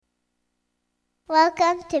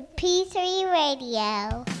Welcome to P3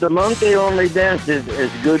 Radio. The monkey only dances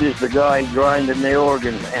as good as the guy grinding the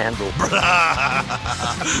organ handle.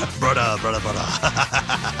 Brother.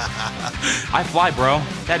 I fly, bro.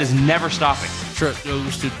 That is never stopping. Truck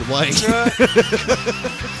goes to Dwayne.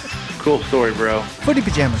 Cool story, bro. Footy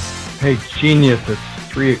pajamas. Hey, genius, it's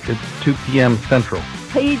 2 p.m. Central.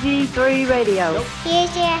 PG3 Radio.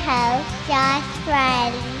 Here's your host, Josh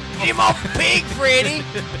Riley, Get him off pig, Freddy.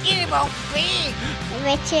 Get him on big,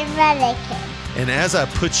 Richard Mullican. And as I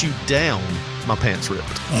put you down, my pants ripped.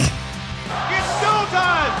 It's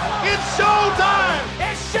showtime! It's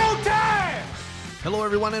showtime! It's showtime! Hello,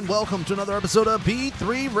 everyone, and welcome to another episode of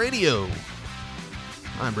P3 Radio.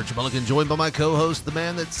 I'm Richard Mulligan, joined by my co-host, the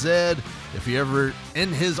man that said, if you're ever in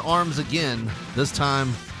his arms again, this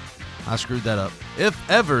time, I screwed that up. If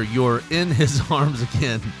ever you're in his arms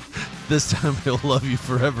again, this time he'll love you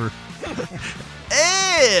forever.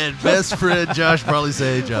 And best friend Josh Barley.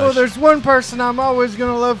 Say, hey, Josh. Well, there's one person I'm always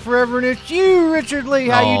going to love forever, and it's you, Richard Lee.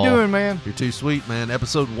 How you doing, man? You're too sweet, man.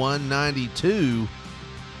 Episode 192.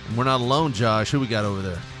 And we're not alone, Josh. Who we got over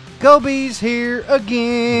there? Gobi's here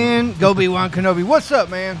again. Gobi Wan Kenobi. What's up,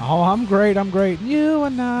 man? Oh, I'm great. You are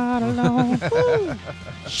not alone.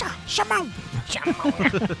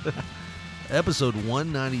 Episode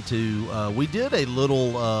 192. We did a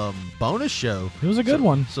little bonus show. It was a good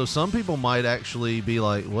one. So some people might actually be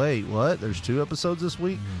like, wait, what? There's 2 episodes this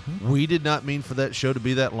week? Mm-hmm. We did not mean for that show to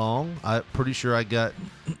be that long. I'm pretty sure I got,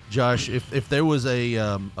 Josh, if there was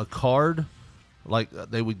a card, like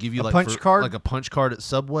they would give you like punch card? Like a punch card at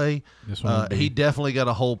Subway, he definitely got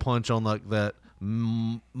a hole punch on like that.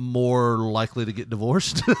 More likely to get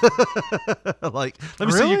divorced. Like, let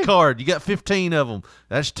me see your card. You got 15 of them.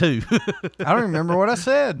 That's 2. I don't remember what I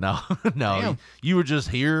said. No. You were just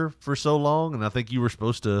here for so long, and I think you were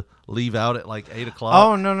supposed to leave out at like 8 o'clock.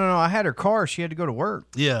 Oh, no. I had her car. She had to go to work.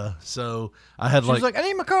 Yeah, so I had She was like, I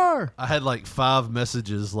need my car. I had like 5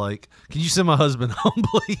 messages like, can you send my husband home,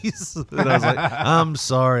 please? And I was like, I'm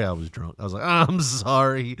sorry. I was drunk. I was like, I'm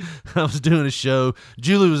sorry. I was doing a show.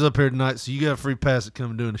 Julie was up here tonight, so you got a free pass to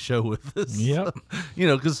come doing a show with us. Yep.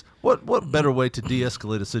 Because what better way to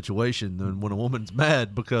de-escalate a situation than when a woman's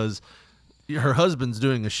mad because her husband's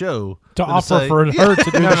doing a show to offer for her to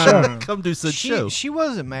do the show. No. Come do said show. She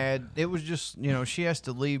wasn't mad. It was just, she has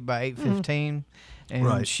to leave by 8:15, and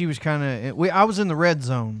Right. she was kind of. I was in the red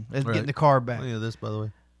zone getting the car back. Oh, yeah, this by the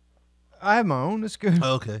way. I have my own. It's good.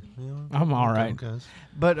 Oh, okay. Yeah, I'm all right. Okay.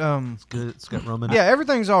 But It's good. It's got rum in it. yeah,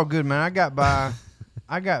 everything's all good, man. I got by.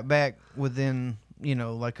 I got back within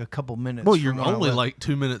like a couple minutes. Well, you're from when I only left. like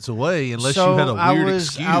 2 minutes away, unless So you had a weird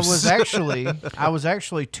excuse. I was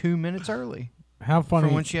actually 2 minutes early How funny?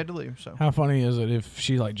 from when she had to leave. So How funny is it if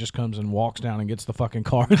she like just comes and walks down and gets the fucking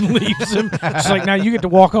car and leaves him? She's like, now you get to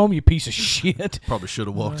walk home, you piece of shit. Probably should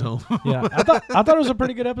have walked home. Yeah, I thought it was a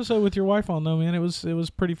pretty good episode with your wife on though, man. It was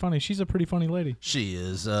pretty funny. She's a pretty funny lady. She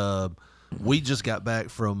is. We just got back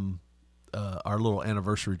from our little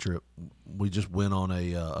anniversary trip. We just went on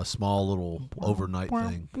a small little overnight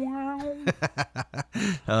thing.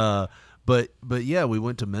 But yeah, we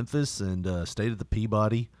went to Memphis and stayed at the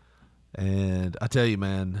Peabody. And I tell you,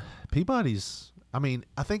 man, Peabody's. I mean,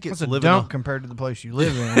 I think it's a living dump on, compared to the place you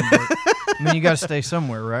live in. But, you got to stay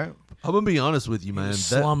somewhere, right? I'm gonna be honest with you, man.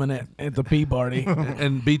 Slumming it at the Peabody.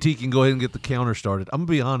 And BT can go ahead and get the counter started. I'm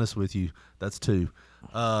gonna be honest with you. That's 2.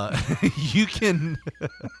 You can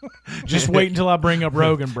Just wait until I bring up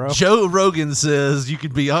Rogan, bro. Joe Rogan says you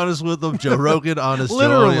can be honest with him. Joe Rogan, honest.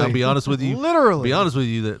 Literally. Joe, I'll be honest with you. Literally. Be honest with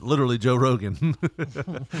you that literally Joe Rogan.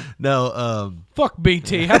 No, Fuck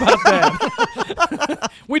BT. How about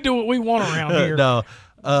that? We do what we want around here. no.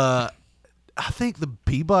 I think the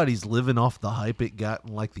Peabody's living off the hype it got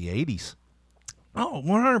in like the 80s. Oh,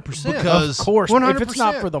 100%. Because Of course, 100%. if it's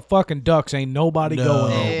not for the fucking Ducks, ain't nobody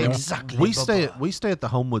going there. bro. Exactly. we stay at the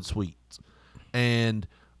Homewood Suites, and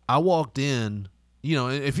I walked in.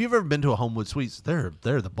 If you've ever been to a Homewood Suites, they're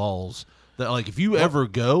the balls. That like if you ever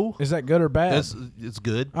go, Is that good or bad? it's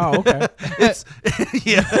good. Oh, okay. It's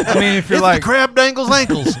yeah. I mean, if you're it's like the crab dangles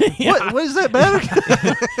ankles. What is that better?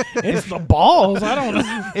 It's the balls. I don't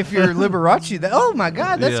know. if you're Liberace, oh my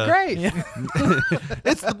God, that's Yeah. great.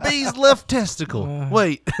 It's the bee's left testicle.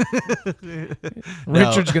 Wait.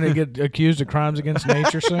 Richard's going to get accused of crimes against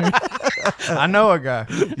nature soon. I know a guy.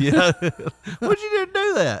 Yeah. What'd you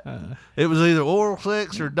do that? It was either oral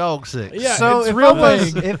sex or dog sex. Yeah, So it's if real I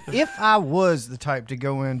was, vague. if I was the type to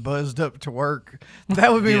go in buzzed up to work,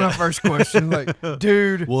 that would be my first question. Like,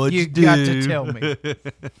 dude, What'd you you got to do? tell me.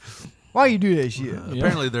 Why you do that shit?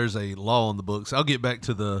 Apparently, there's a law on the books. I'll get back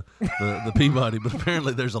to the Peabody, but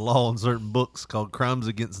apparently there's a law on certain books called Crimes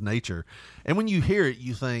Against Nature. And when you hear it,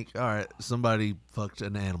 you think, all right, somebody fucked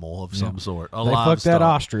an animal of some sort. They fucked that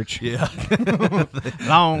ostrich. Yeah.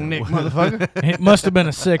 Long neck motherfucker. It must have been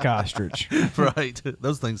a sick ostrich. Right.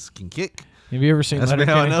 Those things can kick. Have you ever seen That's how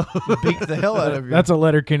I Letterkenny? know. Beat the hell out of you. That's a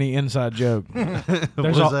Letterkenny inside joke. There's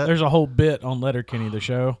that? there's a whole bit on Letterkenny, the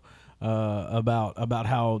show, about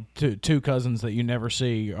how two cousins that you never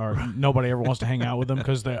see nobody ever wants to hang out with them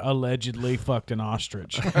because they allegedly fucked an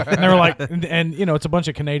ostrich. And they were like, and you know, it's a bunch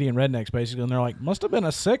of Canadian rednecks basically, and they're like, must have been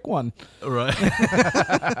a sick one. Right.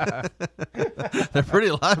 They're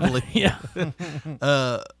pretty lively. Yeah.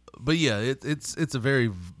 But yeah, it's a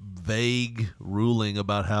very vague ruling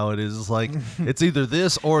about how it is. It's like it's either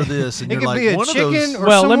this or this, and It you're could like be a one of chicken those. or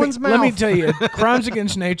Well, someone's let me mouth. tell you, Crimes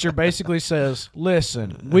Against Nature basically says,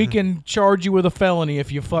 listen, we can charge you with a felony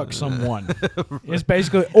if you fuck someone. It's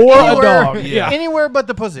basically or a dog. Anywhere but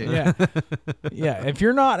the pussy. Yeah. Yeah. If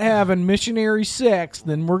you're not having missionary sex,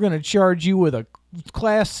 then we're going to charge you with a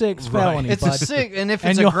class 6 felony. It's bud. a sick, and if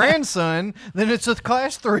And it's a you'll- grandson, then it's a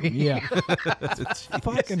class 3. Yeah. It's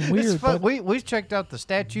fucking It's weird. fun. But, We checked out the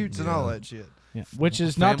statutes and all that shit. yeah. Which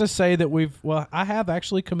is not to say that I have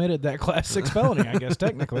actually committed that class 6 felony, I guess,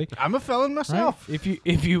 technically. I'm a felon Right? myself. If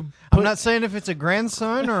you I'm not saying if it's a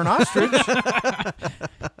grandson or an ostrich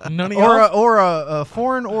none of or y'all's, a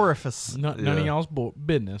foreign orifice. none of y'all's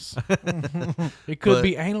business. It could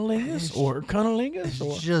be analingus or cunnilingus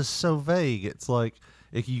or It's just so vague. It's like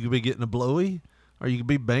you could be getting a blowy, or you could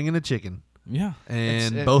be banging a chicken, yeah.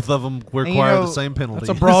 and both of them require you know, the same penalty.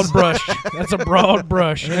 That's a broad brush. That's a broad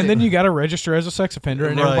brush. And then you got to register as a sex offender,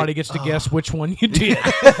 and Right. everybody gets to guess which one you did.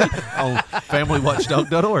 on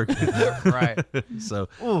FamilyWatchdog.org. Right. So,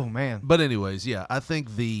 Oh man. but anyways, yeah, I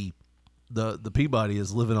think the Peabody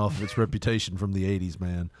is living off of its reputation from the 80s,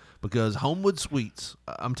 man. Because Homewood Suites,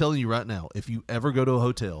 I'm telling you right now, if you ever go to a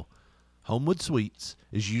hotel, Homewood Suites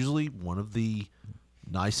is usually one of the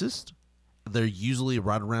nicest. They're usually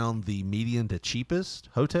right around the median to cheapest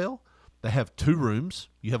hotel. They have 2 rooms.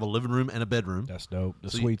 You have a living room and a bedroom. That's dope.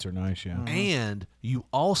 The So suites are nice, yeah. And you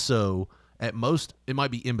also, at most, it might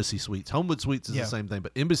be Embassy Suites. Homewood Suites is Yeah. the same thing,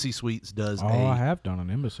 but Embassy Suites does I have done an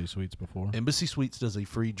Embassy Suites before. Embassy Suites does a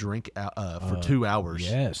free drink for 2 hours.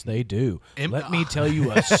 Yes, they do. Em- Let me tell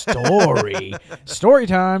you a story. Story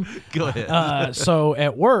time. Go ahead. So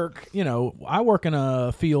at work, you know, I work in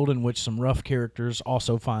a field in which some rough characters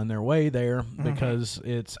also find their way there because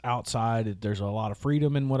it's outside. There's a lot of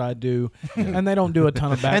freedom in what I do, and they don't do a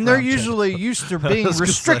ton of background And they're checks. usually used to being was gonna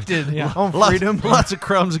say, restricted on Lots- freedom. Lots of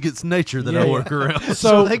crimes against nature that I Yeah, work around.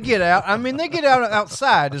 So they get out. I mean, they get out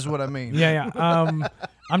outside, is what I mean. Yeah.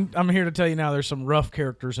 I'm here to tell you now. There's some rough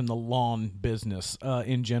characters in the lawn business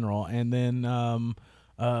in general, and then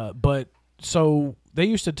but so they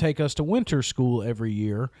used to take us to winter school every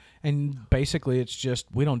year, and basically it's just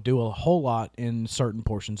we don't do a whole lot in certain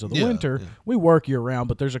portions of the Yeah, winter. yeah. We work year round,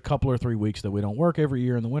 but there's a couple or 3 weeks that we don't work every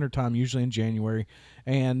year in the wintertime, usually in January.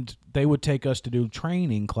 And they would take us to do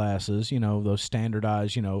training classes, you know, those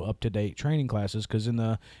standardized, you know, up-to-date training classes, because in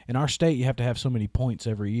our state you have to have so many points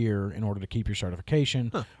every year in order to keep your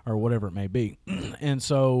certification or whatever it may be. And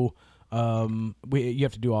so you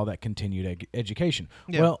have to do all that continued education.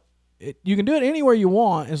 Yeah. Well, you can do it anywhere you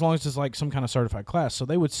want as long as it's like some kind of certified class. So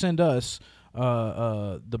they would send us,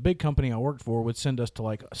 the big company I worked for would send us to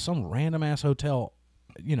like some random ass hotel,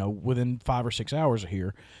 you know, within 5 or 6 hours of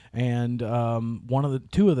here. And 2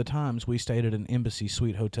 of the times we stayed at an Embassy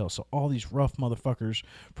Suite hotel. So all these rough motherfuckers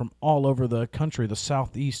from all over the country, the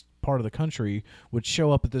southeast part of the country, would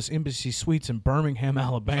show up at this Embassy Suites in Birmingham,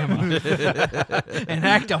 Alabama. And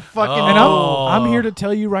act a fucking. And I'm here to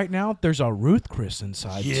tell you right now, there's a Ruth Chris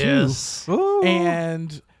inside Yes. too.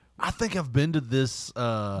 And I think I've been to this.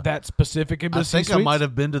 that specific I Embassy think Suites, I might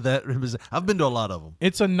have been to that. I've been to a lot of them.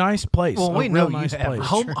 it's a nice place. Well, a we know real you nice have. place.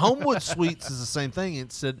 Homewood Suites is the same thing.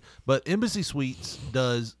 It said, but Embassy Suites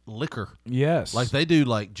does liquor. Yes. Like they do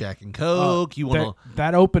like Jack and Coke. You want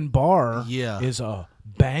that open bar Yeah. is a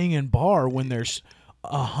banging bar when there's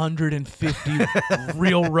 150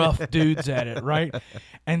 real rough dudes at it, right?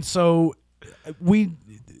 And so we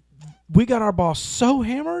got our boss so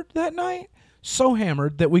hammered that night, so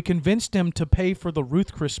hammered that we convinced him to pay for the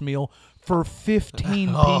Ruth Chris meal for 15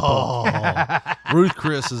 people. Ruth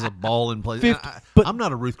Chris is a ball in place. But- I'm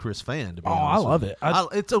not a Ruth Chris fan, to be Oh, honest. I love with it. you.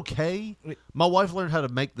 It's okay. My wife learned how to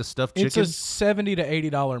make the stuffed It's chicken. a $70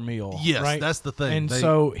 to $80 meal. Yes, right? that's the thing. And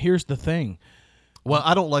so here's the thing. Well,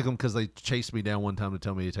 I don't like them because they chased me down one time to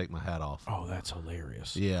tell me to take my hat off. Oh, that's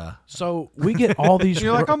hilarious. Yeah. So we get all these.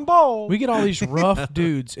 You're like, I'm bald. We get all these rough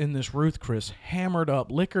dudes in this Ruth Chris hammered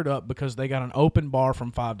up, liquored up because they got an open bar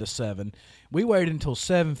from 5 to 7. We waited until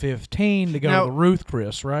 7:15 to go Now, to the Ruth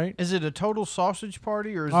Chris, right? Is it a total sausage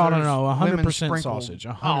party or is Oh, there no, lemon 100% sprinkled? sausage,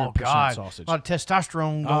 100% Oh, God. sausage. A lot of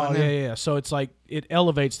testosterone Oh, going yeah, in. yeah. So it's like it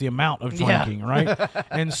elevates the amount of Yeah. drinking, right?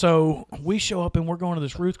 And so we show up and we're going to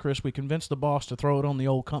this Ruth Chris. We convince the boss to throw it on the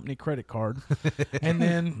old company credit card. And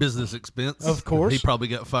then Business expense. Of course. He probably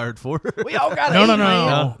got fired for it. We all got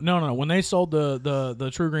no. When they sold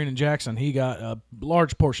the True Green in Jackson, he got a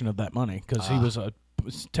large portion of that money because he was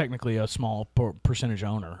technically a small percentage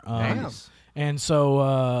owner. And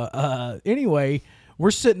so anyway, we're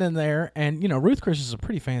sitting in there, and Ruth Chris is a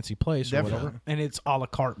pretty fancy place or whatever, and it's a la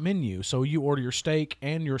carte menu. So you order your steak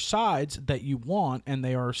and your sides that you want, and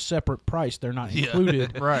they are separate price. They're not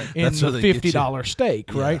included Right. in That's the how they get you. $50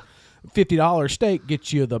 steak, right? $50 steak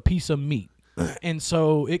gets you the piece of meat. And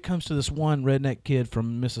so it comes to this one redneck kid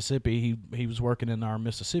from Mississippi. He was working in our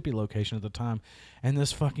Mississippi location at the time, and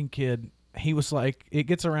this fucking kid, he was like, it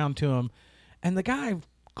gets around to him, and the guy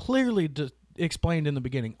clearly explained in the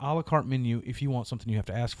beginning, a la carte menu. If you want something, you have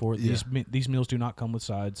to ask for it. These meals do not come with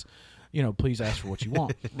sides. Please ask for what you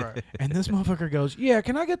want. Right. And this motherfucker goes, yeah,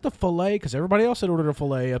 can I get the filet? Because everybody else had ordered a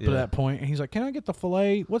filet up to that point. And he's like, can I get the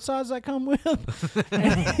filet? What size does that come with?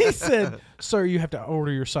 And he said, sir, you have to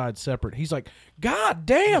order your sides separate. He's like, God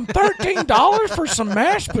damn, $13 for some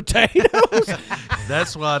mashed potatoes?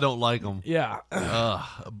 That's why I don't like them. Yeah.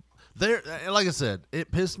 There, like I said,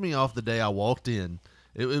 it pissed me off the day I walked in.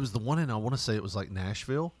 It was the one in, I want to say it was like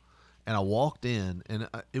Nashville. And I walked in, and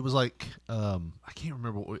it was like, I can't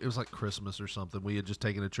remember. It was like Christmas or something. We had just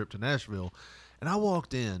taken a trip to Nashville. And I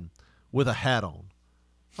walked in with a hat on.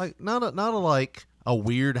 Like, not a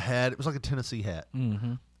weird hat. It was like a Tennessee hat.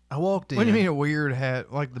 Mm-hmm. I walked in. What do you mean a weird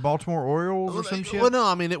hat? Like the Baltimore Orioles or some shit? Well, no,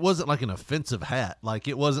 I mean, it wasn't like an offensive hat. Like,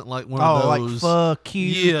 it wasn't like one of those. Like fuck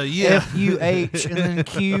you. Yeah. F-U-H and then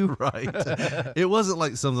Q. Right. It wasn't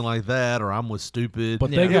like something like that, or I'm with stupid.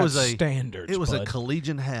 But they got was standards, It was bud. a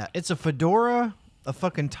collegian hat. It's a fedora, a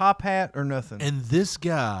fucking top hat, or nothing. And this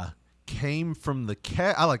guy came from the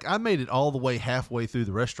I made it all the way halfway through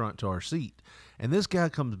the restaurant to our seat. And this guy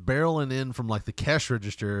comes barreling in from like the cash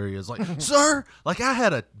register area. It's like, sir, like I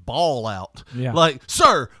had a ball out. Yeah. Like,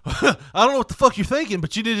 sir, I don't know what the fuck you're thinking,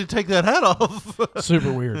 but you need to take that hat off.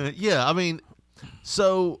 Super weird. Yeah, I mean,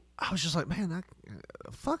 so I was just like, man,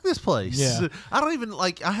 fuck this place. Yeah. I don't even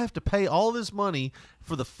I have to pay all this money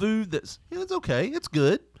for the food it's okay, it's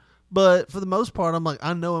good. But for the most part, I'm like,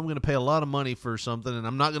 I know I'm going to pay a lot of money for something, and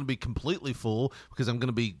I'm not going to be completely full because I'm going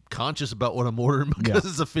to be conscious about what I'm ordering because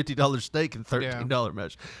it's a $50 steak and $13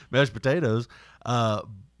 mashed potatoes. But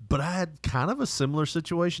I had kind of a similar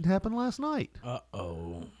situation happen last night.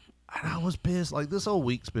 Uh-oh. And I was pissed. Like, this whole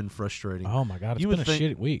week's been frustrating. Oh, my God. It's been a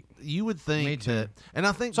shitty week. You would think that, and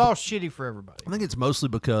I think it's all shitty for everybody. I think it's mostly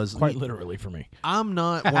because quite literally for me. I'm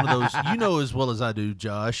not one of those. You know as well as I do,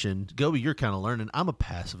 Josh and Gobi. You're kind of learning. I'm a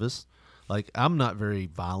pacifist. Like, I'm not very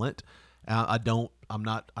violent. I don't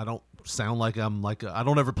sound like I'm like I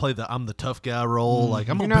don't ever play I'm the tough guy role. Like,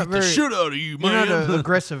 I'm gonna beat the shit out of you, man. You're not an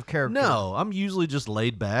aggressive character. No, I'm usually just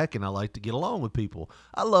laid back, and I like to get along with people.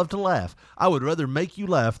 I love to laugh. I would rather make you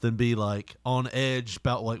laugh than be like on edge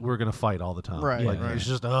about like we're gonna fight all the time. Right. Like, right. it's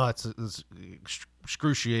just it's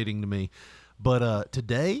excruciating to me. But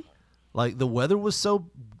today, like the weather's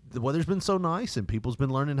been so nice, and people's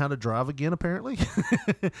been learning how to drive again. Apparently,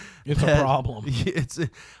 it's a problem.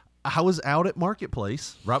 I was out at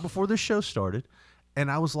Marketplace right before this show started,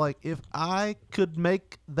 and I was like, if I could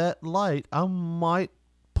make that light, I might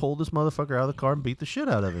pull this motherfucker out of the car and beat the shit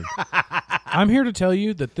out of him. I'm here to tell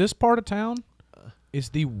you that this part of town is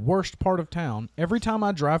the worst part of town. Every time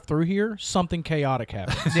I drive through here, something chaotic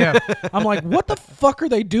happens. Yeah. I'm like, what the fuck are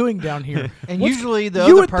they doing down here? And usually the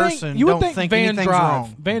other person you would don't think Van anything's Drive,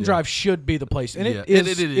 wrong. Van Drive should be the place. And Yeah. it It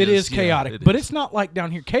is is chaotic. Yeah, it but is. it's not like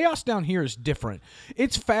down here. Chaos down here is different.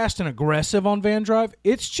 It's fast and aggressive on Van Drive.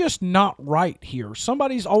 It's just not right here.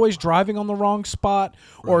 Somebody's always driving on the wrong spot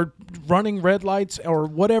or running red lights or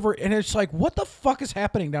whatever. And it's like, what the fuck is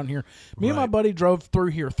happening down here? Me and my buddy drove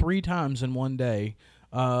through here 3 times in one day.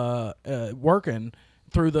 Working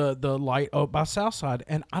through the light by Southside,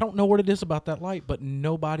 and I don't know what it is about that light, but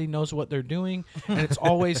nobody knows what they're doing, and it's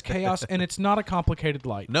always chaos, and it's not a complicated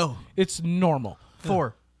light. No, it's normal.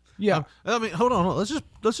 4. Yeah. I mean, hold on. Let's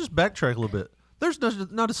just backtrack a little bit. There's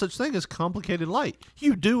not a such thing as complicated light.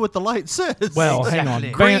 You do what the light says. Well, hang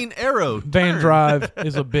on. Green arrow. Van turn. Drive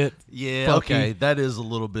is a bit Yeah, fucky. okay. That is a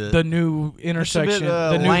little bit. The new intersection,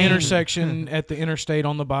 lame. intersection at the interstate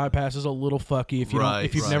on the bypass is a little fucky if you Right,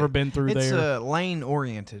 if you've right. never been through It's there. lane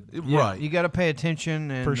oriented. Right. You got to pay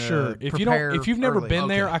attention and For sure. If you've never been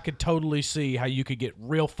there, I could totally see how you could get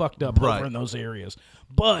real fucked up Right. over in those areas.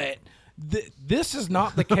 But this is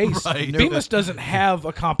not the case. Right. Bemis doesn't have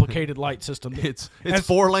a complicated light system. It's That's-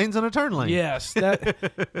 4 lanes and a turn lane. Yes,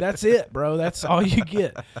 that's it, bro. That's all you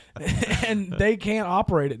get. And they can't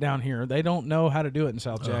operate it down here. They don't know how to do it in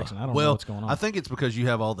South Jackson. I don't know what's going on. I think it's because you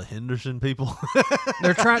have all the Henderson people.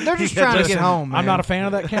 They're just trying to get home. Man. I'm not a fan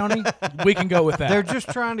of that county. We can go with that. They're just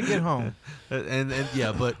trying to get home. and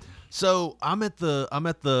yeah, but so I'm at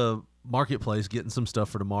the marketplace getting some stuff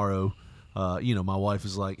for tomorrow. My wife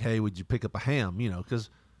is like, "Hey, would you pick up a ham?" Because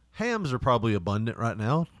hams are probably abundant right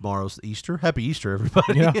now. Tomorrow's Easter. Happy Easter,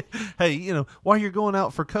 everybody. Yeah. Hey, while you're going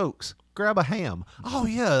out for Cokes, grab a ham. Oh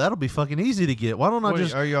yeah, that'll be fucking easy to get. Why don't I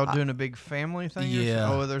just? Are y'all doing a big family thing?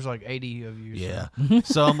 Yeah. Oh, there's like 80 of you. Yeah.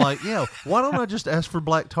 So I'm like, why don't I just ask for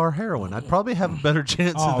black tar heroin? I'd probably have a better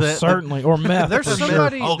chance oh, of that. certainly. Or meth. There's for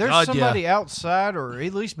somebody. Sure. Oh, there's God, somebody outside, or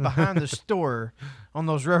at least behind the store, on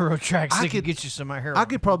those railroad tracks I that could could- get you some heroin. I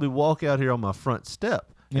could probably walk out here on my front step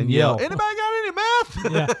And and yell, yell. "Anybody got any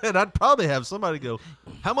meth?" Yeah. And I'd probably have somebody go,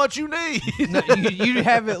 "How much you need?" No, you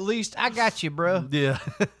have at least. I got you, bro. Yeah.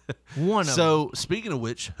 One of them. So speaking of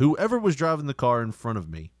which, whoever was driving the car in front of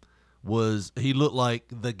me he looked like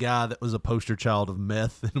the guy that was a poster child of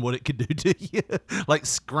meth and what it could do to you. Like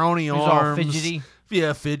scrawny He was arms. all fidgety.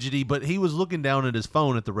 Yeah, fidgety. But he was looking down at his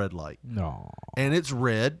phone at the red light. No. And it's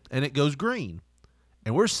red and it goes green.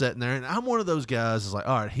 And we're sitting there, and I'm one of those guys that's like,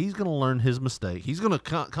 all right, he's going to learn his mistake. He's going to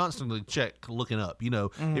constantly check looking up.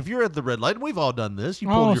 If you're at the red light, and we've all done this, you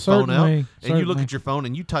pull your phone out, and you look at your phone,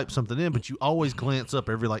 and you type something in, but you always glance up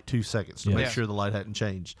every 2 seconds to make sure the light hadn't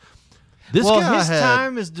changed. This guy his had,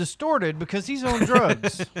 time is distorted because he's on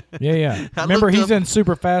drugs. Yeah. I Remember, looked he's up- in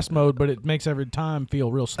super fast mode, but it makes every time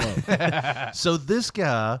feel real slow. So this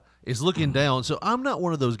guy is looking down. So I'm not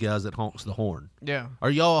one of those guys that honks the horn. Yeah. Are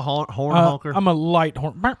y'all a horn honker? I'm a light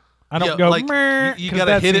horn. I don't Yeah, go. like, "Meh," you 'cause got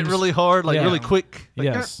to that hit it seems- really hard, Yeah. really quick. Like,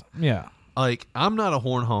 Yes. Yeah. Like, I'm not a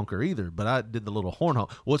horn honker either, but I did the little horn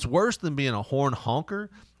honk. What's worse than being a horn honker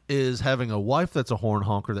is having a wife that's a horn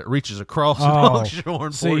honker that reaches across and honks your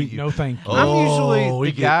horn see, for you. no thank you. I'm usually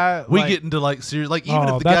we the guy. We like- get into serious, even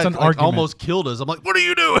Oh, if the that's guy an argument. almost killed us, I'm like, what are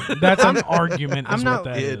you doing? That's an argument. I'm is not-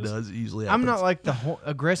 what that It is. does usually I'm happens. not like the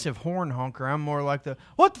aggressive horn honker. I'm more like the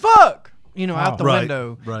what the fuck, out the Right,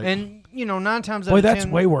 window. right. And 9 times out Boy, of 10, that's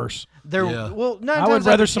way worse. They're Yeah. well. 9 I times would out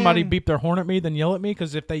rather of somebody 10, beep their horn at me than yell at me,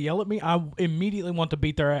 because if they yell at me, I immediately want to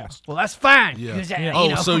beat their ass. Well, that's fine. Yeah. 'cause,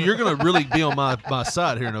 Oh, so you're going to really be on my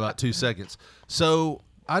side here in about 2 seconds. So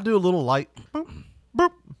I do a little light, boop,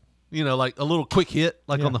 boop, like a little quick hit,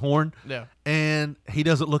 like on the horn. Yeah. And he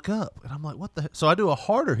doesn't look up. And I'm like, what the heck? So I do a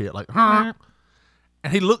harder hit, like,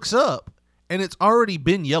 and he looks up, and it's already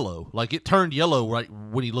been yellow. Like, it turned yellow right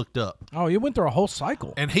when he looked up. Oh, you went through a whole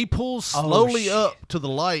cycle. And he pulls slowly up to the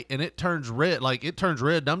light, and it turns red. Like, it turns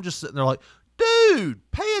red, and I'm just sitting there like, dude,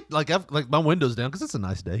 pay it. Like, my window's down because it's a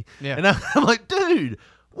nice day. Yeah. And I'm like, dude,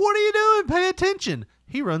 what are you doing? Pay attention.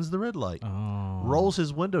 He runs the red light, rolls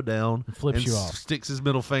his window down, Flips and you off. sticks his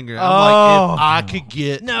middle finger. I'm like, if I could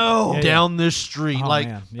get down this street, Oh, like,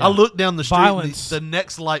 man. Yeah. I looked down the street, Violence. and the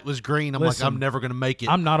next light was green. I'm Listen, like, I'm never going to make it.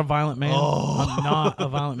 I'm not a violent man. I'm not a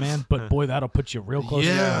violent man, but boy, that'll put you real close to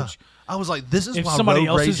the yeah. edge. I was like, this is If why somebody road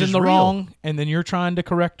else rage is in the real. wrong, and then you're trying to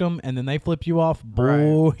correct them, and then they flip you off,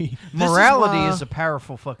 boy. morality why- is a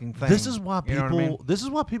powerful fucking thing. This is why You know people. what I mean? This is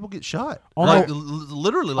why people get shot. On Like the-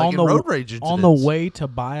 literally, like on in the road rage incidents. on the way to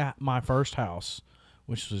buy my first house,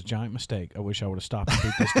 which was a giant mistake. I wish I would have stopped and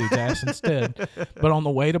beat this dude's ass instead. But on the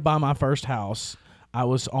way to buy my first house, I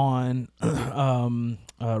was on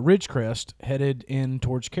Ridgecrest, headed in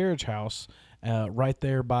towards Carriage House, right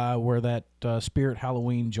there by where that Spirit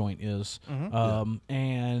Halloween joint is.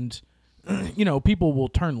 And people will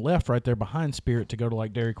turn left right there behind Spirit to go to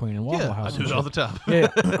like Dairy Queen and Waffle Yeah, I House. do and it all shit. the time.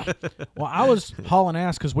 Yeah. Well, I was hauling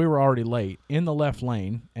ass because we were already late in the left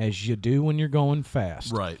lane, as you do when you're going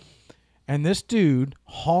fast. Right. And this dude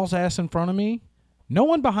hauls ass in front of me. No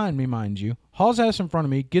one behind me, mind you. Hauls ass in front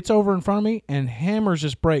of me, gets over in front of me, and hammers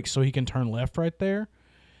his brakes so he can turn left right there.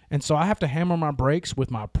 And so I have to hammer my brakes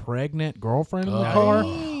with my pregnant girlfriend in the car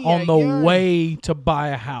on the way to buy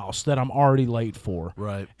a house that I'm already late for.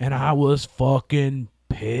 Right. And I was fucking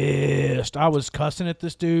pissed. I was cussing at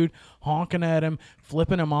this dude, honking at him,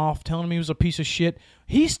 flipping him off, telling him he was a piece of shit.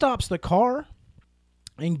 He stops the car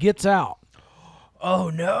and gets out. Oh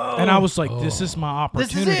no! And I was like, this is my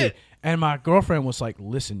opportunity. This is it. And my girlfriend was like,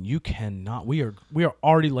 listen, you cannot. We are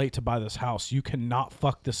already late to buy this house. You cannot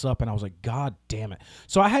fuck this up. And I was like, God damn it!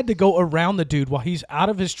 So I had to go around the dude while he's out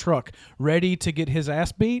of his truck, ready to get his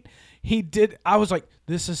ass beat. He did. I was like,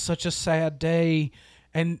 this is such a sad day.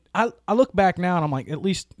 And I look back now and I'm like, at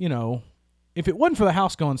least, you know, if it wasn't for the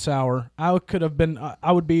house going sour, I could have been.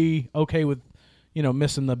 I would be okay with, you know,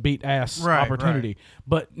 missing the beat ass opportunity. Right.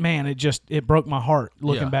 But man, it broke my heart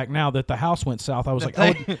looking back now that the house went south. I was like,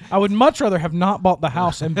 I would much rather have not bought the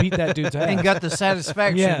house and beat that dude's ass. And got the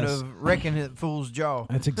satisfaction of wrecking that fool's jaw.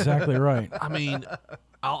 That's exactly right. I mean,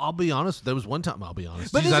 I'll be honest. There was one time, I'll be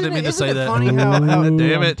honest. But Jeez, I didn't mean to say that. Funny how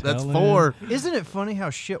damn it, that's 4. Isn't it funny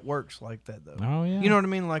how shit works like that though? Oh yeah. You know what I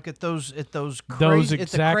mean? Like at those exact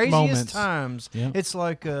craziest moments. times. Yeah. It's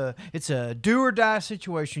like it's a do or die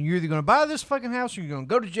situation. You're either going to buy this fucking house or you're going to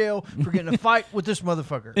go to jail for getting a fight with this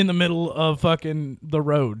motherfucker in the middle of fucking the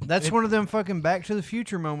road. That's one of them fucking Back to the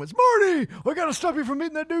Future moments. Marty, I got to stop you from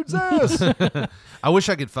beating that dude's ass. I wish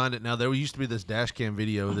I could find it now. There used to be this dash cam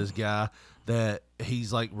video of this guy that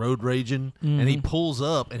he's like road raging, and he pulls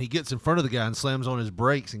up and he gets in front of the guy and slams on his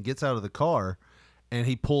brakes and gets out of the car, and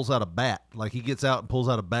he pulls out a bat. Like he gets out and pulls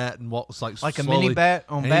out a bat and walks like a slowly, mini bat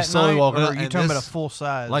on and bat he's slowly night, walking or up, are you and talking this- about a full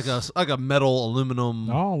size? like a metal aluminum.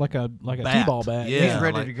 Oh, like a bat. T-ball bat. Yeah, He's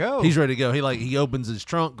ready like, to go. He's ready to go. He opens his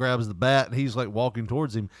trunk, grabs the bat, and he's like walking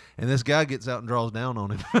towards him. And this guy gets out and draws down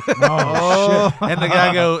on him. Oh shit! And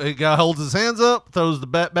the guy holds his hands up, throws the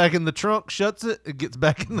bat back in the trunk, shuts it, and gets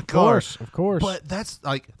back in the car. Of course. But that's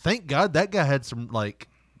like, thank God that guy had some like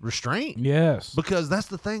restraint. Yes. Because that's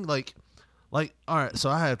the thing. Like, all right. So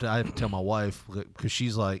I have to tell my wife, because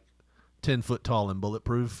she's like 10 foot tall and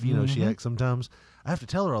bulletproof. You know, she acts sometimes. I have to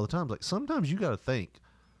tell her all the time. Like, sometimes you got to think,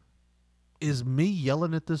 is me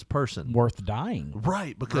yelling at this person worth dying?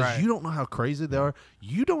 Right, because you don't know how crazy they are.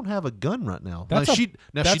 You don't have a gun right now. That's she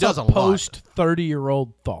that's does a post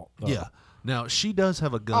 30-year-old thought. Though. Yeah. Now she does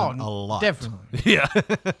have a gun a lot. Definitely. Yeah.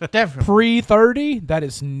 Definitely. Pre-30, that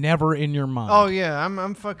is never in your mind. Oh yeah,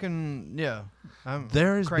 I'm fucking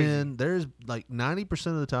There's crazy. like 90%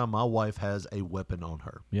 of the time my wife has a weapon on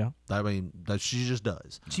her. Yeah. I mean, that she just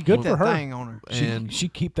does. She Good keep for that her. thing on her. And she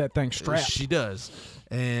keep that thing strapped. She does.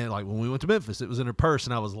 And like when we went to Memphis, it was in her purse,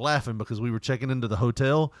 and I was laughing because we were checking into the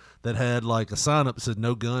hotel that had like a sign up that said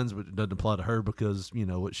no guns, but it doesn't apply to her because you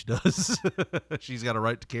know what she does. She's got a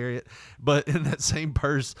right to carry it. But in that same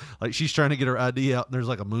purse, like she's trying to get her ID out, and there's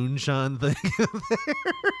like a moonshine thing in there.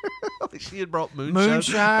 Like she had brought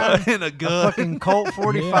moonshine and a gun, a fucking Colt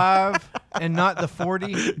 45, and not the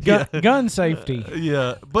 40. Gun safety.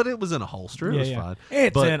 Yeah, but it was in a holster. It was fine.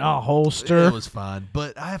 It's in a holster. It was fine.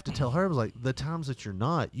 But I have to tell her, I was like, the times that you're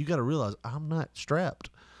not, you got to realize I'm not strapped.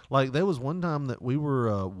 Like there was one time that we were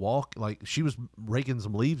like she was raking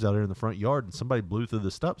some leaves out there in the front yard, and somebody blew through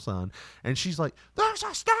the stop sign, and she's like, "There's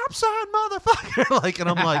a stop sign, motherfucker!" Like, and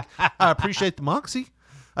I'm like, I appreciate the moxie.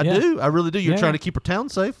 I do. I really do. You're trying to keep her town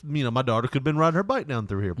safe. You know, my daughter could have been riding her bike down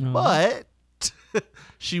through here, but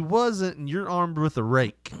she wasn't, and you're armed with a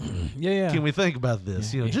rake. Yeah. Can we think about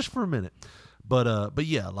this? You know, just for a minute. But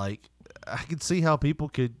yeah, like I could see how people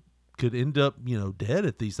could end up, you know, dead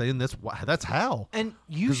at these things. And that's how. And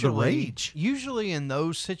usually in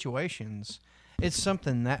those situations, it's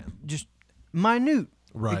something that just minute.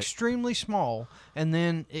 Right. Extremely small, and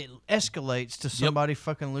then it escalates to somebody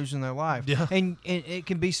fucking losing their life. Yeah. And it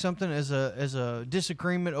can be something as a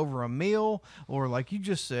disagreement over a meal, or like you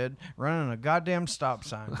just said, running a goddamn stop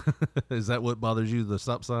sign. Is that what bothers you? The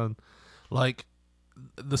stop sign? Like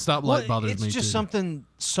the stoplight bothers me too. It's just something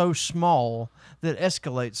so small that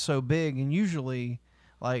escalates so big, and usually,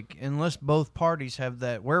 like, unless both parties have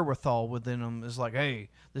that wherewithal within them, is like, hey,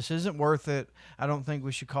 this isn't worth it. I don't think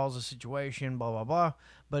we should cause a situation, blah, blah, blah.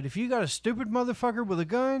 But if you got a stupid motherfucker with a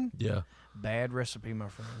gun, bad recipe, my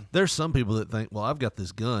friend. There's some people that think, well, I've got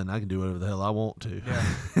this gun. I can do whatever the hell I want to.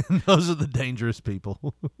 Yeah. And those are the dangerous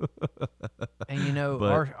people. And, you know,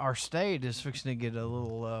 our state is fixing to get a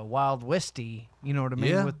little Wild Westy, you know what I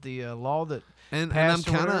mean, Yeah. with the law that And passed.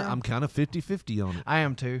 I'm kind of 50-50 on it. I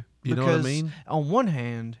am too. You know what I mean? On one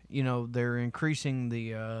hand, you know, they're increasing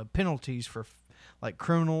the penalties for like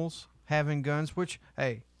criminals having guns, which,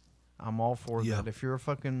 hey, I'm all for that. If you're a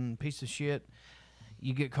fucking piece of shit,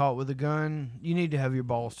 you get caught with a gun, you need to have your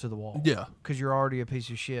balls to the wall. Yeah. Because you're already a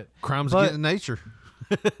piece of shit. Crime's against nature.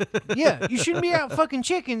 Yeah, you shouldn't be out fucking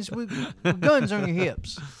chickens with guns on your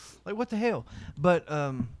hips. Like, what the hell? But,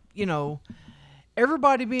 you know,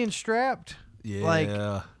 everybody being strapped. Yeah.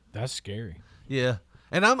 Like, that's scary. Yeah.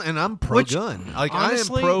 And I'm pro gun. Like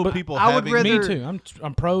honestly, I am pro people I would having rather, me too.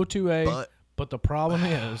 I'm pro 2A. But the problem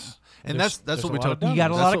is, and that's what we talked. You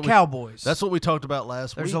got a lot of cowboys. That's what we talked about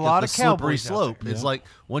last week. There's a lot the of slippery cowboys out slope. there. It's like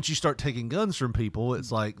once you start taking guns from people,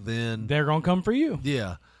 it's like then they're gonna come for you.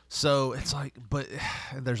 Yeah. So it's like, but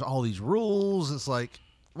there's all these rules. It's like,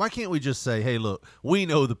 why can't we just say, hey, look, we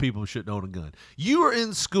know the people shouldn't own a gun. You were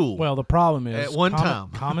in school. Well, the problem is at one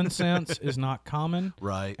time. common sense is not common.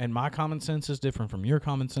 Right. And my common sense is different from your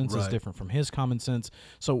common sense is different from his common sense.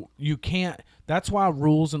 So you can't. That's why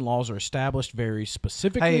rules and laws are established very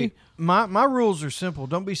specifically. Hey, my rules are simple.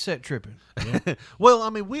 Don't be set tripping. Well, I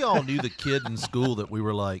mean, we all knew the kid in school that we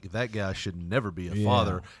were like, that guy should never be a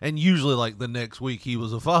father. And usually, like, the next week he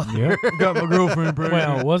was a father. Yep. Got my girlfriend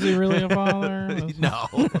pregnant. Well, was he really a father? No.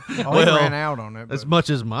 Oh, he ran out on it. As much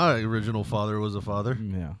as my original father was a father.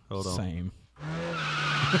 Yeah. Hold on. Same.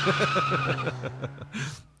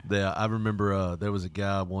 Yeah, I remember there was a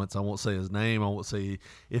guy once, I won't say his name, I won't say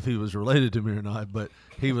if he was related to me or not, but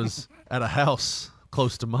he was at a house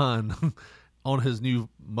close to mine on his new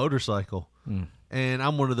motorcycle. And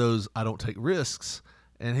I'm one of those, I don't take risks.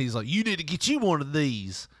 And he's like, you need to get you one of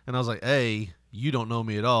these. And I was like, A, you don't know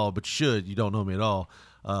me at all, but you don't know me at all.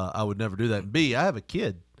 I would never do that. And B, I have a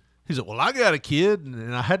kid. He's like, well, I got a kid.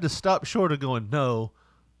 And I had to stop short of going, no,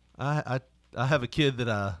 I have a kid that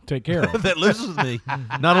I take care of that lives with me,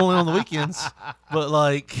 not only on the weekends, but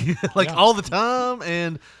like all the time.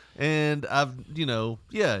 And I've,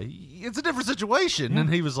 it's a different situation.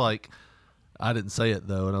 And he was like, I didn't say it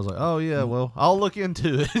though. And I was like, oh yeah, well, I'll look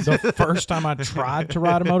into it. The first time I tried to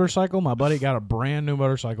ride a motorcycle, my buddy got a brand new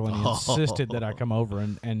motorcycle and he insisted that I come over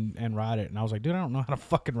and ride it. And I was like, dude, I don't know how to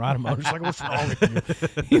fucking ride a motorcycle. What's wrong with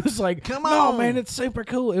you? He was like, come on. No, man, it's super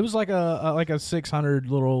cool. It was like a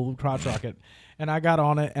 600 little crotch rocket. And I got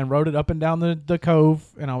on it and rode it up and down the cove.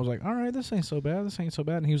 And I was like, all right, this ain't so bad. This ain't so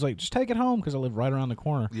bad. And he was like, just take it home because I live right around the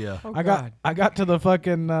corner. Yeah. Oh, I got to the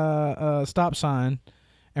fucking stop sign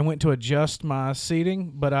and went to adjust my seating,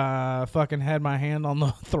 but I fucking had my hand on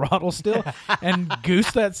the throttle still and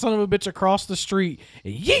goosed that son of a bitch across the street,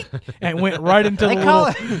 yeet, and went right into they call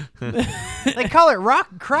it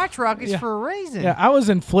crotch rockets for a reason. Yeah, I was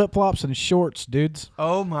in flip flops and shorts, dudes.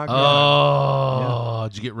 Oh my god! Oh,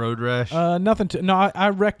 did you get road rash? Nothing.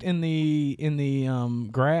 I wrecked in the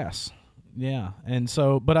grass. Yeah, and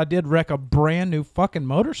so, but I did wreck a brand new fucking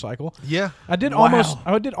motorcycle. Yeah, I did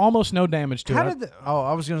almost no damage to it.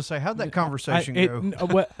 I was gonna say, how'd that conversation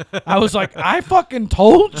go? I was like, I fucking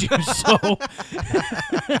told you so.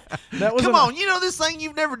 Come on, you know this thing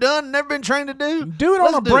you've never done, never been trained to do. Do it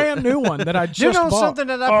on a brand new one that I just bought. Something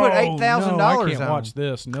that I put $8,000 I on. can't watch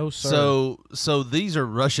this. No sir. So these are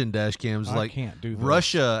Russian dash cams. I like can't do this.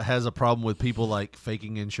 Russia has a problem with people like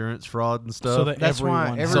faking insurance fraud and stuff. So that that's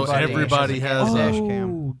why everybody has a dash a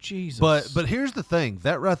cam. Oh Jesus! But here's the thing,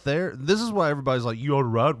 that right there, this is why everybody's like, you ought to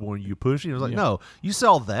ride one, you pussy. I was like, no, you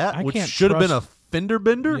saw that, I which can't should have been a trust- fender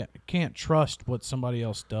bender. Yeah, can't trust what somebody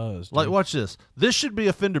else does. Dude. Like, watch this. This should be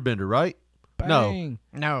a fender bender, right? Bang.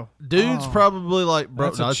 No. Dude's probably like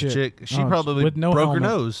broke. That's No, a it's a chick. chick. She Oh, probably with no broke helmet. her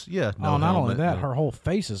nose. Yeah. No not only helmet, that, no. her whole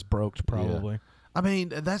face is broke probably. I mean,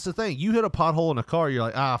 that's the thing. You hit a pothole in a car, you're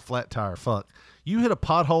like, flat tire, fuck. You hit a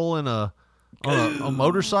pothole in a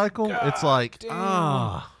motorcycle, it's like,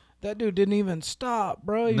 damn. That dude didn't even stop,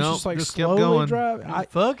 bro. He was Nope, just like just kept slowly going. driving.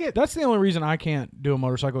 Fuck it. That's the only reason I can't do a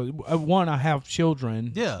motorcycle. One, I have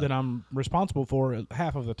children Yeah. that I'm responsible for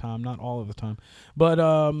half of the time, not all of the time. But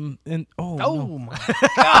no. My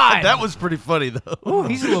god, that was pretty funny though. Ooh,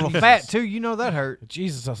 he's a little fat too. You know that hurt.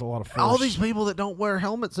 Jesus, that's a lot of force. All these people that don't wear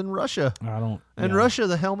helmets in Russia. I don't. In yeah. Russia,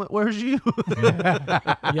 the helmet wears you.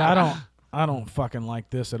 Yeah, I don't fucking like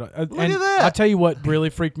this at all. Look at that. I tell you what really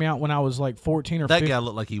freaked me out when I was like 14 or That 15. guy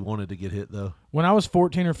looked like he wanted to get hit though. When I was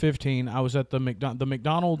 14 or 15, I was at the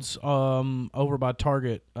McDonald's over by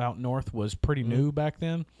Target out north was pretty new back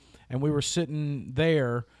then, and we were sitting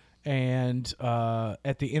there and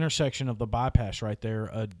at the intersection of the bypass right there,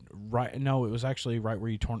 it was actually right where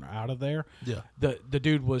you turn out of there. Yeah. The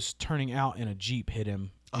dude was turning out and a Jeep hit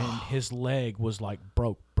him and his leg was like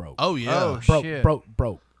broke. Oh yeah.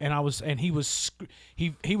 Broke. And he was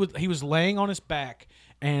laying on his back,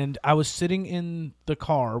 and I was sitting in the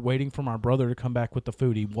car waiting for my brother to come back with the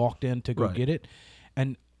food. He walked in to go get it,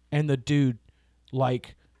 and the dude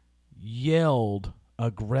like yelled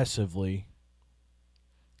aggressively.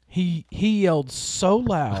 He yelled so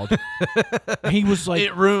loud. He was like,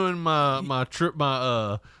 it ruined my trip.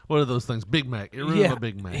 My what are those things? Big Mac. It ruined my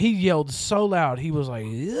Big Mac. He yelled so loud. He was like,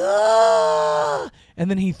 "Ah!" And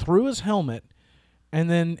then he threw his helmet, and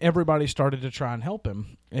then everybody started to try and help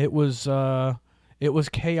him. It was It was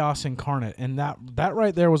chaos incarnate, and that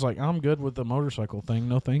right there was like, I'm good with the motorcycle thing.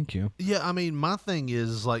 No, thank you. Yeah, I mean, my thing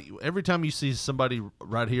is like every time you see somebody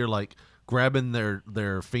right here like grabbing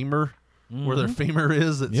their femur, where their femur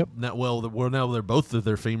is, it's not well now they're both of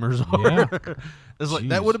their femurs are. It's like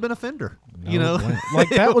that would have been a fender, you know. Like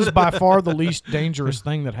that was by far the least dangerous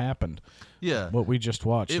thing that happened. Yeah, what we just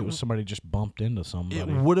watched, it was somebody just bumped into somebody. It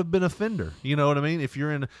would have been a fender. You know what I mean? If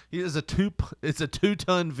you're in, it's a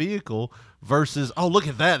 2-ton vehicle versus. Oh, look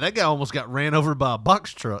at that! That guy almost got ran over by a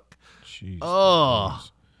box truck. Jeez. Oh.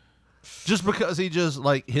 Just because he just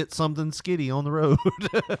like hit something skitty on the road.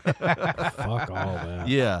 Fuck all that.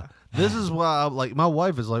 Yeah. This is why like my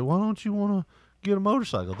wife is like, why don't you want to get a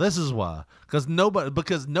motorcycle? This is why. Because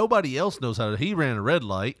nobody else knows how to. He ran a red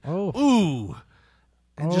light. Oh. Ooh.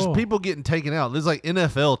 And just people getting taken out. There's like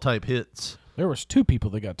NFL type hits. There was 2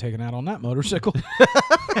 people that got taken out on that motorcycle. 2 for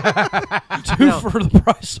the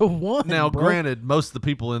price of 1. Now, bro. granted, most of the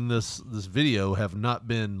people in this video have not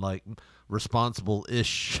been like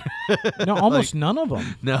responsible-ish. No, almost none of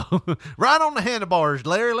them. No. Right on the handlebars,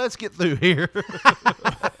 Larry. Let's get through here.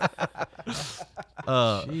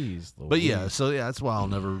 Jeez. But yeah, that's why I'll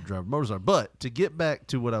never drive a motorcycle. But to get back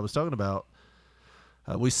to what I was talking about,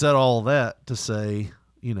 we said all that to say,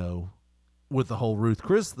 you know, with the whole Ruth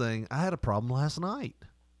Chris thing, I had a problem last night.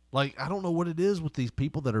 Like, I don't know what it is with these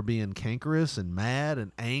people that are being cankerous and mad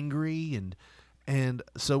and angry and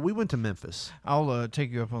so we went to Memphis. I'll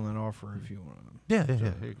take you up on that offer if you want. Yeah,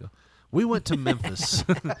 here you go. We went to Memphis.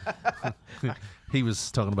 He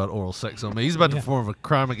was talking about oral sex on me. He's about to perform a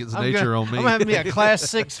crime against nature on me. I'm having me a class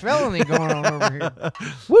 6 felony going on over here.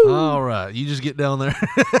 Woo! All right, you just get down there.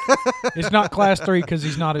 It's not class 3 because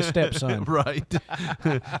he's not his stepson. Right.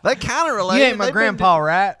 That kind of relates. You ain't my grandpa,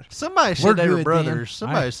 right? Somebody said they were brothers.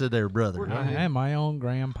 Somebody said they were brothers. I am my own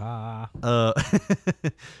grandpa.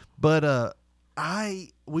 But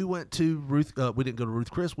we went to Ruth. We didn't go to Ruth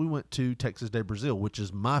Chris. We went to Texas de Brazil, which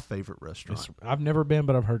is my favorite restaurant. I've never been,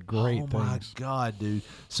 but I've heard great things. Oh my God, dude!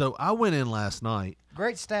 So I went in last night.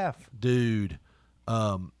 Great staff, dude.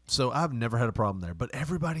 So I've never had a problem there, but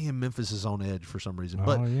everybody in Memphis is on edge for some reason.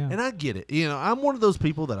 But and I get it. You know, I'm one of those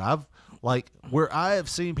people that I've like where I have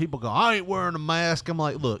seen people go, I ain't wearing a mask. I'm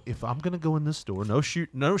like, look, if I'm gonna go in this store, no shirt,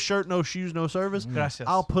 no shoes, no service,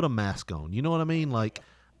 I'll put a mask on. You know what I mean? Like,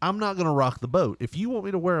 I'm not going to rock the boat. If you want me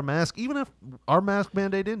to wear a mask, even if our mask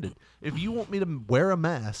mandate ended, if you want me to wear a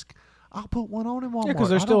mask, I'll put one on in Walmart. Yeah, because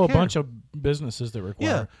there's still a bunch of businesses that require.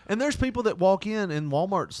 Yeah, and there's people that walk in and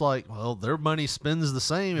Walmart's like, well, their money spends the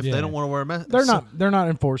same if they don't want to wear a mask. They're not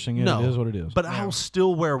enforcing it. No, it is what it is. But I'll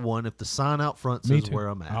still wear one if the sign out front says wear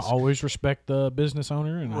a mask. I always respect the business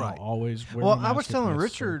owner, and I'll always wear my mask. Well, I was telling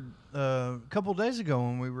Richard a couple days ago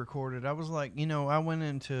when we recorded, I was like, you know, I went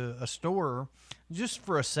into a store just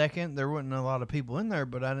for a second. There wasn't a lot of people in there,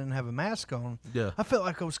 but I didn't have a mask on. Yeah. I felt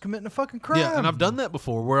like I was committing a fucking crime. Yeah, and I've done that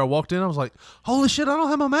before where I walked in, I was like, holy shit, I don't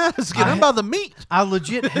have my mask, and I'm by the meat. I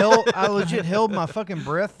legit held my fucking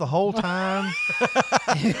breath the whole time.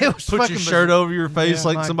 It was Put your shirt over your face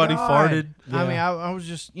like somebody farted. Yeah. I mean, I was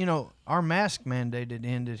just, you know, our mask mandated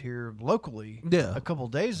ended here locally a couple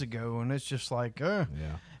days ago, and it's just like,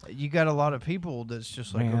 you got a lot of people that's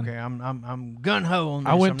just like, okay, I'm gun ho on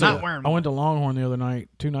this. I went to Longhorn the other night,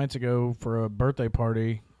 2 nights ago, for a birthday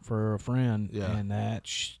party for a friend, and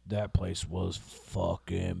that place was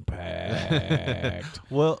fucking packed.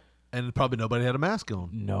 Well, and probably nobody had a mask on.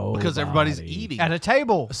 No, because everybody's eating at a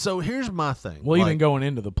table. So here's my thing. Well, even going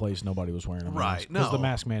into the place, nobody was wearing a mask. Right, because the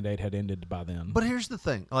mask mandate had ended by then. But here's the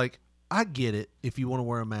thing. Like, I get it if you want to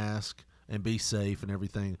wear a mask and be safe and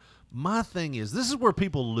everything. My thing is, this is where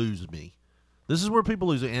people lose me.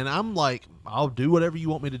 And I'm like, I'll do whatever you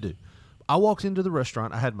want me to do. I walked into the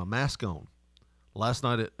restaurant. I had my mask on last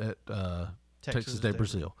night at Texas de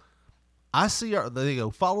Brazil. I see they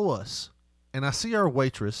go, follow us. And I see our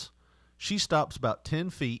waitress. She stops about 10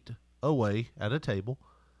 feet away at a table.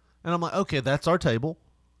 And I'm like, okay, that's our table.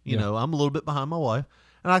 You know, I'm a little bit behind my wife.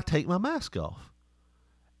 And I take my mask off.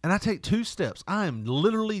 And I take 2 steps. I am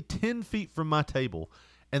literally 10 feet from my table.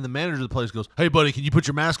 And the manager of the place goes, hey, buddy, can you put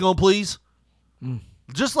your mask on, please?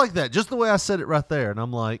 Just like that. Just the way I said it right there. And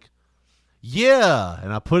I'm like, yeah.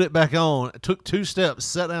 And I put it back on, took 2 steps,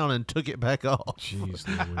 sat down, and took it back off. Jeez,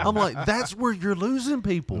 I'm like, that's where you're losing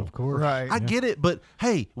people. Of course. Right. I get it. But,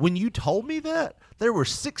 hey, when you told me that, There were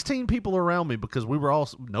 16 people around me because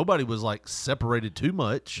nobody was like separated too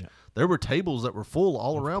much. Yeah. There were tables that were full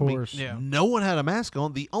all around me. Yeah. No one had a mask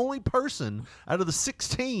on. The only person out of the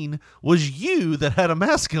 16 was you that had a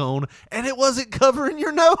mask on, and it wasn't covering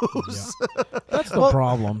your nose. That's the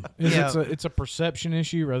problem. yeah. It's a perception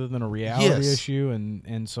issue rather than a reality Yes. issue,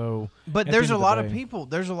 and so. But at there's the a end lot the of day- people.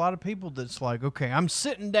 There's a lot of people that's like, okay, I'm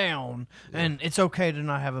sitting down, and it's okay to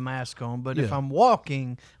not have a mask on. But if Yeah. I'm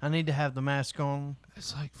walking, I need to have the mask on.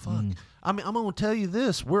 It's like, fuck. I mean, I'm going to tell you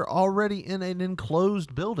this. We're already in an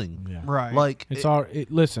enclosed building. Yeah. Right. Like, It's all.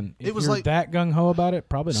 Listen, if it was you're like- that gung ho about it,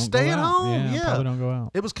 probably don't Stay go at out. home, yeah. Probably don't go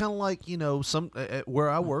out. it was kind of like, some where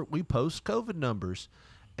I work, we post COVID numbers.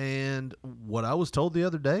 And what I was told the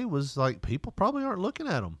other day was like, people probably aren't looking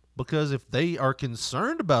at them because if they are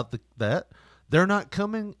concerned about that, they're not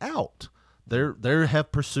coming out. They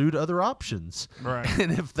have pursued other options. Right.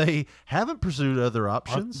 And if they haven't pursued other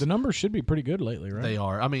options, The numbers should be pretty good lately, right? they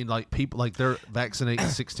are. I mean, like people, like they're vaccinating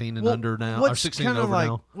 16 and Well, under now, or what's 16 and kinda over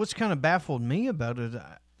now. What's kind of baffled me about it,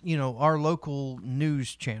 our local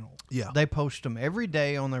news channel. Yeah. They post them every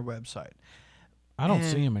day on their website. I don't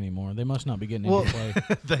And- see them anymore. They must not be getting Well- into play.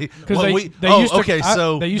 Because They used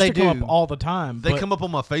to, they used They to come do. up all the time. They but come up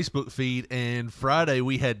on my Facebook feed, and Friday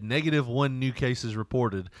we had -1 new cases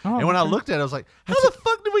reported. Oh, and when I okay. looked at it, I was like, how the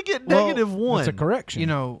fuck did we get -1? That's a correction.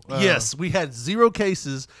 Yes, we had 0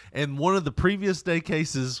 cases, and one of the previous day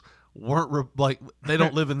cases weren't they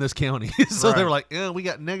don't live in this county. So Right. they were like, yeah, we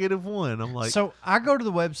got -1. I'm like, So I go to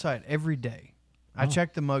the website every day. I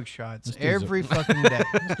check the mug shots dude's every fucking day.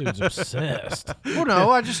 This dude's obsessed. Well,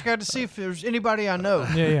 no, I just got to see if there's anybody I know.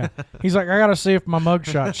 Yeah. He's like, I got to see if my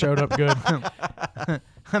mugshot showed up good.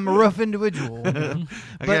 I'm a rough individual.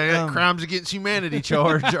 I got crimes against humanity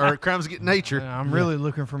charge or crimes against nature. I'm really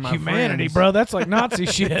looking for my Humanity, friends. bro. That's like Nazi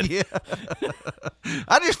shit. Yeah.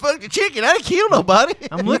 I just fucked a chicken. I didn't kill nobody.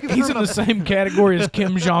 I'm looking He's for in my, the same category as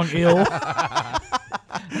Kim Jong Il.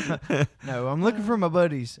 No, I'm looking for my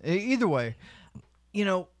buddies. Either way,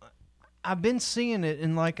 I've been seeing it,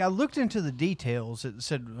 and like I looked into the details. It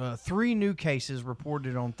said 3 new cases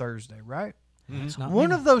reported on Thursday, right?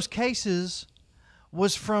 One of those cases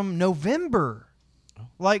was from November.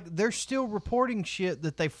 Like they're still reporting shit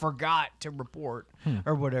that they forgot to report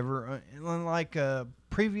or whatever, like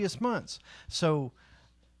previous months. So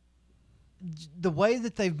the way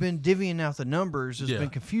that they've been divvying out the numbers has Yeah. been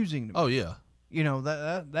confusing to me. Oh, yeah.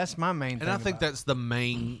 That's my main thing. And I think about it. that's the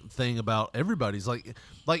main thing about everybody's like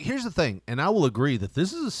here's the thing, and I will agree that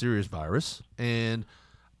this is a serious virus, and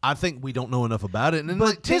I think we don't know enough about it. And in But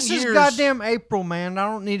like 10 this years, is goddamn April, man. I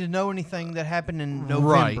don't need to know anything that happened in November.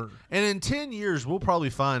 right? And in 10 years, we'll probably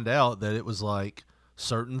find out that it was like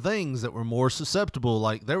certain things that were more susceptible.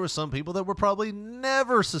 Like there were some people that were probably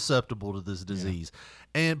never susceptible to this disease,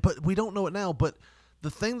 but we don't know it now. But the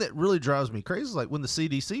thing that really drives me crazy is like when the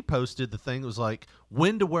CDC posted the thing, it was like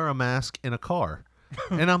when to wear a mask in a car.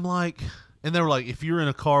 And I'm like, and they were like, if you're in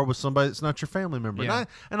a car with somebody that's not your family member. Yeah.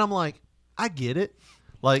 And I'm like, I get it.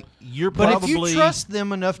 Like you're But probably. if you trust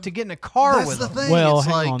them enough to get in a car That's with the them, thing. Well, It's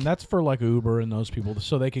hang like- on. That's for like Uber and those people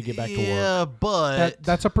so they could get back to work. Yeah, but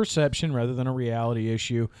That's a perception rather than a reality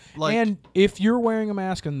issue. Like- and if you're wearing a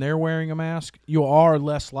mask and they're wearing a mask, you are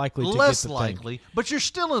less likely to less get the likely. But you're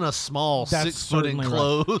still in a small That's 6 foot certainly right.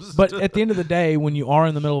 enclosed. But at the end of the day, when you are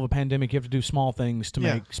in the middle of a pandemic, you have to do small things to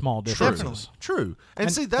Yeah. make small True. differences. True.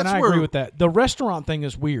 And see, that's and I where agree with that. The restaurant thing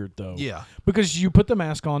is weird, though. Yeah. Because you put the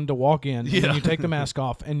mask on to walk in, and Yeah. then you take the mask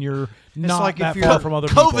off, and you're not like if that you're- far from other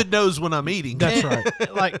COVID people. knows when I'm eating. That's right.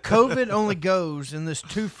 like COVID only goes in this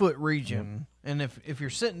 2-foot region, and if you're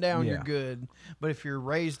sitting down, Yeah. you're good. But if you're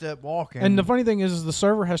raised up walking, And the funny thing is the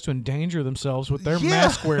server has to endanger themselves with their Yeah.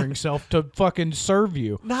 mask-wearing self to fucking serve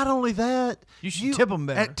you. Not only that, You should tip 'em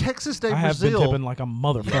better. At Texas Day I have Brazil. been tipping like a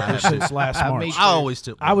motherfucker since last March. me I always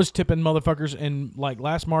tip. I was tipping motherfuckers in like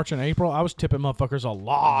last March and April. I was tipping motherfuckers a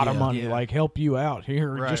lot of Yeah. money, Yeah. like help you out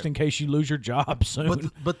here Right. just in case you lose your job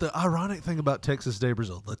soon. But the ironic thing about Texas Day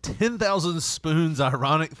Brazil, the 10,000 spoons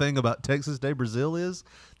ironic thing about Texas Day Brazil is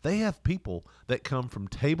they have people that come from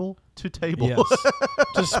table to table. yes,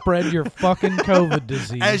 to spread your fucking COVID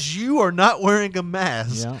disease. As you are not wearing a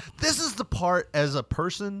mask. Yeah. This is the part as a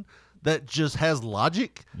person that just has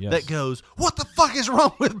logic Yes. that goes, what the fuck is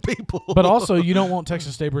wrong with people? But also, you don't want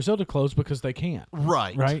Texas Day Brazil to close because they can't.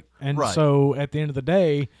 right. Right? And Right. so at the end of the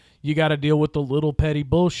day, you got to deal with the little petty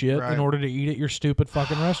bullshit Right. in order to eat at your stupid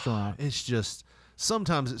fucking restaurant. It's just,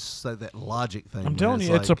 sometimes it's just like that logic thing. I'm man. telling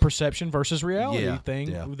you, it's a like- perception versus reality Yeah, thing.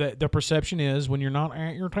 yeah. The perception is when you're not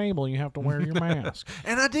at your table, you have to wear your mask.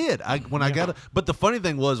 And I did. But the funny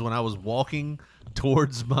thing was when I was walking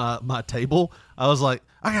towards my table, I was like,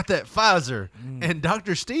 I got that Pfizer. And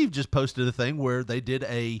Dr. Steve just posted a thing where they did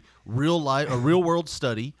a real world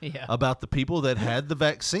study about the people that had the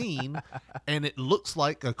vaccine, and it looks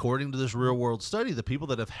like, according to this real world study, the people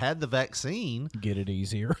that have had the vaccine Get it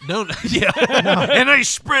easier. and they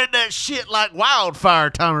spread that shit like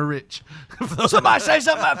wildfire, Tommy Rich. Somebody say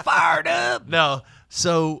something about fired up. No,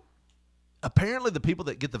 so apparently the people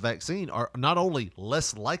that get the vaccine are not only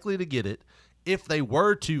less likely to get it, if they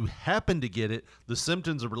were to happen to get it, the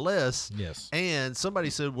symptoms are less. Yes. And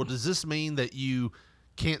somebody said, well, does this mean that you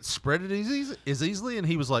can't spread it as easily? And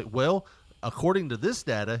he was like, well, according to this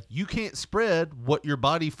data, you can't spread what your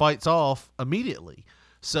body fights off immediately.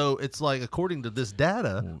 So it's like, according to this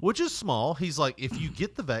data, which is small, he's like, if you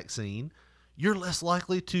get the vaccine, you're less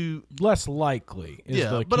likely to. Less likely. Is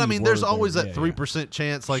the but I key mean, there's word always there. that 3%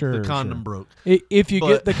 chance, like Sure, the condom sure. broke. If you But-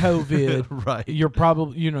 get the COVID, Right. you're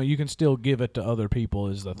probably, you can still give it to other people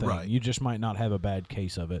is the thing. Right. You just might not have a bad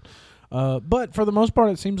case of it. But for the most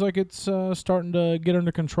part, it seems like it's starting to get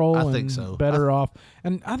under control I and think so. better off.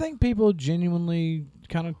 And I think people genuinely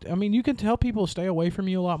kind of, I mean, you can tell people stay away from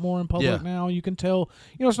you a lot more in public now. You can tell,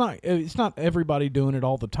 it's not everybody doing it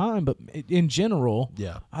all the time, but in general,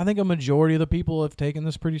 I think a majority of the people have taken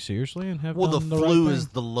this pretty seriously and have Well, the done the flu right is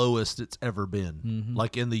thing. the lowest it's ever been,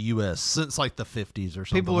 like in the U.S. since like the 50s or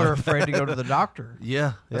something. People like are afraid to go to the doctor.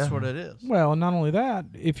 Yeah, That's what it is. Well, and not only that,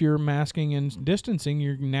 if you're masking and distancing,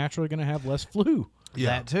 you're naturally going to have less flu.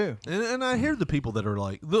 That too. And I hear the people that are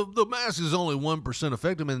like, the mask is only 1%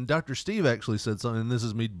 effective. And Dr. Steve actually said something, and this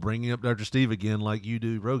is me bringing up Dr. Steve again like you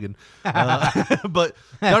do, Rogan. But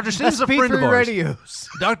Dr. Steve's a friend of ours. Radios.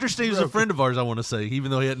 Dr. Steve's a friend of ours, I want to say,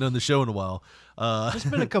 even though he hadn't done the show in a while. It's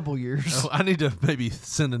been a couple years. I need to maybe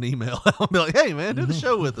send an email. I'll be like, hey, man, do the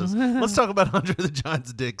show with us. Let's talk about Andre the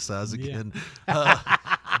Giant's dick size again.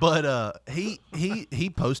 But he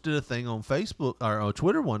posted a thing on Facebook or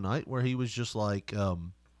Twitter one night where he was just like,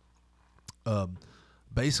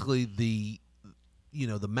 basically the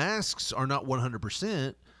masks are not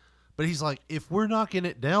 100%, but he's like, if we're knocking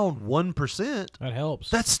it down 1%, that helps.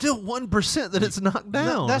 That's still 1% that it's knocked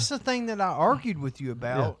down. That's the thing that I argued with you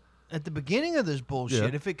about. At the beginning of this bullshit,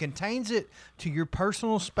 Yeah. if it contains it to your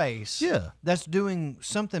personal space, Yeah. that's doing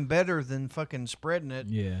something better than fucking spreading it.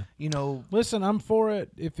 Yeah. Listen, I'm for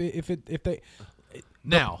it. If they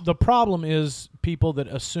now the problem is people that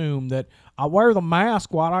assume that I wear the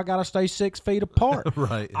mask. Why do I gotta stay 6 feet apart?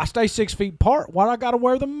 Right. I stay 6 feet apart. Why do I gotta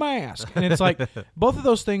wear the mask? And it's like both of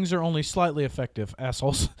those things are only slightly effective,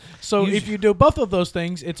 assholes. So if you do both of those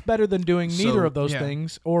things, it's better than doing neither of those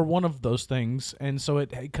things or one of those things. And so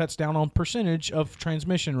it cuts down on percentage of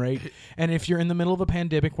transmission rate. And if you're in the middle of a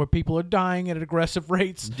pandemic where people are dying at aggressive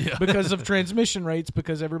rates because of transmission rates,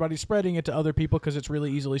 because everybody's spreading it to other people because it's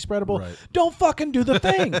really easily spreadable, don't fucking do the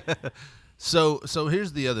thing. So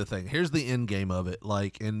here's the other thing. Here's the end game of it.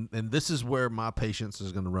 Like, and this is where my patience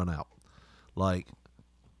is going to run out. Like,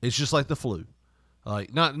 it's just like the flu.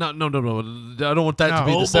 Like, no. I don't want that to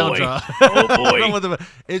be the sound drop.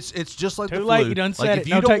 It's just like Too the late, flu. you done Like, said if it.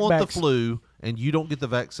 you No don't want the takebacks. flu and you don't get the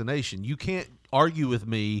vaccination, you can't argue with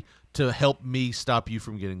me to help me stop you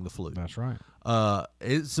from getting the flu. That's right.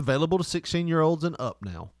 It's available to 16-year-olds and up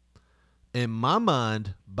now. In my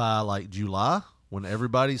mind, by like July, when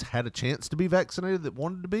everybody's had a chance to be vaccinated that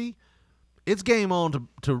wanted to be, it's game on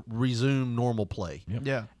to resume normal play. Yep.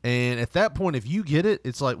 Yeah. And at that point, if you get it,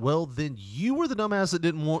 it's like, well, then you were the dumbass that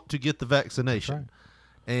didn't want to get the vaccination. That's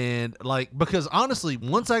And like, because honestly,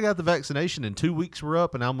 once I got the vaccination and 2 weeks were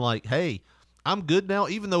up and I'm like, hey, I'm good now,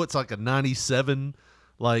 even though it's like a 97,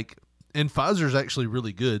 like, and Pfizer's actually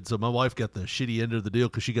really good. So my wife got the shitty end of the deal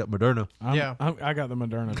because she got Moderna. I got the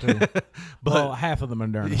Moderna too. Well, half of the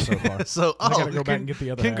Moderna so far. So I gotta go back and get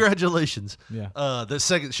the other half. Congratulations. Yeah. The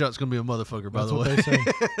second shot's gonna be a motherfucker. By That's the what way,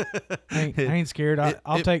 they say. I ain't scared.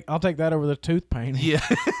 I'll take that over the tooth pain. Yeah.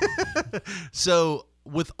 So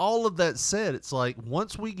with all of that said, it's like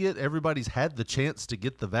once we get everybody's had the chance to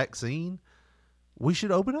get the vaccine, we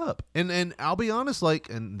should open up. And I'll be honest, like,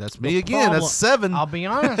 and that's me again. That's 7. I'll be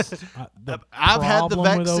honest. I've had the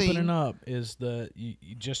problem with vaccine. opening up is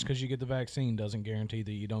just because you get the vaccine doesn't guarantee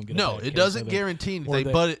that you don't get. No, a bad it case doesn't of it, guarantee or anything,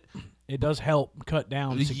 that but it does help cut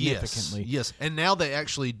down significantly. Yes. And now they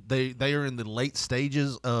actually they are in the late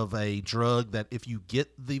stages of a drug that if you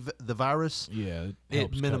get the virus, it it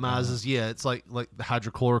helps cut minimizes. Yeah, it's like the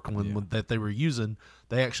hydrochloroquine that they were using.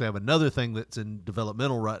 They actually have another thing that's in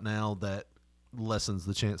developmental right now that lessens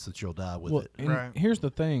the chance that you'll die with it. And here's the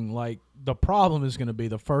thing, like the problem is going to be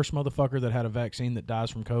the first motherfucker that had a vaccine that dies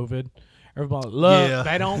from COVID, Everybody, look, Yeah.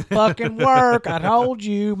 they don't fucking work. I told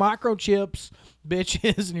you, microchips,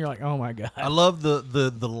 bitches. And you're like, oh my God. I love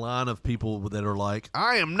the line of people that are like,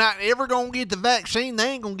 I am not ever going to get the vaccine.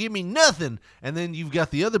 They ain't going to give me nothing. And then you've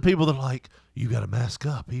got the other people that are like, you got to mask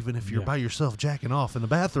up even if you're by yourself jacking off in the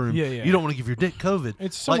bathroom. Yeah, yeah. You don't want to give your dick COVID.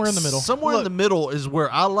 It's somewhere in the middle. Somewhere in the middle is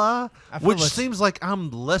where I lie, which like- seems like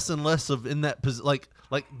I'm less and less of in that position. Like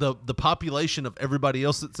the population of everybody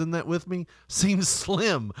else that's in that with me seems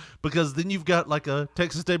slim, because then you've got like a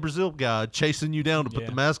Texas Day Brazil guy chasing you down to put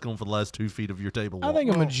the mask on for the last 2 feet of your table. I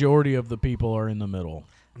think a majority of the people are in the middle.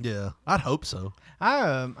 Yeah, I'd hope so.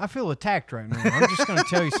 I feel attacked right now. I'm just going to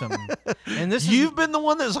tell you something. And this You've been the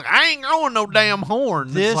one that's like, I ain't growing no damn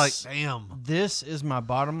horn. This- It's like, damn. This is my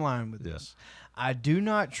bottom line with this. I do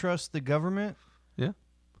not trust the government Yeah.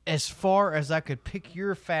 as far as I could pick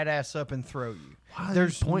your fat ass up and throw you. Why are you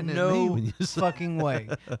There's pointing at me no when you say fucking way.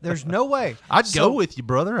 There's no way. I'd So- go with you,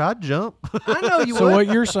 brother. I'd jump. I know you So would. what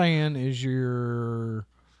you're saying is you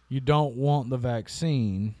don't want the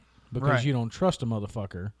vaccine because Right. you don't trust a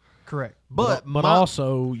motherfucker. Correct. But But my-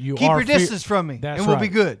 also you Keep are your distance from me, That's and we'll be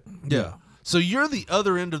right. good. Yeah. So you're the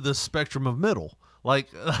other end of the spectrum of middle. Like,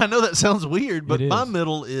 I know that sounds weird, but It my is.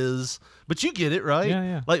 middle is, but you get it, right? Yeah,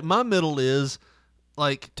 yeah. Like, my middle is,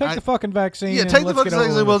 like, Take the fucking vaccine. yeah, and take the let's fucking get over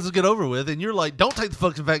vaccine. it. Well, let's get over with. And you're like, don't take the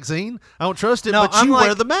fucking vaccine. I don't trust it, No, but I'm you like,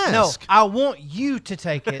 wear the mask. No, I want you to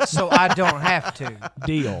take it so I don't have to.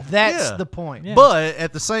 Deal. That's Yeah. the point. Yeah. But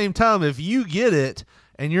at the same time, if you get it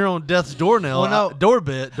and you're on death's door now, Well, no.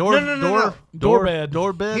 doorbed, No.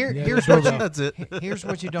 Doorbed. Here- Yeah, here's the what you, That's it. here's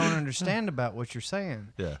what you don't understand about what you're saying.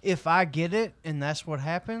 Yeah. If I get it and that's what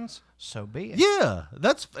happens, so be it. Yeah,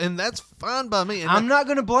 that's fine by me. And I'm not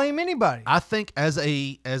going to blame anybody. I think as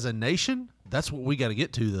a nation, that's what we got to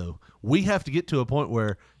get to, though. We have to get to a point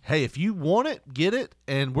where, hey, if you want it, get it,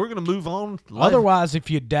 and we're gonna move on. Otherwise, if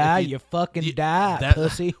you die, If you- you fucking you- die, that-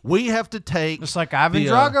 pussy. We have to take. Just like Ivan the,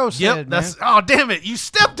 Drago Yep, said, that's. man. Oh, damn it! You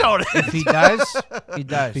stepped on it. If he dies, he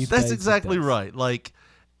dies. He- That's Days, exactly days. right. Like,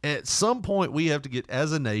 at some point, we have to get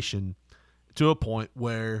as a nation to a point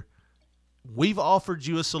where we've offered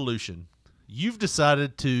you a solution. You've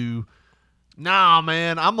decided to, nah,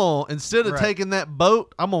 man, I'm going to, instead of Right. taking that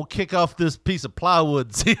boat, I'm going to kick off this piece of plywood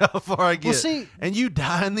and see how far I get. see- and you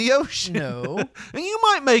die in the ocean. No. And you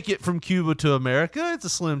might make it from Cuba to America. It's a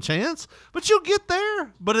slim chance, but you'll get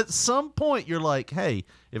there. But at some point, you're like, hey,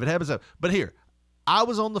 if it happens. But here, I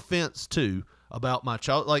was on the fence, too, about my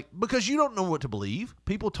child, like, because you don't know what to believe.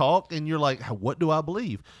 People talk, and you're like, what do I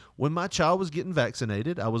believe? When my child was getting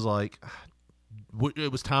vaccinated, I was like,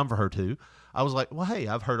 it was time for her to. I was like, well, hey,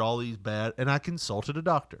 I've heard all these bad, and I consulted a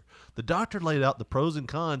doctor. The doctor laid out the pros and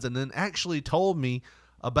cons and then actually told me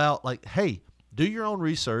about, like, hey, do your own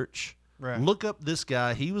research. Right. Look up this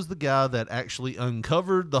guy. He was the guy that actually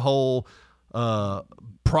uncovered the whole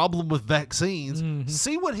problem with vaccines.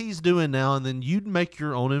 See what he's doing now, and then you'd make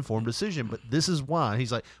your own informed decision. But this is why.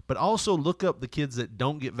 He's like, but also look up the kids that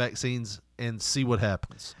don't get vaccines and see what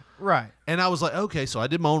happens. Right. And I was like, okay, so I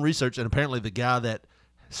did my own research, and apparently the guy that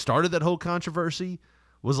started that whole controversy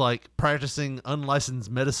was like practicing unlicensed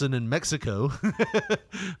medicine in Mexico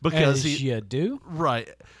because As you do. right.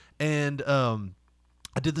 And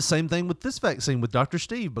I did the same thing with this vaccine with Dr.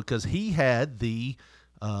 Steve because he had the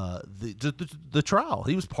trial.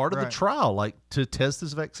 He was part of the Right. trial, like to test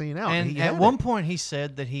this vaccine out. And he at had one it. point, he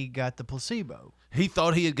said that he got the placebo. He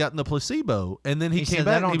thought he had gotten the placebo, and then he said came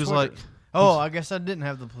that back and on he was Twitter. like, "Oh, I guess I didn't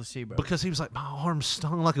have the placebo." because he was like, my arm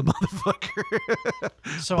stung like a motherfucker.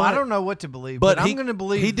 So but- I don't know what to believe, but I'm going to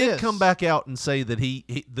believe he did this. come back out and say that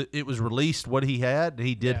it was released what he had. And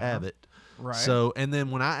he did Yeah. have it. Right. So and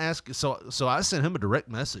then when I asked, so I sent him a direct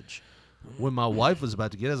message when my wife was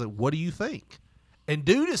about to get it. I was like, "What do you think?" And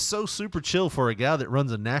dude is so super chill for a guy that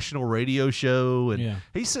runs a national radio show. And Yeah.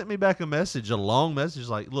 he sent me back a long message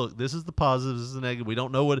like, "Look, this is the positive, this is the negative. We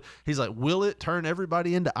don't know what." He's like, "Will it turn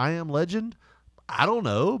everybody into I Am Legend?" I don't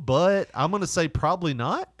know, but I'm going to say probably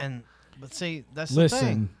not. But see, that's the Listen,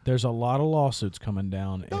 thing. there's a lot of lawsuits coming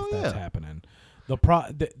down if Oh, that's yeah. happening.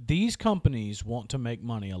 These companies want to make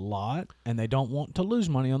money a lot, and they don't want to lose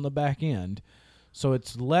money on the back end. So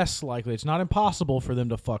it's less likely. It's not impossible for them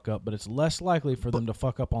to fuck up, but it's less likely for them to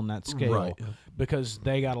fuck up on that scale Right. because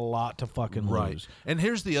they got a lot to fucking lose. And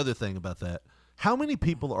here's the other thing about that. How many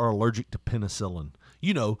people are allergic to penicillin?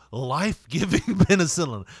 You know, life-giving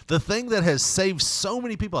penicillin. The thing that has saved so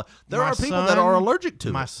many people. There My are people that son- are allergic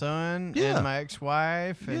to My it. son Yeah. and my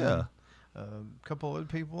ex-wife and Yeah. a couple other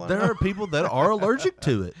people. I There know. are people that are allergic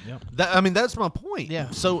to it. Yep. That's my point. Yeah.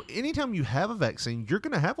 So anytime you have a vaccine, you're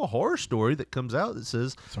going to have a horror story that comes out that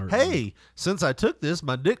says, Certainly. hey, since I took this,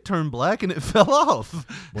 my dick turned black and it fell off.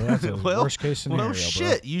 Well, that's a worst case scenario. Well,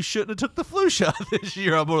 shit, you shouldn't have took the flu shot this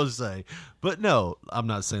year, I'm going to say. But no, I'm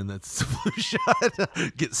not saying that's the flu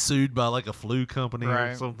shot. Get sued by like a flu company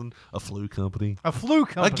or something. A flu company. A flu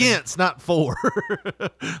company. Against, not for.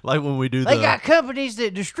 Like when we do They got companies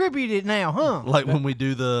that distribute it now, huh? Like when we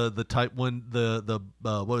do the type 1, the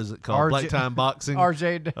what is it called? Black Time Boxing.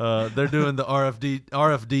 RJ. They're doing the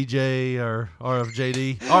RFDJ or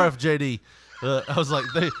RFJD. I was like,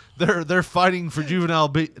 they're fighting for juvenile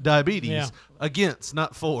diabetes against,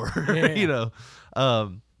 not for. You know,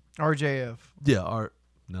 RJF. Yeah.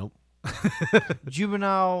 Nope.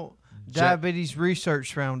 Juvenile Diabetes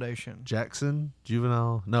Research Foundation. Jackson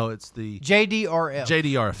Juvenile. No, it's the JDRF.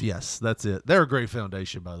 JDRF. Yes, that's it. They're a great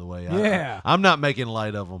foundation, by the way. Yeah. I'm not making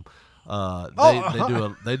light of them.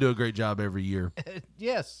 They do a great job every year.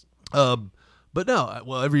 Yes. But no,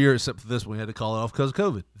 well, every year except for this one, we had to call it off because of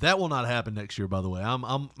COVID. That will not happen next year, by the way.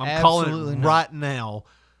 I'm calling it right now.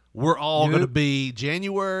 We're all going to be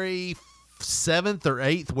January 7th or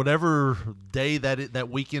 8th, whatever day that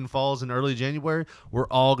weekend falls in early January. We're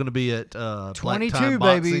all going to be at 22, Black Time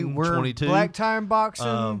baby. Boxing, We're 22. Black Time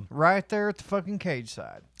Boxing right there at the fucking cage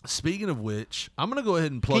side. Speaking of which, I'm going to go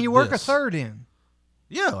ahead and plug. Can you work this. a third in?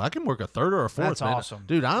 Yeah, I can work a third or a fourth. That's awesome,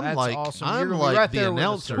 dude. I'm That's like awesome. I'm You're like right the there with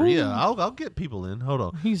us, announcer. sir. Yeah, I'll get people in. Hold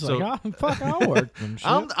on. He's like, I'll work them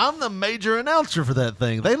shit. I'm the major announcer for that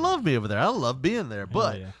thing. They love me over there. I love being there.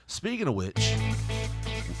 But yeah. Speaking of which,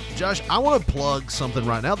 Josh, I want to plug something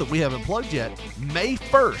right now that we haven't plugged yet. May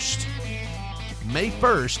 1st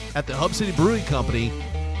at the Hub City Brewing Company.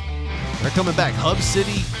 They're coming back. Hub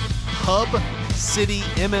City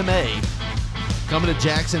MMA. Coming to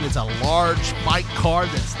Jackson. It's a large fight card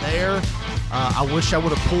that's there. I wish I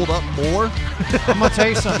would have pulled up more. I'm going to tell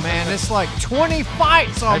you something, man. It's like 20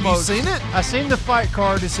 fights almost. Have you seen it? I seen the fight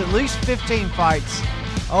card. It's at least 15 fights.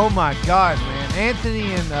 Oh, my God, man.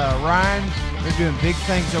 Anthony and Ryan, they're doing big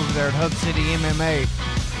things over there at Hub City MMA.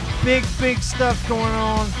 Big stuff going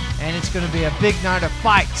on, and it's going to be a big night of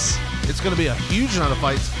fights. It's going to be a huge night of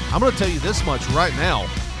fights. I'm going to tell you this much right now.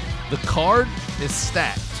 The card is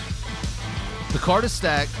stacked.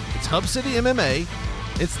 It's Hub City MMA.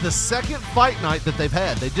 It's the second fight night that they've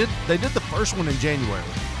had. They did the first one in January.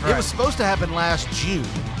 It was supposed to happen last June.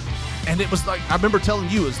 And it was like, I remember telling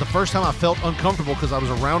you, it was the first time I felt uncomfortable because I was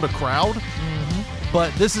around a crowd. Mm-hmm.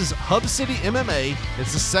 But this is Hub City MMA.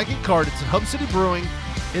 It's the second card. It's at Hub City Brewing.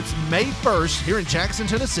 It's May 1st here in Jackson,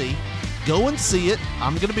 Tennessee. Go and see it.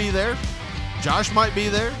 I'm going to be there. Josh might be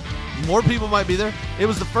there. More people might be there. It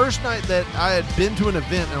was the first night that I had been to an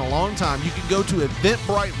event in a long time. You can go to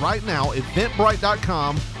Eventbrite right now,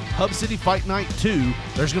 eventbrite.com, Hub City Fight Night 2.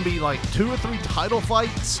 There's going to be like 2 or 3 title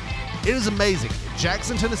fights. It is amazing.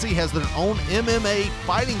 Jackson, Tennessee has their own MMA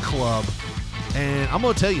fighting club. And I'm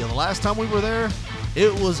going to tell you, the last time we were there,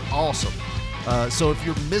 it was awesome. So if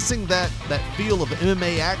you're missing that feel of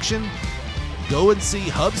MMA action, go and see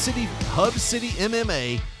Hub City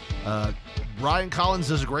MMA. Ryan Collins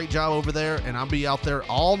does a great job over there, and I'll be out there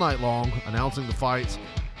all night long announcing the fights.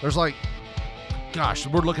 There's like, gosh,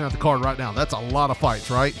 we're looking at the card right now. That's a lot of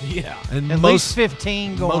fights, right? Yeah. And at least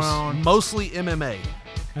 15 going on. Mostly MMA.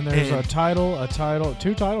 And there's a 2 title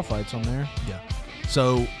fights on there. Yeah.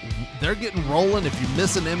 So they're getting rolling. If you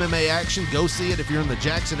miss an MMA action, go see it. If you're in the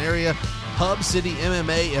Jackson area, Hub City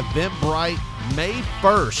MMA Eventbrite, May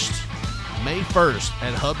 1st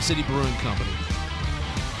at Hub City Brewing Company.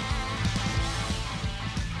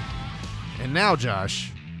 And now,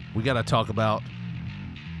 Josh, we got to talk about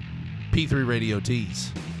P3 Radio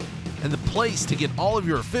Tees and the place to get all of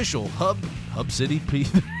your official Hub City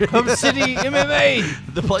Hub City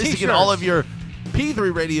MMA. The place T-shirts. to get all of your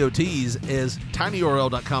P3 Radio Tees is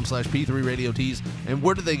tinyurl.com/P3 Radio Tees. And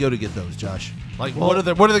where do they go to get those, Josh? Like, what are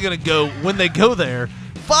they going to go when they go there?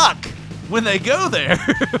 When they go there,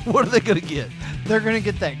 what are they going to get? They're going to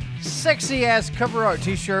get that sexy ass cover art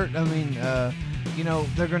T-shirt. I mean,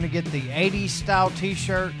 they're going to get the 80s style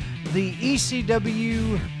T-shirt, the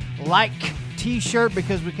ECW like T-shirt,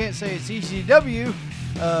 because we can't say it's ECW.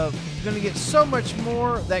 Going to get so much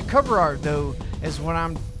more. That cover art, though, is what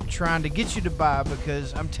I'm trying to get you to buy,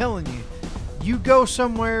 because I'm telling you, you go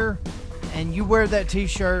somewhere and you wear that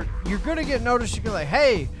T-shirt, you're going to get noticed. You're going to be like,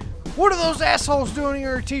 hey, what are those assholes doing in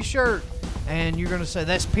your T-shirt? And you're going to say,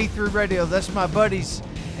 that's P3 Radio, that's my buddies.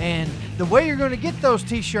 And the way you're going to get those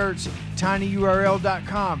T-shirts,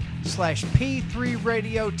 tinyurl.com/P3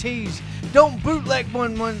 Radio Tees. Don't bootleg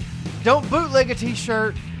Don't bootleg a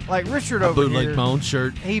T-shirt like Richard over here. Bootleg my own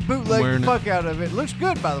shirt. He bootlegged the fuck out of it. Looks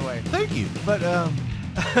good, by the way. Thank you. But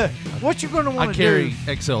what you're going to want to do...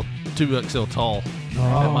 I carry 2XL tall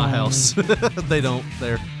at my house. They don't.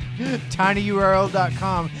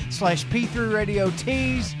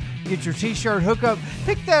 tinyurl.com/P3Radio-Tees. Get your t-shirt hookup.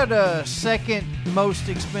 Pick that second most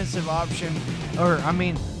expensive option,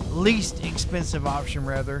 least expensive option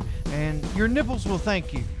rather, and your nipples will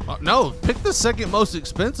thank you. No, pick the second most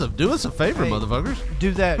expensive. Do us a favor, Hey. motherfuckers.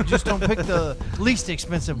 Do that. Just don't pick the least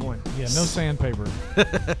expensive one. Yeah, no sandpaper.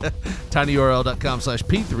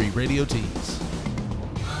 tinyurl.com/P3Radio-Tees.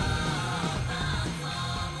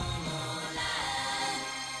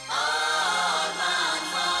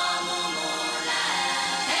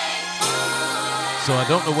 So I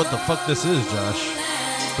don't know what the fuck this is, Josh,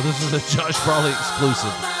 but this is a Josh Brawley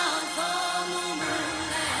exclusive.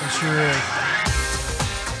 It sure is.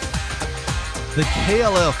 The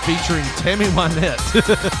KLF featuring Tammy Wynette.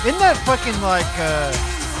 Isn't that fucking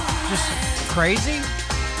just crazy?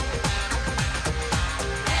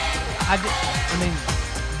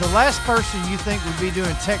 The last person you think would be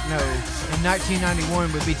doing techno in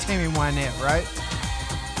 1991 would be Tammy Wynette, right?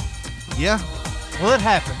 Yeah. Well, it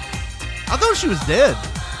happened. I thought she was dead.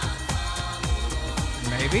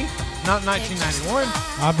 Maybe. Not 1991.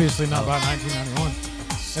 Obviously not by 1991.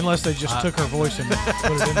 Unless they just took her voice and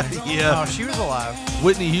put it in there. Yeah. No, she was alive.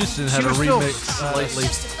 Whitney Houston had She a was still, remix lately.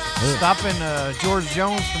 Stopping George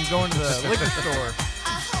Jones from going to the liquor store.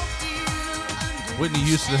 Whitney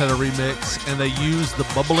Houston had a remix, and they used the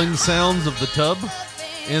bubbling sounds of the tub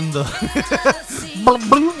in the.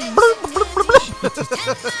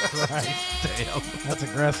 Right. Damn. That's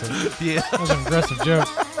aggressive. Yeah. That was an aggressive joke.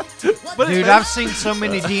 But Dude, I've seen so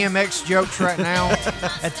many DMX jokes right now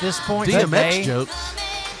at this point. DMX today. jokes.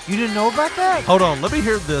 You didn't know about that? Hold on, let me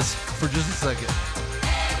hear this for just a second.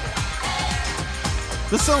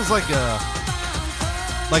 This sounds like a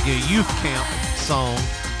youth camp song.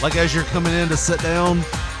 Like as you're coming in to sit down.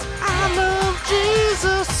 I love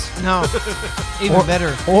Jesus. No, even better.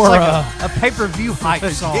 Or it's like a pay-per-view hype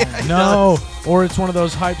song. Yeah. No, or it's one of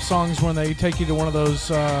those hype songs when they take you to one of those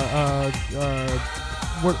the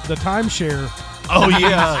timeshare. Oh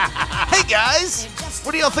yeah. Hey guys,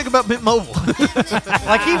 what do y'all think about Mint Mobile?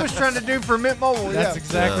 Like he was trying to do for Mint Mobile. That's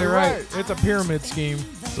exactly right. It's a pyramid scheme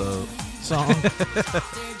So song.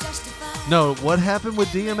 no, what happened with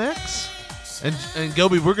DMX? And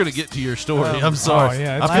Gobi, we're gonna get to your story. I'm sorry. Oh,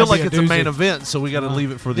 yeah, it's I feel gonna like be a it's a main doozy. event, so we got to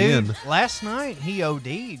leave it for the Dude, end. last night he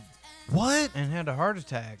OD'd What? and had a heart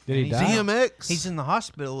attack. Did he And die? DMX? He's in the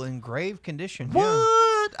hospital in grave condition. What? Yeah.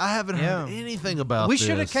 I haven't Yeah. heard anything about We this.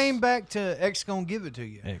 should have came back to X Gonna Give It To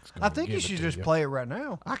You. X Gonna I think you Give It should To just You. play it right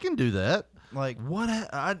now. I can do that. Like What?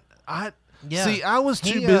 I Yeah. See, I was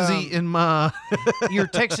too He, busy in my your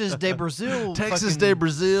Texas de Brazil. Texas fucking- de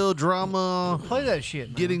Brazil drama, Play that shit.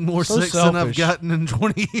 Man. getting more So sex than I've selfish. gotten in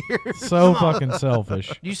 20 years. So fucking selfish.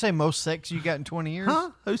 You say most sex you got in 20 years? Huh?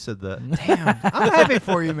 Who said that? Damn. I'm happy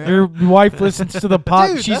for you, man. Your wife listens to the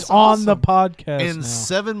pod. Dude, She's that's on the awesome. podcast In now.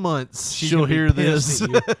 7 months, She's she'll gonna be hear pissed this.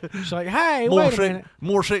 at you. She's like, "Hey, more, wait a minute."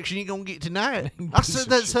 more sex you ain't gonna get tonight. I Piece said of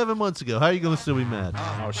that shit. 7 months ago. How are you gonna still be mad?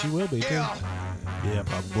 Oh, she will be too. Yeah,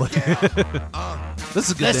 probably. This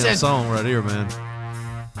is a good Listen. damn song right here, man.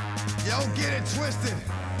 Don't get it twisted.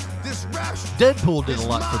 This rap Deadpool did a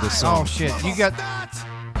lot for this song. Oh shit! You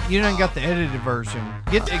done got the edited version.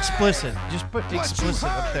 Get the explicit. Just put the explicit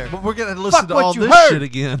up there. But we're gonna listen Fuck to what all you this heard. shit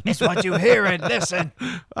again. It's what you hear and listen.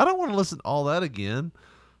 I don't want to listen to all that again.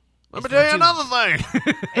 Let me It's tell you what you- another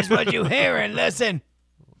thing. It's what you hear and listen.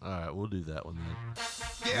 All right, we'll do that one then.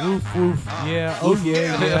 Woof woof. Yeah. Oh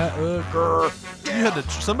yeah. Yeah.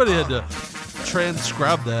 Somebody had to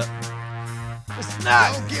transcribe that. It's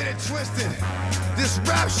not. Don't get it twisted. This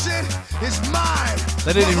rap shit is mine.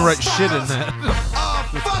 They didn't even write shit in that.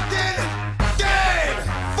 Fucking game.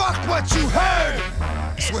 Fuck what you heard.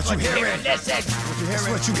 It's what you hearing. Listen. It's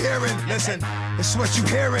what you hearing. Listen. It's what you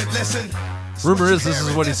hearing. Listen. Rumor is this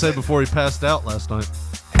is what he said before he passed out last night.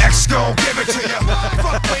 X gon' give it to you.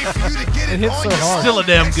 Fuck, wait for you to get it, It hits on so your hard. Still a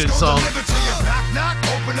damn X good gon' song. deliver to you. Knock, knock,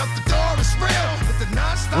 open up the door, it's real. With the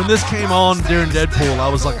non-stop When this came on during stand Deadpool, still. I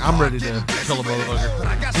was like, I'm ready to kill a motherfucker. But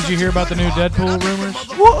I got Did you hear about the new Deadpool rumors?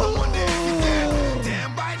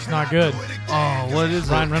 It's not good. Oh, what is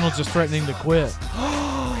Ryan it? Reynolds is threatening to quit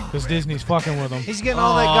because Disney's fucking with him. He's getting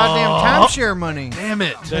all that goddamn timeshare money Damn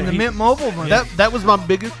it. and the he- Mint Mobile money. That was my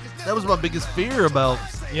biggest fear about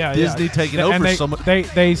Yeah, Disney yeah. taking And over they, so much.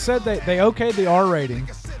 They said they okayed the R rating,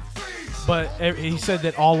 but he said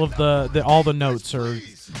that all of all the notes are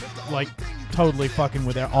like totally fucking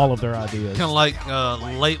with all of their ideas. Kind of like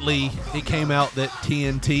lately, it came out that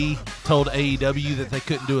TNT told AEW that they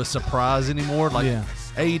couldn't do a surprise anymore. Like Yeah.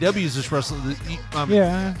 AEW is just wrestling.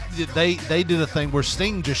 Yeah. They did a thing where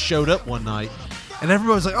Sting just showed up one night And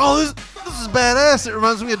everybody's like, oh, this is badass. It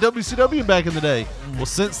reminds me of WCW back in the day. Well,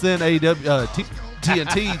 since then,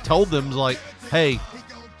 TNT told them, like, hey,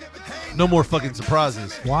 no more fucking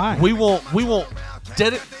surprises. Why? We want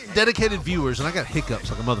dedicated viewers, and I got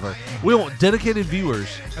hiccups like a motherfucker. We want dedicated viewers.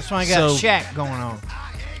 That's why I got Shaq going on.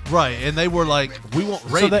 Right, and they were like, we want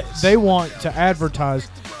ratings. So they want to advertise.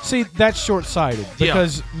 See, that's short-sighted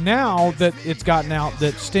because now that it's gotten out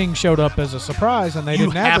that Sting showed up as a surprise and they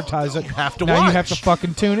didn't advertise it, you have to now watch. you have to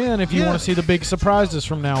fucking tune in if you want to see the big surprises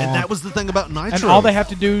from now on. And that was the thing about Nitro. And all they have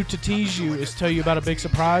to do to tease you is tell you about a big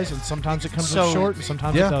surprise, and sometimes it comes up short and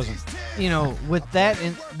sometimes it doesn't. You know, with that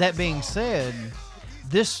being said,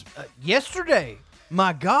 this yesterday,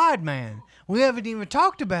 my God, man, we haven't even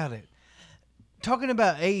talked about it. Talking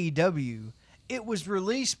about AEW, it was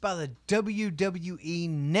released by the WWE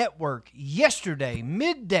Network yesterday,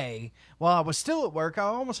 midday, while I was still at work. I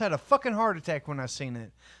almost had a fucking heart attack when I seen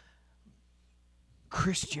it.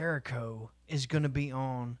 Chris Jericho is going to be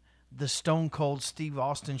on the Stone Cold Steve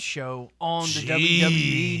Austin show on the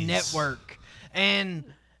WWE Network. And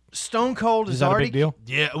Stone Cold is already... Is that a big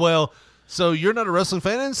deal? Yeah, well... So you're not a wrestling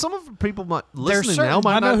fan, and some of the people listening now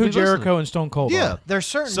might I know not who be Jericho listening. and Stone Cold are. There's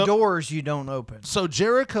certain doors you don't open. So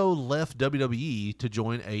Jericho left WWE to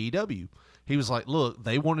join AEW. He was like, "Look,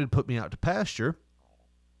 they wanted to put me out to pasture.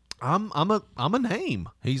 I'm a name."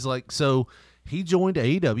 He's like, so he joined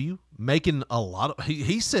AEW, making a lot of.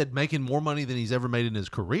 He said making more money than he's ever made in his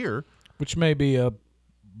career, which may be a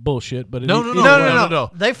bullshit, but no.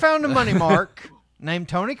 They found a money mark. Named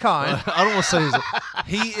Tony Khan. I don't want to say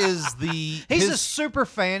he's a super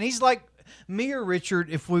fan. He's like me or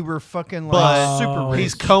Richard if we were fucking super rich.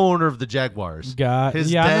 He's co-owner of the Jaguars. I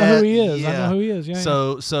know who he is. I know who he is. Yeah.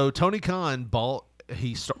 So Tony Khan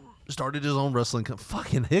started his own wrestling company.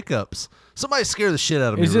 Fucking hiccups. Somebody scare the shit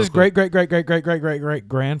out of me. Is this great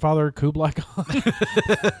grandfather Kublai Khan?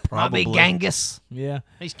 Probably Genghis. Yeah.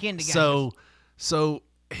 He's kin to Genghis. So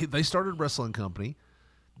they started a wrestling company.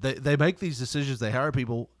 They make these decisions. They hire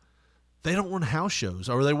people. They don't run house shows,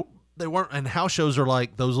 or they weren't. And house shows are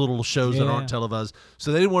like those little shows that aren't televised.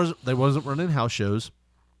 So they wasn't running house shows,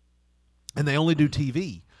 and they only do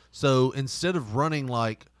TV. So instead of running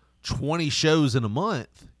like 20 shows in a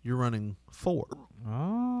month, you're running 4.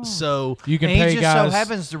 Oh. So you can pay guys. So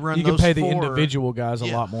happens to run you can those pay the 4, individual guys a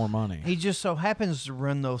lot more money. He just so happens to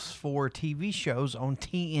run those 4 TV shows on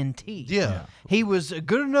TNT. Yeah. He was a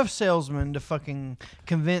good enough salesman to fucking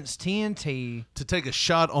convince TNT to take a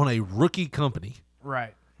shot on a rookie company.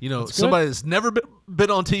 Right. You know, somebody that's never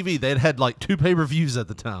been on TV. They'd had like 2 pay-per-views at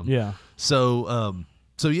the time. Yeah. So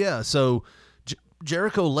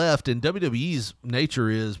Jericho left, and WWE's nature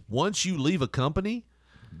is once you leave a company,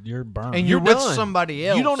 you're burned, and you're with done. Somebody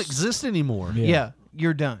else. You don't exist anymore. Yeah,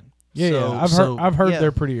 you're done. Yeah, I've heard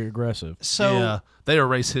they're pretty aggressive. So they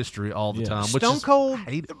erase history all the time. Which Stone Cold,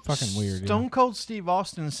 fucking weird. Stone Cold Steve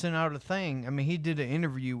Austin sent out a thing. I mean, he did an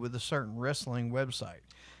interview with a certain wrestling website,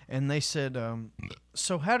 and they said,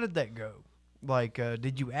 "So how did that go? Like,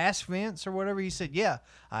 did you ask Vince or whatever?" He said, "Yeah,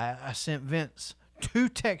 I sent Vince 2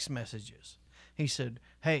 text messages." He said,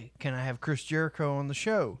 "Hey, can I have Chris Jericho on the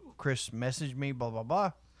show?" Chris messaged me, blah blah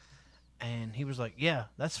blah. And he was like, "Yeah,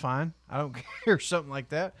 that's fine. I don't care," something like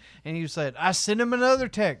that. And he said, "I sent him another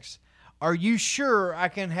text. Are you sure I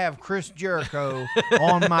can have Chris Jericho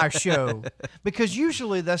on my show? Because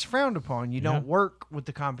usually that's frowned upon. You don't work with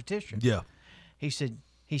the competition." Yeah. He said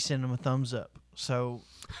he sent him a thumbs up. So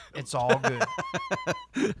it's all good.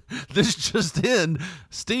 This just in,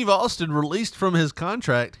 Steve Austin released from his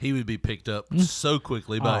contract. He would be picked up so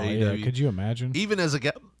quickly by AEW. Yeah. Could you imagine? Even as a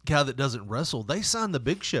guy that doesn't wrestle, they signed the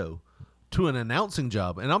Big Show to an announcing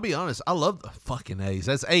job. And I'll be honest, I love the fucking A's.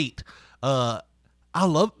 That's 8. I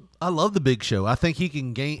love the Big Show. I think he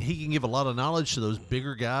can give a lot of knowledge to those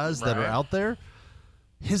bigger guys that are out there.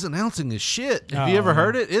 His announcing is shit. Have you ever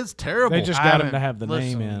heard it? It's terrible. They just got him to have the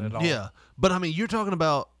name in. Yeah. But I mean, you're talking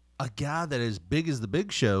about a guy that is big as the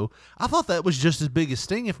Big Show. I thought that was just as big as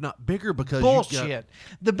Sting, if not bigger, because bullshit.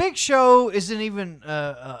 The Big Show isn't even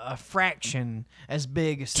a fraction as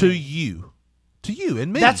big as Sting. To you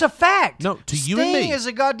and me. That's a fact. No, to Sting you and me. Sting is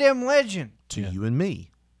a goddamn legend. To you and me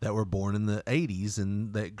that were born in the 80s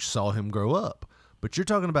and that saw him grow up. But you're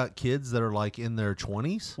talking about kids that are like in their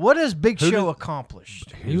 20s. What has Big Show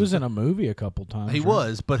accomplished? He was in a movie a couple times. He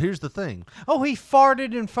was, but here's the thing. Oh, he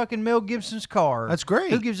farted in fucking Mel Gibson's car. That's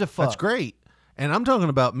great. Who gives a fuck? That's great. And I'm talking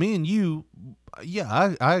about me and you.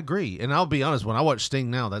 Yeah, I agree. And I'll be honest, when I watch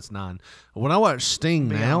Sting now, that's 9. When I watch Sting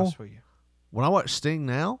now,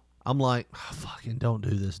 I'm like, fucking don't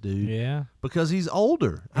do this, dude. Yeah. Because he's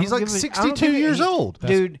older. I He's don't like give a- I 62 don't give a- years he- old.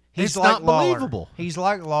 Dude, he's It's like not Lawler. believable. He's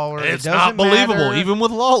like Lawler. It's It not doesn't believable, matter even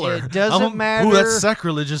with Lawler. It doesn't matter Ooh, that's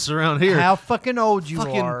sacrilegious around here. how fucking old you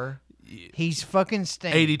Fucking- are. He's fucking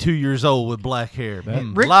Sting. 82 years old with black hair.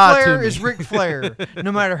 Ric Lie to Flair me. is Ric Flair,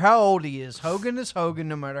 no matter how old he is. Hogan is Hogan,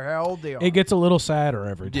 no matter how old they are. It gets a little sadder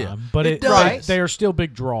every time, Yeah. but It does. Right. they are still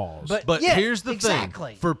big draws. But yeah, here's the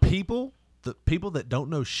exactly. thing. For people that don't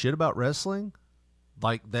know shit about wrestling,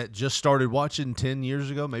 like that just started watching 10 years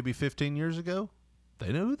ago, maybe 15 years ago,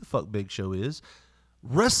 they know who the fuck Big Show is.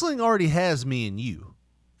 Wrestling already has me and you.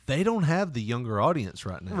 They don't have the younger audience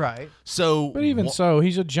right now. Right. So, But even so,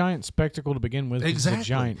 he's a giant spectacle to begin with. exactly. He's a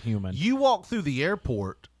giant human. You walk through the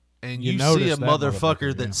airport and You you see notice a that motherfucker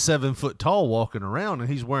motherfucker, that's 7 foot tall walking around and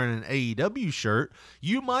he's wearing an AEW shirt.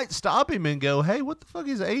 You might stop him and go, "Hey, what the fuck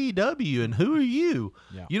is AEW and who are you?"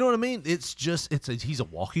 Yeah. You know what I mean? It's just he's a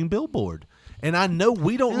walking billboard. And I know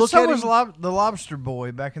we don't And look so at was him. the Lobster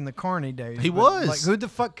Boy back in the Carney days. He but, was. Like, who the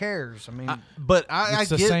fuck cares? I mean, But I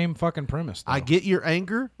it's the get same fucking premise. Though. I get your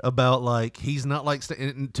anger about like he's not like Sting.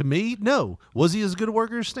 And to me, no. Was he as good a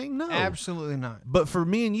worker as Sting? No, absolutely not. But for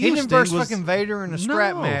me and you, He didn't Sting verse was, fucking Vader in a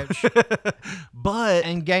scrap No. match but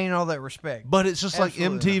and gain all that respect. But it's just like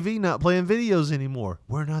Absolutely MTV not playing videos anymore.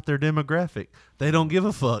 We're not their demographic. They don't give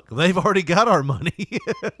a fuck. They've already got our money.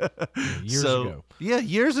 Years So, ago. Yeah,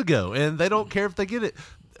 years ago. And they don't care if they get it.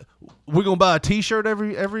 We're going to buy a T-shirt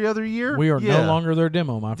every other year? We are Yeah. no longer their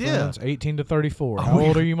demo, my Yeah. friends. 18 to 34. How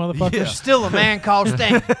old are you, motherfuckers? Yeah. Still a man called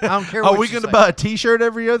Sting. I don't care what Are we you going to say. buy a T-shirt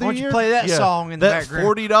every other Why don't you year? play that song in the that background?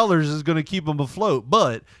 $40 is going to keep them afloat.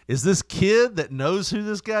 But is this kid that knows who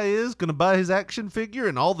this guy is going to buy his action figure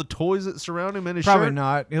and all the toys that surround him in his Probably shirt?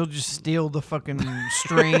 not. He'll just steal the fucking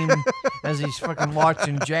stream as he's fucking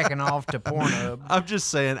watching jacking off to Pornhub. I'm just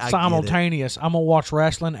saying. I get it. Simultaneous. I'm going to watch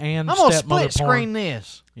wrestling and I'm gonna stepmother split porn. screen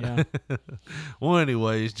this. Yeah. Well,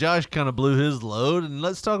 anyways, Josh kind of blew his load, and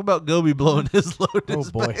let's talk about Gobi blowing his load. Oh,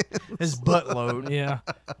 boy. His butt load. Yeah.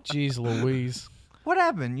 Jeez Louise. What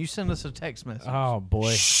happened? You sent us a text message. Oh,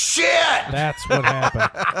 boy. Shit! That's what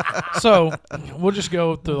happened. So, we'll just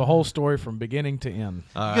go through the whole story from beginning to end.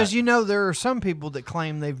 Because you know there are some people that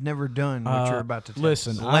claim they've never done what you're about to tell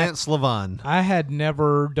Listen, us. Lance Levon. I had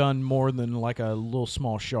never done more than like a little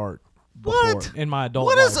small shart before What? in my adult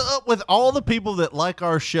What life. is up with all the people that like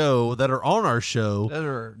our show, that are on our show, That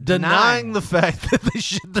are denying the fact that they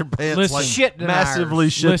shit their pants, Listen, like shit deniers. massively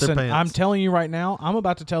shit Listen, their pants? I'm telling you right now, I'm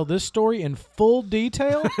about to tell this story in full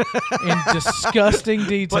detail, in disgusting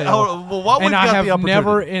detail. well, while we've and I got have the opportunity-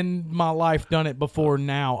 never in my life done it before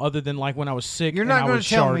now, other than like when I was sick. You're and not I going was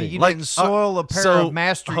to tell me sharting. you Like, didn't soil a pair so- of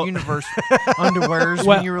Master Universe underwears Well,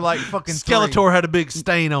 when you were like fucking Skeletor had a big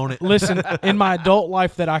stain on it. Listen, in my adult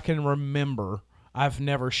life that I can remember, I've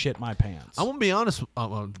never shit my pants. I'm gonna be honest.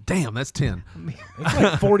 Damn, that's 10. It's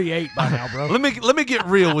like 48 by now, bro. Let me get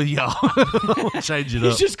real with y'all. We'll change it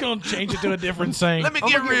He's up. just gonna change it to a different saying. Let me I'm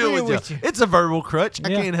get gonna get real real with with you. you. It's a verbal crutch. I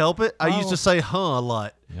Yeah. can't help it. I used Oh. to say "huh" a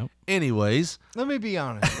lot. Yep. Anyways, Let me be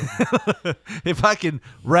honest with you. if I can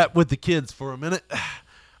rap with the kids for a minute,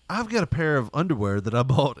 I've got a pair of underwear that I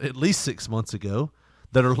bought at least 6 months ago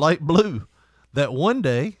that are light blue. That one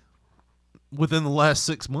day, within the last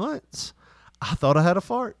 6 months, I thought I had a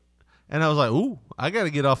fart. And I was like, ooh, I got to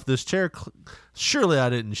get off this chair. Surely I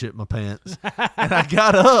didn't shit my pants. And I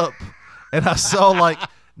got up and I saw like,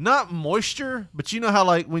 not moisture, but you know how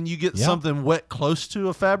like when you get Yeah. something wet close to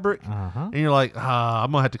a fabric and you're like,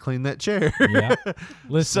 I'm going to have to clean that chair. Yeah.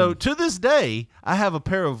 Listen. So to this day, I have a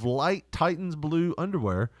pair of light Titans blue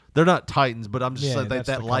underwear. They're not Titans, but I'm just Yeah, saying that's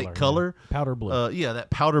that the light color, color. yeah. Powder blue. Yeah, that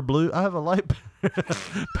powder blue. I have a light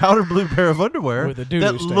powder blue pair of underwear With a doo-doo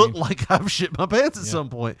that stain. look like I've shit my pants at some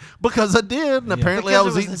point because I did, and apparently Because I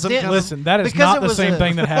was it was eating a some dent- kind of. Listen, that is Because not it the was same a-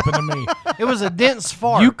 thing that happened to me. It was a dense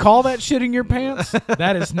fart. You call that shitting your pants?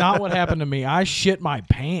 That is not what happened to me. I shit my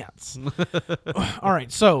pants. All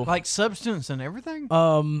right, so like substance and everything?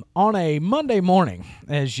 on a Monday morning,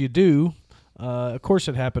 as you do, of course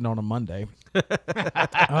it happened on a Monday.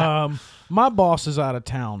 My boss is out of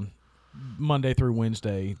town Monday through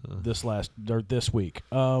Wednesday this week.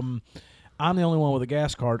 I'm the only one with a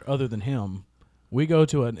gas card other than him. We go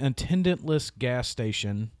to an attendantless gas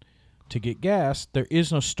station to get gas. There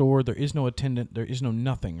is no store. There is no attendant. There is no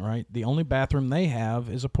nothing, right? The only bathroom they have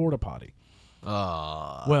is a porta potty.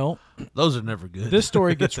 Well, Those are never good. this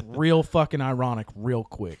story gets real fucking ironic real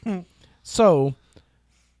quick. So,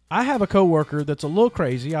 I have a coworker that's a little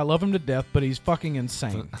crazy. I love him to death, but he's fucking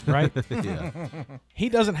insane, right? yeah. He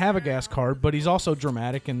doesn't have a gas card, but he's also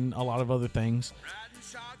dramatic and a lot of other things.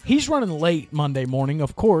 He's running late Monday morning,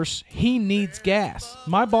 of course. He needs gas.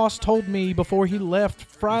 My boss told me before he left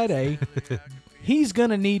Friday he's going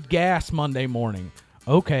to need gas Monday morning.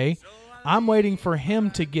 Okay. I'm waiting for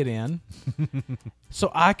him to get in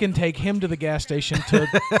so I can take him to the gas station to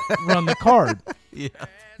run the card. Yeah.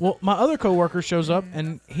 Well, my other coworker shows up,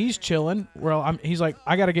 and he's chilling. Well, he's like,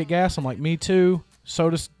 I got to get gas. I'm like, me too. So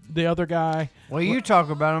does the other guy. Well, you talk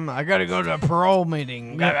about him. I got to go to a parole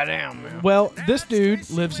meeting. Goddamn, man. Well, this dude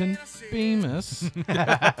lives in Bemis.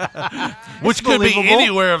 Which could be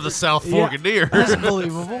anywhere of the South Fork of Deer. That's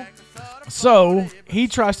believable. So he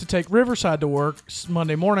tries to take Riverside to work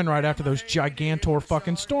Monday morning right after those gigantor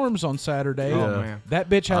fucking storms on Saturday. Oh, man. That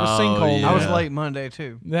bitch had a sinkhole. yeah. I was late Monday,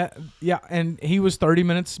 too. And he was 30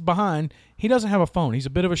 minutes behind. He doesn't have a phone. He's a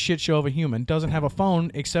bit of a shit show of a human. Doesn't have a phone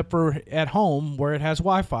except for at home where it has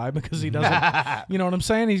Wi-Fi because he doesn't. You know what I'm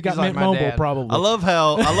saying? He's got Mint like my Mobile dad. probably. I love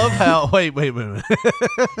how. Wait a minute.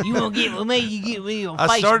 You won't get with me, you get me on Facebook.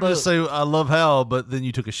 I started to say I love how, but then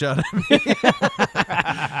you took a shot at me.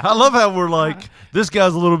 I love how we're like, this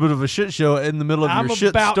guy's a little bit of a shit show in the middle of I'm your shit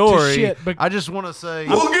about to story. shit, but- I just want to say,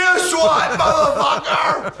 Well, guess what,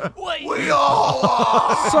 motherfucker? We all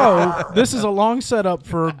are. So this is a long setup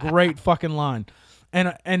for a great fucking line,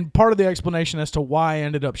 and part of the explanation as to why I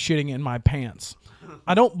ended up shitting in my pants.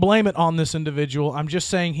 I don't blame it on this individual. I'm just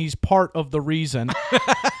saying he's part of the reason.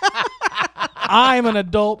 I'm an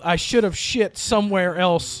adult. I should have shit somewhere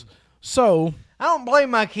else. So I don't blame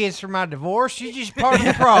my kids for my divorce. You're just part of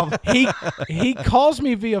the problem. he calls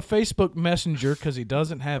me via Facebook Messenger because he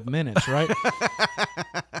doesn't have minutes, right?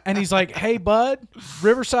 And he's like, hey, bud,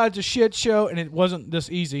 Riverside's a shit show. And it wasn't this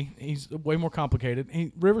easy. He's way more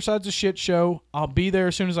complicated. Riverside's a shit show. I'll be there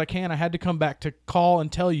as soon as I can. I had to come back to call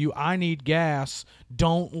and tell you I need gas.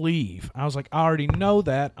 Don't leave. I was like, I already know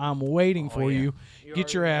that. I'm waiting for you.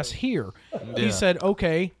 Get your ass here. He said,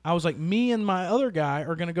 okay. I was like, me and my other guy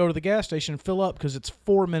are going to go to the gas station and fill up because it's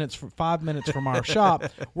 5 minutes from our shop.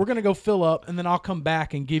 We're going to go fill up, and then I'll come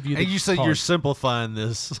back and give you the and you said card. you're simplifying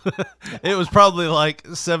this. It was probably like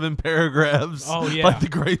 7 paragraphs. Oh, yeah. Like the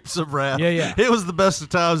grapes of wrath. Yeah. It was the best of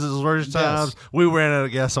times. It was the worst times. We ran out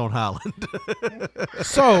of gas on Highland.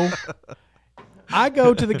 So I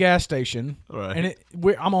go to the gas station, Right.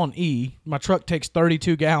 and I'm on E. My truck takes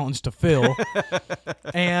 32 gallons to fill,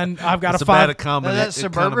 and I've got It's a a bad 5. economy. Now, that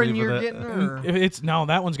Suburban economy for you're that. getting? Or? It's no,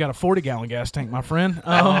 that one's got a 40-gallon gas tank, my friend.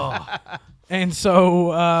 And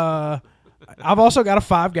so I've also got a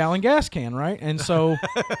 5-gallon gas can, right? And so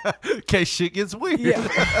In case shit gets weird.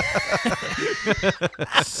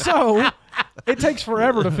 so it takes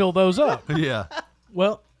forever to fill those up. Yeah.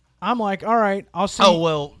 Well, I'm like, all right, I'll see. Oh,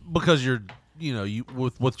 well, because you're, you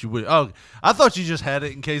with what you would. Oh, I thought you just had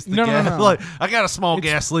it in case the No, gas. no. Like, I got a small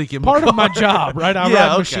gas leak in my Part car. of my job, right? I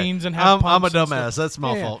ride machines and have I'm a pumps and dumbass. stuff. That's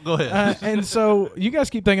my Yeah. fault. Go ahead. And so you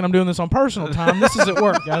guys keep thinking I'm doing this on personal time. This is at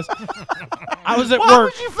work, guys. I was at Why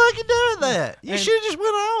work. would you fucking do that? You should have just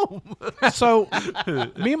went home. So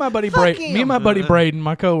me and my buddy Braden,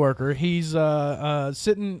 my coworker, he's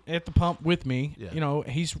sitting at the pump with me. Yeah.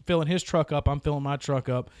 He's filling his truck up. I'm filling my truck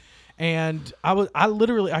up. And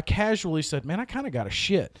I casually said, man, I kind of got a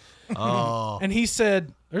shit. Oh. And he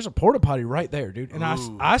said, there's a porta potty right there, dude. And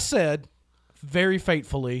I said, very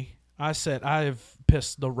fatefully, I said, I have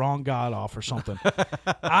pissed the wrong god off or something.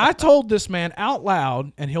 I told this man out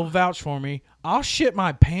loud, and he'll vouch for me, I'll shit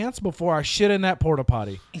my pants before I shit in that porta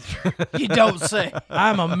potty. You don't say.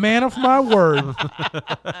 I'm a man of my word.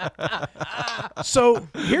 So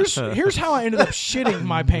here's how I ended up shitting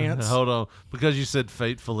my pants. Hold on. Because you said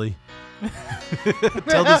fatefully.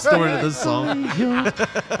 Tell the story to this song.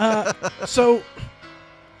 So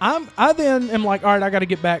I then am like, all right, I got to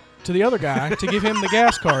get back to the other guy to give him the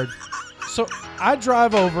gas card. So I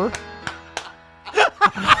drive over.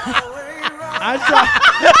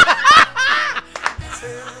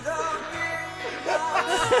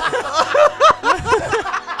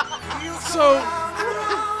 So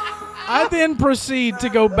I then proceed to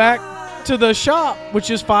go back to the shop, which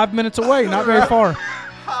is 5 minutes away, not very far.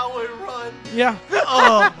 Highway run. Yeah.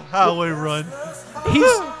 Oh, highway run.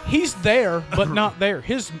 He's there, but not there.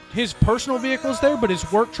 His personal vehicle's there, but his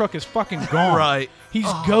work truck is fucking gone. Right. He's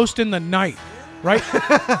ghosting the night. Right?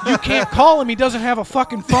 You can't call him. He doesn't have a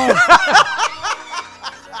fucking phone.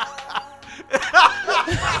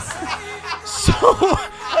 So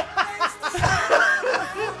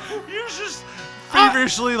You're just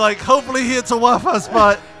feverishly like, hopefully he hits a Wi-Fi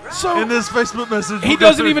spot So in this Facebook message. he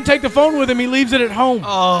doesn't even take the phone with him. He leaves it at home.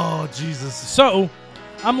 Oh, Jesus. So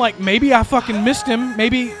I'm like, maybe I fucking missed him.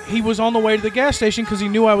 Maybe he was on the way to the gas station because he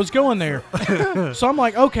knew I was going there. So I'm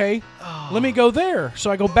like, okay, let me go there.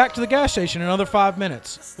 So I go back to the gas station another 5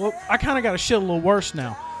 minutes. Well, I kind of got a shit a little worse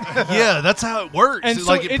now. Yeah, that's how it works. And It's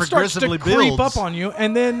so like it starts to progressively creep builds. up on you.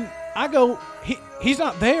 And then I go, he's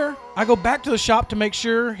not there. I go back to the shop to make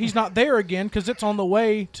sure he's not there again because it's on the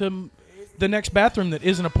way to the next bathroom that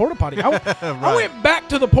isn't a porta potty. I went back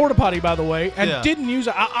to the porta potty, by the way, and didn't use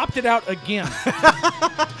it. I opted out again.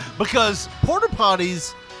 Because porta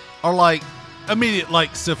potties are like immediate,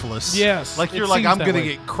 like syphilis. Yes, like you're it like, seems I'm that gonna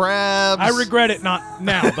way. get crabs. I regret it not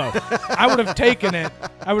now, though. I would have taken it.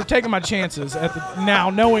 I would have taken my chances now,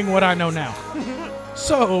 knowing what I know now.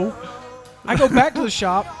 So I go back to the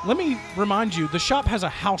shop. Let me remind you, the shop has a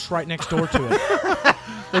house right next door to it.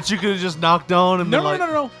 that you could have just knocked on and been like,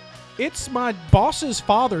 No. It's my boss's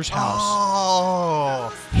father's house.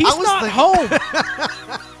 Oh, He's not home.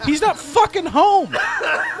 He's not fucking home.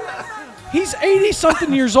 He's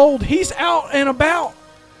 80-something years old. He's out and about.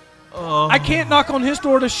 I can't knock on his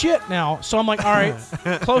door to shit now. So I'm like, all right,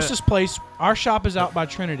 closest place. Our shop is out by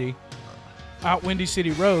Trinity, out Windy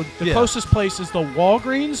City Road. The closest place is the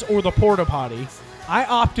Walgreens or the Porta Potty. I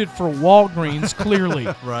opted for Walgreens, clearly.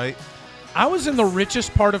 Right. I was in the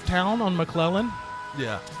richest part of town on McClellan.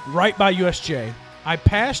 Yeah. Right by USJ. I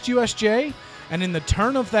passed USJ, and in the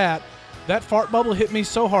turn of that fart bubble hit me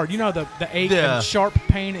so hard. You know the ache and sharp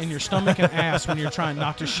pain in your stomach and ass when you're trying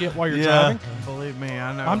not to shit while you're driving? Believe me,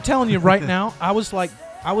 I know. I'm telling you right now, I was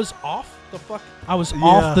off the fuck. I was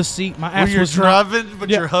off the seat. My ass when you're was driving, but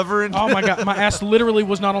you're hovering. Oh my God, my ass literally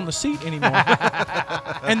was not on the seat anymore.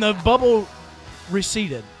 And the bubble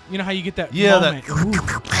receded. You know how you get that moment?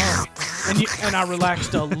 And I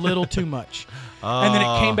relaxed a little too much. And then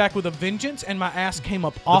it came back with a vengeance, and my ass came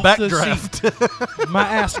up off the seat. My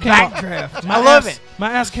ass came Backdraft. I love it. My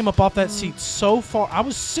ass came up off that seat so far. I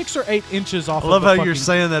was 6 or 8 inches off. I love how you're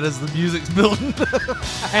saying that as the music's building.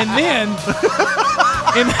 And then,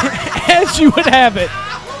 as you would have it,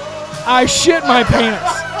 I shit my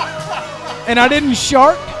pants, and I didn't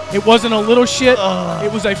shark. It wasn't a little shit.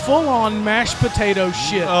 It was a full-on mashed potato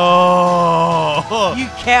shit. Oh. You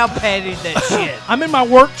cow patted that shit. I'm in my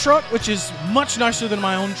work truck, which is much nicer than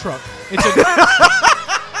my own truck.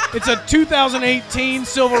 It's a 2018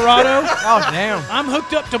 Silverado. Oh, damn. I'm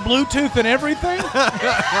hooked up to Bluetooth and everything.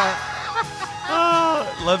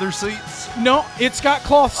 Leather seats. No, it's got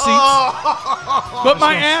cloth seats. But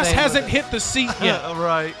my ass hasn't hit the seat yet.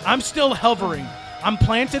 Right. I'm still hovering. I'm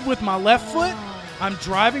planted with my left foot. I'm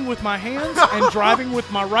driving with my hands and driving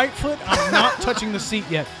with my right foot. I'm not touching the seat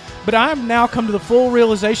yet. But I have now come to the full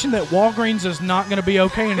realization that Walgreens is not going to be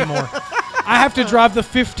okay anymore. I have to drive the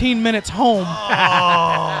 15 minutes home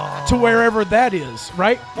to wherever that is,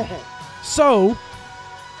 right? So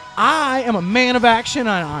I am a man of action, and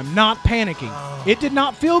I'm not panicking. It did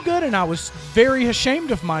not feel good, and I was very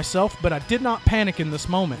ashamed of myself, but I did not panic in this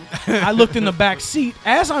moment. I looked in the back seat.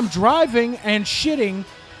 As I'm driving and shitting,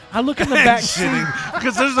 I look in the back seat.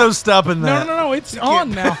 Because there's no stopping that. No, it's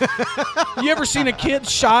on now. You ever seen a kid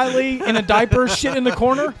shyly in a diaper shit in the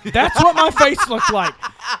corner? That's what my face looked like.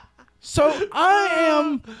 So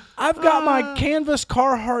I've got my canvas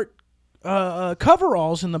Carhartt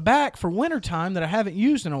coveralls in the back for wintertime that I haven't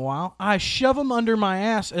used in a while. I shove them under my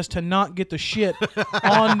ass as to not get the shit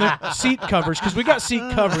on the seat covers, because we got seat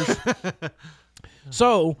covers.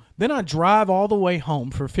 So then I drive all the way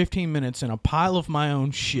home for 15 minutes in a pile of my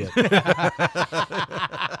own shit.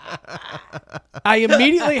 I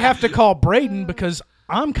immediately have to call Braden because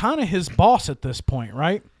I'm kind of his boss at this point,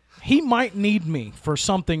 right? He might need me for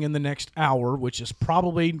something in the next hour, which is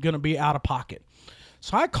probably going to be out of pocket.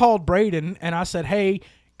 So I called Braden and I said, hey,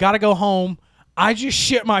 got to go home. I just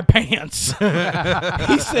shit my pants.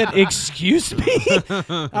 He said, excuse me?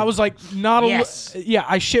 I was like, yeah,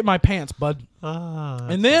 I shit my pants, bud.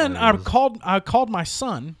 And then I called my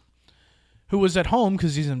son, who was at home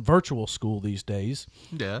because he's in virtual school these days.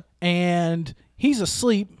 Yeah. And he's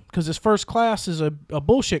asleep because his first class is a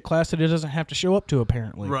bullshit class that he doesn't have to show up to,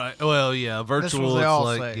 apparently. Right. Well, yeah, virtual, they it's all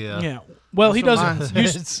like, say. yeah. Well, That's he what mine doesn't.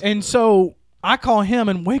 says. And so I call him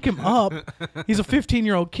and wake him up. He's a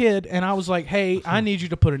 15-year-old kid, and I was like, hey, I need you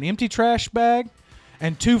to put an empty trash bag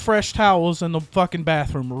and 2 fresh towels in the fucking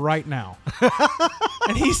bathroom right now.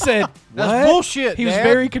 And he said, That's what? bullshit, He was Dad.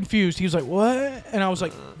 very confused. He was like, what? And I was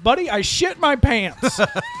like, buddy, I shit my pants.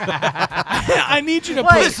 I need you to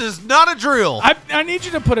put... This is not a drill. I need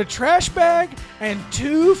you to put a trash bag and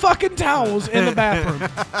 2 fucking towels in the bathroom.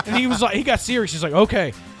 And he was like, he got serious. He's like,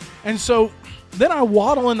 okay. And so then I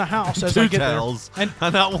waddle in the house as I Two get towels. there.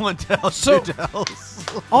 And Not one towel, So- two towels.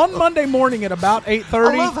 on Monday morning at about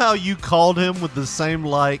 8:30, I love how you called him with the same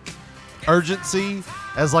like urgency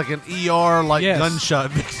as like an ER like Yes.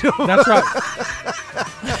 gunshot victim. that's right.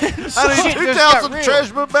 I need 2 just towels got of real.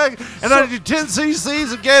 trash book bag, and I need 10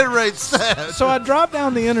 cc's of Gatorade stat. So I drive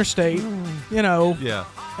down the interstate, you know, Yeah.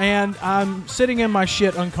 and I'm sitting in my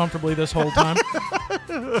shit uncomfortably this whole time.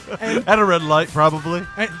 At a red light, probably.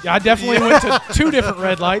 And I definitely went to 2 different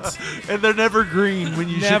red lights. And they're never green when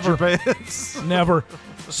you Never. shit your pants. Never.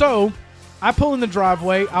 So I pull in the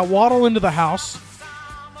driveway. I waddle into the house.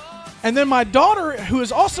 And then my daughter, who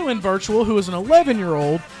is also in virtual, who is an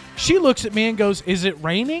 11-year-old, she looks at me and goes, "Is it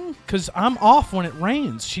raining? Because I'm off when it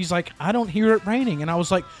rains." She's like, "I don't hear it raining." And I was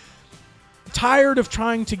like, tired of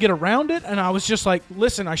trying to get around it. And I was just like,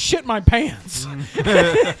 "Listen, I shit my pants."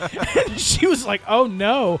 And she was like, "Oh,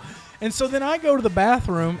 no." And so then I go to the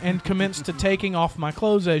bathroom and commence to taking off my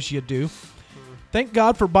clothes as you do. Thank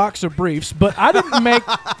God for boxer briefs, but I didn't make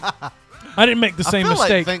the same I feel mistake.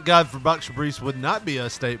 like thank God for boxer briefs would not be a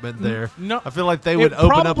statement there. No. I feel like they It would open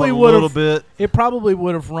up a probably little would've- bit. It probably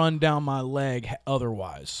would have run down my leg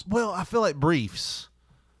otherwise. Well, I feel like briefs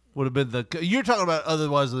would have been the. You're talking about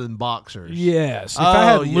otherwise than boxers. Yes. If Oh, I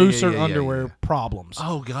had yeah, looser yeah, underwear yeah. problems.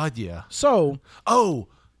 Oh God, yeah. So,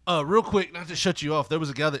 Real quick, not to shut you off, there was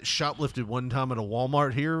a guy that shoplifted one time at a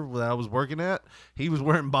Walmart here that I was working at. He was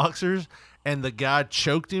wearing boxers, and the guy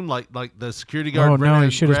choked him like the security guard. Oh, no, ran he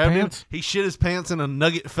and shit his grabbed him. pants? He shit his pants, and a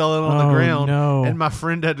nugget fell out on the Oh, ground. no. And my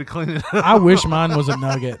friend had to clean it up. I wish mine was a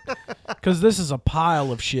nugget. Because this is a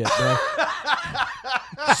pile of shit, bro.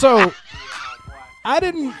 So, I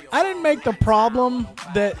didn't make the problem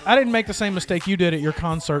that I didn't make the same mistake you did at your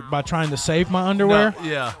concert by trying to save my underwear. No,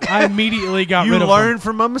 yeah. I immediately got You rid of them. learned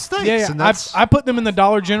from my mistakes. Yeah, and yeah. that's I put them in the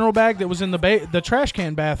Dollar General bag that was in the trash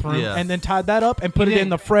can bathroom, Yeah. and then tied that up and put it in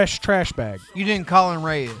the fresh trash bag. You didn't call and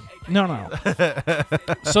Ray it. No.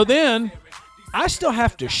 So then, I still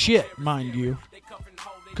have to shit, mind you,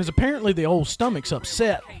 because apparently the old stomach's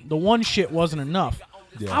upset. The one shit wasn't enough.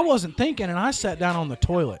 Yeah. I wasn't thinking, and I sat down on the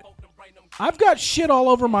toilet. I've got shit all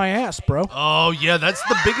over my ass, bro. Oh yeah, that's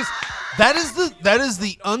the biggest. That is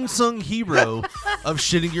the unsung hero of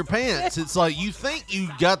shitting your pants. It's like you think you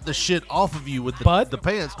got the shit off of you with the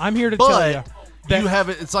pants. I'm here to tell you that you have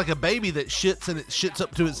it. It's like a baby that shits and it shits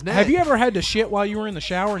up to its neck. Have you ever had to shit while you were in the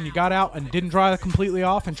shower and you got out and didn't dry completely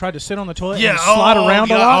off and tried to sit on the toilet Yeah, and you slide around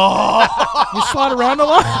a lot? Oh. You slide around a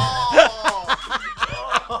lot?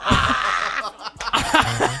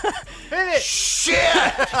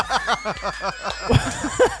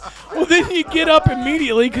 Well, then you get up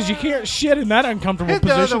immediately because you can't shit in that uncomfortable Hit the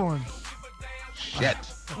position. other one. Shit.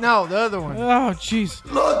 No, the other one. Oh, jeez.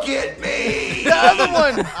 Look at me. The other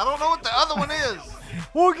one. I don't know what the other one is.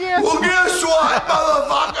 Well, guess Well, guess what,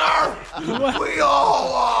 motherfucker? We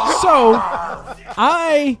all are. So,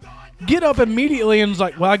 I get up immediately and was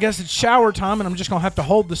like, well, I guess it's shower time and I'm just going to have to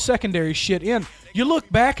hold the secondary shit in. You look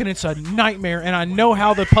back and it's a nightmare, and I know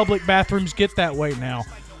how the public bathrooms get that way now.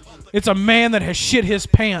 It's a man that has shit his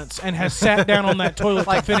pants and has sat down on that toilet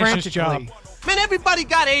like to finish his job. frantically. Man, everybody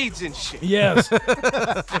got AIDS and shit. Yes.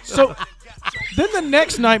 So then the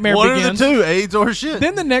next nightmare One begins. of the two, AIDS or shit.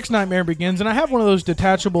 Then the next nightmare begins, and I have one of those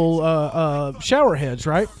detachable shower heads,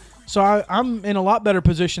 right? So I'm in a lot better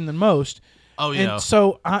position than most. Oh yeah. And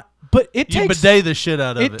so but it you takes bidet the shit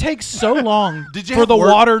out of it. it takes so long Did you for have the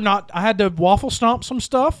work- water not. I had to waffle stomp some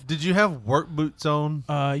stuff. Did you have work boots on?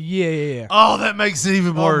 Yeah. Oh, that makes it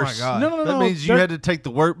even worse. God. No. That means you They're- had to take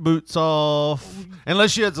the work boots off,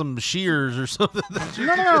 unless you had some shears or something.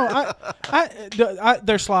 No.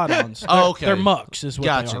 They're slide-ons. Oh, okay. They're mucks, is what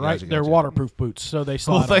Gotcha, they are, right? gotcha, They're gotcha. waterproof boots, so they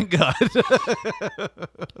slide. Well, on. thank God.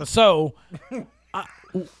 So,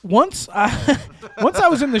 once I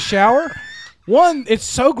was in the shower, one, it's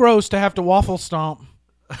so gross to have to waffle stomp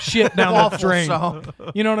shit down the Waffle drain. stomp.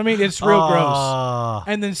 You know what I mean? It's real gross. Ah.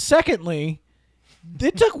 And then secondly,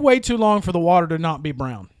 it took way too long for the water to not be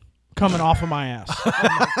brown coming off of my ass.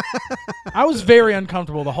 I was very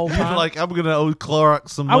uncomfortable the whole time. Like, I'm gonna owe Clorox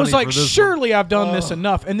some money. I was like, for this surely I've done this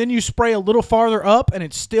enough. And then you spray a little farther up, and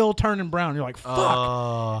it's still turning brown. You're like,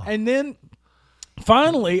 fuck. And then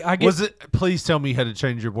finally, I get. Was it? Please tell me you had to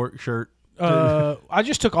change your work shirt. I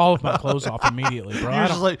just took all of my clothes off immediately, bro. You're I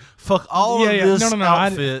just don't- like, fuck all of Yeah. this No.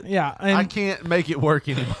 outfit. And I can't make it work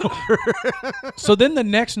anymore. so then the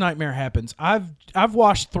next nightmare happens. I've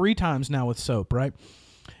washed 3 times now with soap, right?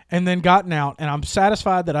 And then gotten out, and I'm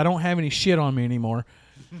satisfied that I don't have any shit on me anymore.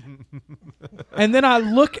 And then I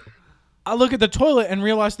look at the toilet and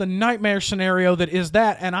realize the nightmare scenario that is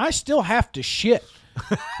that, and I still have to shit.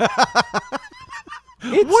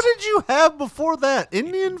 What did you have before that?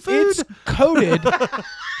 Indian food? It's coated.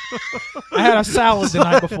 I had a salad the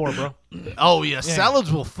night before, bro. Oh, yeah.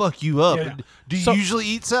 Salads will fuck you up. Yeah. Do you So- usually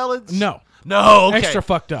eat salads? No. No, okay. Extra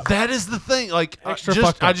fucked up. That is the thing. Like, Extra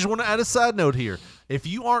fucked up. I just want to add a side note here. If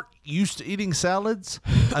you aren't used to eating salads,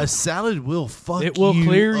 a salad will fuck you It will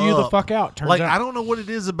clear you the up. fuck out, turns like, out. I don't know what it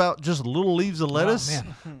is about just little leaves of lettuce,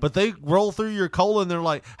 man. but they roll through your colon and they're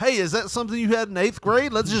like, hey, is that something you had in 8th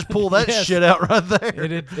grade? Let's just pull that Yes. shit out right there.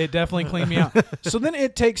 It definitely cleaned me out. So then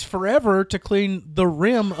it takes forever to clean the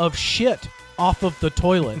rim of shit off of the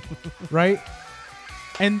toilet, right?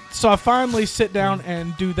 And so I finally sit down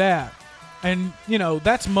and do that. And,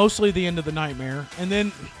 that's mostly the end of the nightmare. And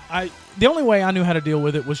then the only way I knew how to deal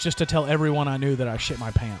with it was just to tell everyone I knew that I shit my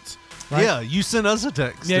pants. Right? Yeah, you sent us a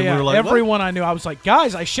text. Yeah, and yeah. we were like, Everyone I knew, I was like,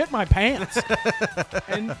 guys, I shit my pants.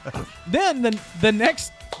 And then the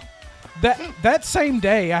next that same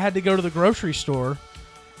day, I had to go to the grocery store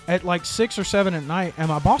at like 6 or 7 at night, and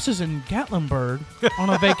my boss is in Gatlinburg on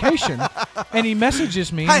a vacation, and he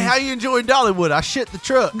messages me. Hey, how you enjoying Dollywood? I shit the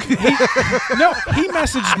truck. He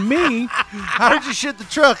messaged me. I heard you shit the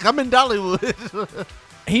truck. I'm in Dollywood.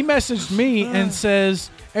 He messaged me and says,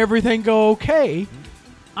 everything go okay?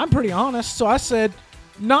 I'm pretty honest. So I said,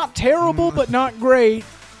 not terrible, but not great.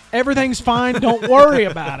 Everything's fine. Don't worry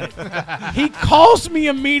about it. He calls me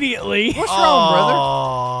immediately. What's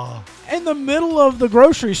wrong, brother? In the middle of the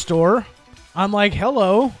grocery store. I'm like,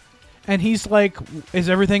 hello. And he's like, is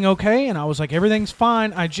everything okay? And I was like, everything's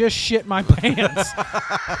fine. I just shit my pants.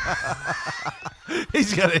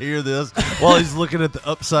 He's got to hear this while he's looking at the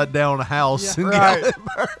upside down house. Yeah, in right.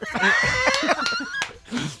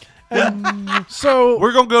 Gatlinburg. So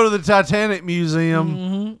we're going to go to the Titanic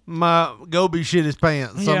Museum. My Gobi shit his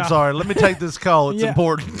pants. Yeah. I'm sorry. Let me take this call. It's Yeah.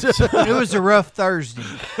 important. It was a rough Thursday.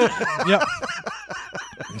 Yep.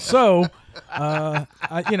 So,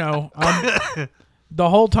 the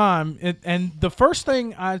whole time, and the first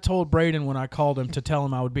thing I told Braden when I called him to tell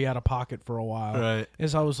him I would be out of pocket for a while Right.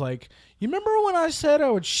 is I was like, you remember when I said I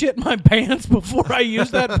would shit my pants before I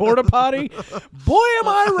used that porta potty? Boy, am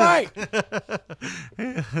I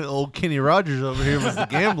right. Old Kenny Rogers over here was the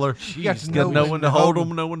gambler. You got to Got no one to hold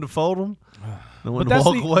them, no one to fold them, no one to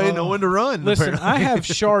walk away, no one to run. Listen, apparently. I have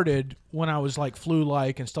sharded when I was like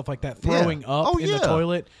flu-like and stuff like that, throwing up Oh, in yeah. the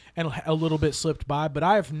toilet, and a little bit slipped by, but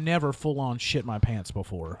I have never full-on shit my pants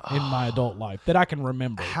before in my adult life that I can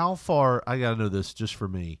remember. How far, I got to know this just for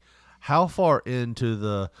me, how far into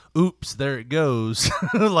the oops, there it goes,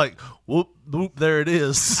 like whoop, whoop, there it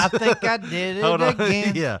is. I think I did it Hold on.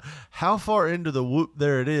 again. Yeah. How far into the whoop,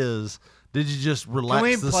 there it is, did you just Can we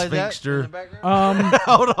relax the play that in the sphincter? background?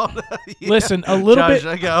 Hold on. Yeah. Listen, a little Josh,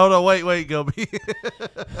 bit. hold on, wait, Gobi.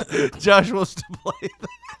 Josh wants to play that.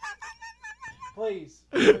 Please,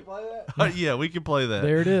 can we play that? Yeah, we can play that.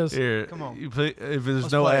 There it is. Here, Come on. if there's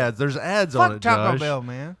Let's no play it. ads, there's ads on Fuck it, Taco Josh. Bell,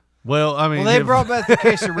 man. Well, I mean, Well, they if- brought back the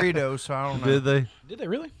quesadillas, so I don't know. Did they? Did they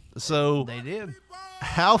really? So, They did.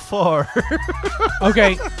 how far?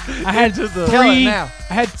 Okay, I had Into the- Tell it three. now.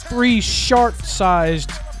 I had 3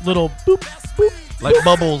 shark-sized little boop, boop. Like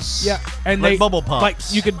bubbles. Yeah, and Like they bubble pops. Like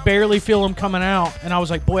you could barely feel them coming out, and I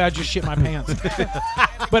was like, "Boy, I just shit my pants."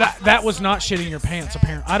 But that was not shitting your pants.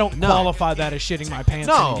 Apparently, I don't qualify that as shitting my pants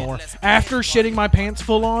No. anymore. After shitting my pants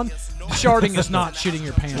full on, sharding is not shitting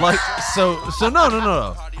your pants. Like so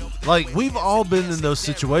no. Like we've all been in those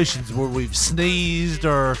situations where we've sneezed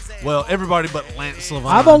or everybody but Lance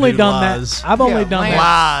Levine. I've only who done lies. that. I've only done that.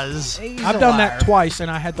 Lies. He's I've a done liar. that twice,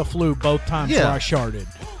 and I had the flu both times Yeah. where I sharded.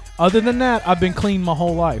 Other than that, I've been clean my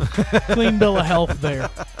whole life. Clean bill of health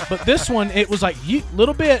there. But this one, it was like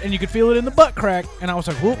little bit, and you could feel it in the butt crack. And I was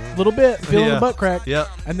like, whoop, little bit, feeling Yeah. the butt crack. Yep.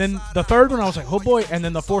 And then the third one, I was like, oh boy. And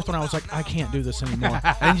then the fourth one, I was like, I can't do this anymore.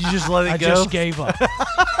 And you just let it I go. just gave up.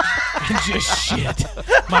 And just shit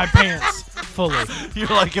my pants fully. You're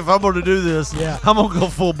like, if I'm going to do this, Yeah. I'm going to go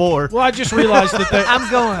full bore. Well, I just realized that I'm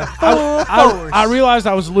going full force. I realized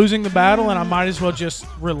I was losing the battle, and I might as well just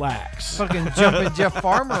relax. Fucking jumping Jeff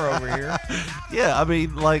Farmer over here. Yeah, I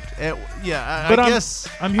mean, like, I But I'm guess.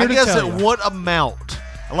 here I to guess tell at you. what amount?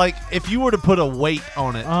 Like, if you were to put a weight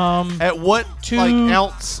on it, at what two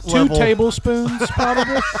ounce two level? tablespoons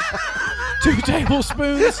probably. 2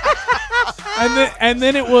 tablespoons, and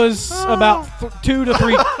then it was about 2 to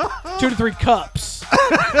 3 cups.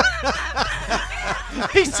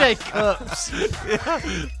 He said cups.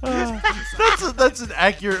 That's an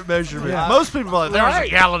accurate measurement. Yeah. Most people are like, there's a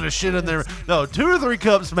gallon of shit in there. No, 2 or 3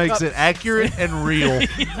 cups makes it accurate and real.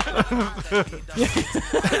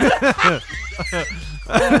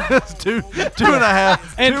 It's two and a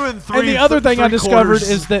half, And, 2 and 3. and the other thing I discovered three-quarters.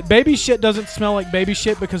 is that baby shit doesn't smell like baby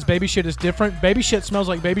shit because baby shit is different. Baby shit smells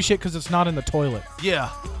like baby shit because it's not in the toilet. Yeah.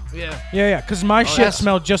 Yeah, because my shit That's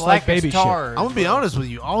smelled just like black as baby tar. I'm gonna be honest with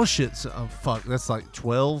you. All shit's fuck. That's like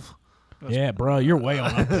 12. shit. Yeah, bro, you're way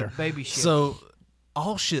on up there. Baby shit. So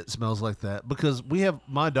all shit smells like that because we have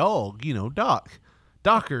my dog. You know,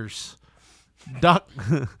 Dockers, Doc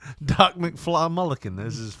McFly Mulligan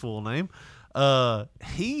is his full name.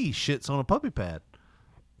 He shits on a puppy pad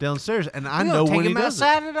downstairs, and I you know don't take when he him does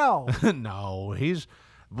outside at all. it. No, he's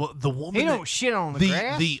the woman. He that- don't shit on the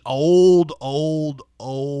grass. The old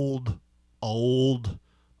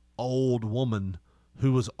woman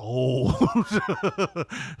who was old,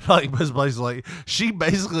 like this place, like she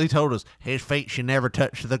basically told us his feet should never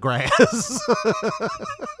touch the grass.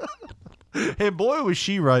 And boy, was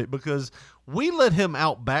she right, because we let him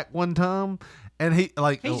out back one time, and he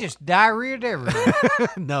just diarrheaed everywhere.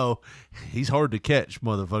 no, he's hard to catch,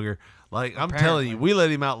 motherfucker. Like I'm telling you, we let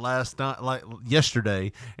him out last night, like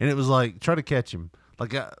yesterday, and it was like try to catch him.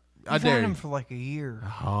 Like I I've dare had you. him for like a year.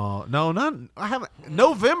 Oh no, I haven't.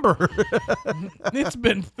 November. It's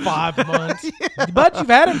been 5 months. But you've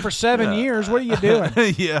had him for 7 years. What are you doing?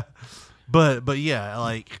 Yeah, but yeah,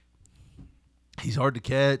 like he's hard to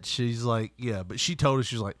catch. She's like, yeah, but she told us,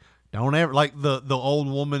 she's like, don't ever, like the old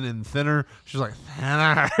woman in Thinner. She's like,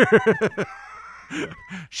 Thinner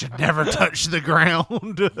should never touch the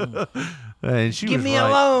ground. And she Give was me right.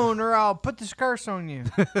 alone, or I'll put this curse on you.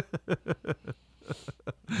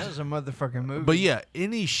 That was a motherfucking movie. But yeah,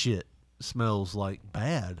 any shit smells like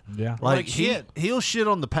bad. Yeah. Like shit. He'll shit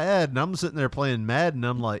on the pad, and I'm sitting there playing Madden.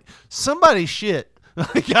 I'm like, somebody shit.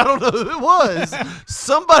 Like, I don't know who it was.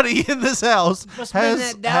 Somebody in this house Must've been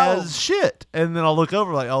that dog. has shit. And then I'll look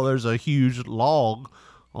over like, oh, there's a huge log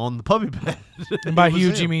on the puppy pad. And by It was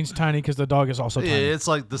huge, he him. means tiny because the dog is also Yeah, tiny. it's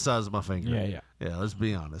like the size of my finger. Yeah. Yeah, let's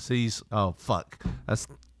be honest. He's, oh, fuck. That's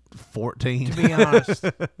 14. to be honest,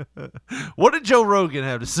 What did Joe Rogan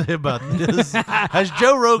have to say about this? Has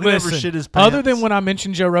Joe Rogan ever Listen, shit his pants? other than when I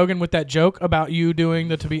mentioned Joe Rogan with that joke about you doing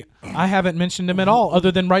the to be, I haven't mentioned him at all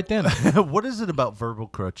other than right then. What is it about verbal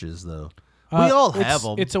crutches, though? We all have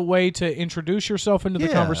them. It's a way to introduce yourself into the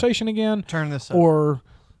Yeah. conversation again. turn this up. Or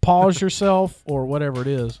pause yourself or whatever it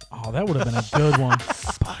is. Oh, that would have been a good one.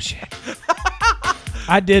 Push it.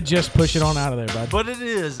 I did just push it on out of there, bud. But it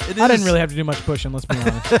is. I didn't really have to do much pushing, let's be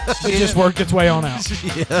honest. It just worked its way on out.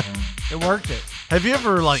 Yeah. It worked it. Have you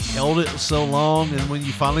ever like held it so long, and when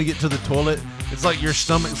you finally get to the toilet, it's like your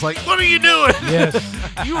stomach's like, "What are you doing? Yes.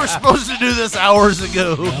 You were supposed to do this hours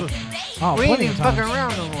ago." Oh, We ain't plenty even of times. fucking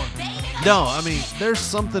around no more. No, I mean, there's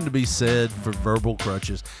something to be said for verbal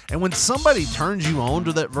crutches, and when somebody turns you on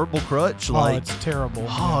to that verbal crutch, Oh, like, it's terrible.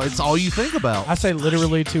 it's all you think about. I say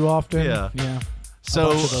literally too often. Yeah. Yeah. So,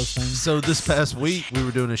 bunch of those things. so this past week we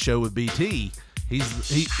were doing a show with BT. He's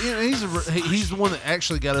the one that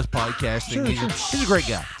actually got us podcasting. He's a great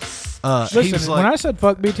guy. He Listen, was when like, I said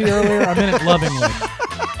fuck BT earlier, I meant it lovingly.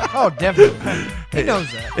 Oh, definitely. He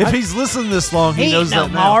knows that. if he's listened this long, he He knows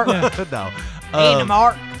ain't that no now. Mark. No, Ain't a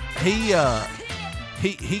mark. he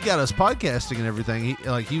got us podcasting and everything.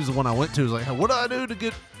 He was the one I went to. He was like, what do I do to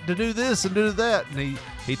do this and do that? And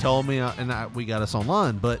he told me, we got us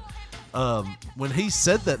online. But when he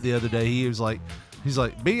said that the other day, he's like,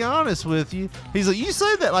 be honest with you. He's like, you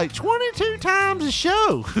say that like 22 times a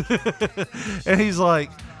show. And he's like,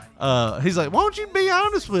 why don't you be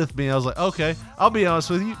honest with me? I was like, okay, I'll be honest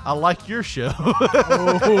with you. I like your show.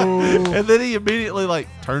 And then he immediately like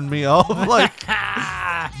turned me off. Like,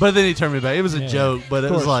 but then he turned me back. It was a joke, but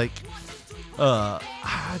it was like,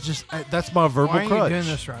 that's my verbal Why are crutch. you doing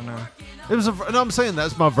this right now? It was I'm saying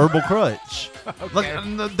that's my verbal crutch. Like,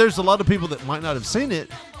 and there's a lot of people that might not have seen it.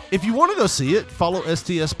 If you want to go see it, follow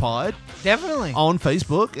STS Pod Definitely. on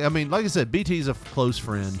Facebook. I mean, like I said, BT's a close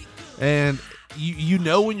friend, and you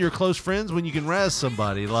know when you're close friends when you can razz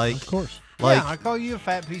somebody. Like, Of course. like yeah, I call you a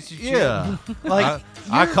fat piece of shit. yeah. Like,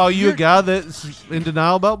 I call you a guy that's in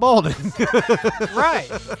denial about balding. right.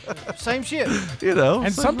 Same shit. You know,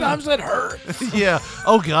 And sometimes it hurts. yeah.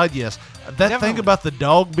 Oh God, yes. That thing Definitely. about the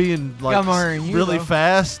dog being like Come on, you really know.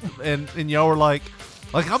 fast, and y'all were like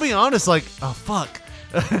I'll be honest, like, oh fuck,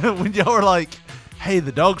 when y'all were like, hey,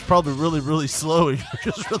 the dog's probably really, really slow and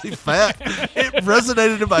you're just really fat. It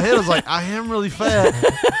resonated in my head. I was like, I am really fat.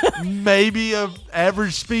 Maybe a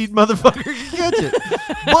average speed motherfucker can catch it.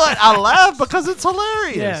 But I laugh because it's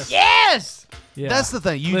hilarious. Yes. Yes. Yeah. That's the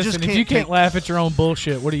thing. You Listen, just if can't you can't take- laugh at your own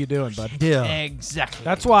bullshit, what are you doing, bud? Yeah. Exactly.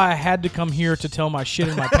 That's why I had to come here to tell my shit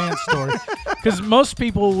in my pants story. Because most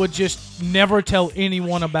people would just never tell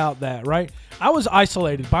anyone about that, right? I was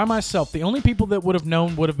isolated by myself. The only people that would have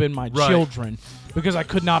known would have been my children, because I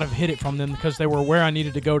could not have hid it from them because they were where I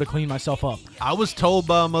needed to go to clean myself up. I was told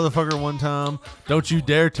by a motherfucker one time, "Don't you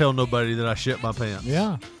dare tell nobody that I shit my pants."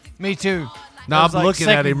 Yeah. Me too. Now I'm That was like looking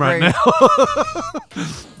at him right second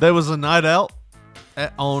now. There was a night out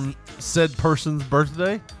on said person's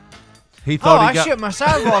birthday. He thought I shit my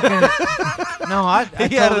sidewalk in it. No, I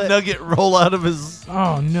he had told a it- nugget roll out of his.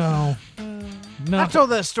 Oh no. No. I told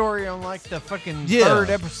that story on like the fucking Yeah. third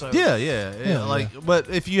episode. Yeah. Like, but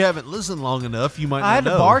if you haven't listened long enough, you might. I had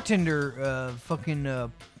not a know. bartender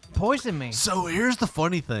fucking poison me. So here's the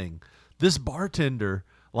funny thing: this bartender,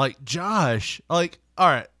 like Josh, like, all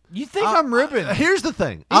right. You think I'm ribbing? Here's the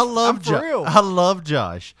thing: I love I'm for real. I love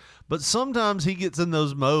Josh, but sometimes he gets in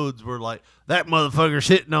those modes where like that motherfucker's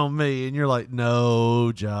hitting on me, and you're like,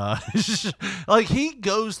 no, Josh. Like he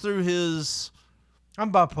goes through his.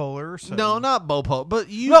 I'm bipolar. So. No, not bipolar, but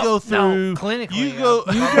you No, go through. no, clinically. You go.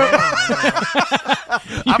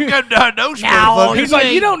 I'm gonna diagnose No, motherfucker. he's like,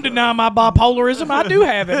 you don't deny my bipolarism. I do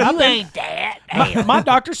have it. I ain't that. My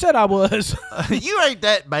doctor said I was. You ain't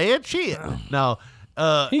that bad. Shit. No.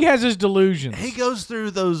 He has his delusions. He goes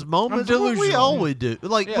through those moments. I'm What we delusional. always do,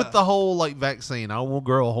 like with the whole like vaccine. I want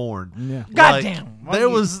girl horn. Yeah. Goddamn. Like, there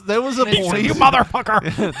was a point. You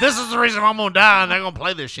motherfucker. This is the reason I'm gonna die, and they're gonna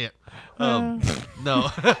play this shit. No.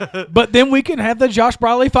 But then we can have the Josh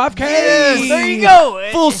Briley 5K. Yes. There you go.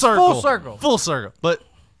 Full It's circle. Full circle. Full circle. But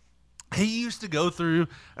he used to go through,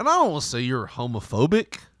 and I don't want to say you're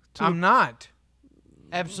homophobic. I'm not.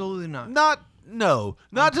 Absolutely not. Not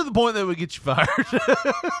to the point that would get you fired.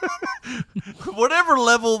 Whatever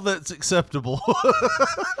level that's acceptable.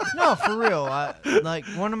 No, for real. Like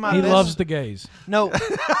one of my. He best, loves the gays. No,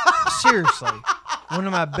 seriously. One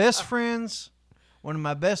of my best friends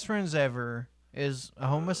ever is a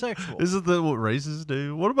homosexual. Isn't that what races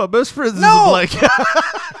do? One of my best friends is No! a black guy.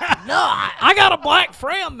 I got a black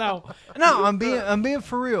friend though. No, I'm being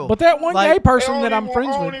for real. But that one Like, gay person that I'm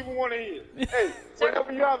friends I with. don't even want to hear. Hey,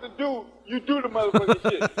 whatever you have to do, you do the motherfucking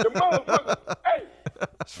shit. The motherfucker, hey.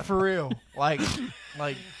 for real. Like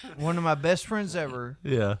one of my best friends ever.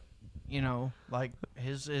 Yeah. You know, like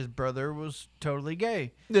his brother was totally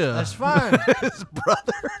gay. Yeah. That's fine. His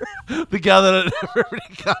brother. The guy that I never had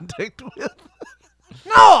any contact with.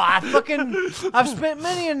 No, I've spent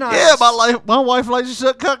many a night. Yeah, my wife likes to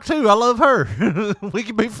suck cock too. I love her. We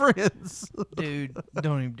can be friends. Dude,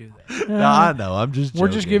 don't even do that. No, I know. I'm just We're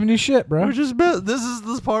just joking. giving you shit, bro. This is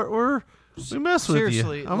this part where we mess with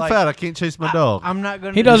Seriously, you. I'm like, fat. I can't chase my dog. I'm not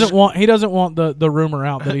gonna. He doesn't want the rumor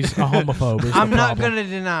out that he's a homophobe. is the I'm not problem. gonna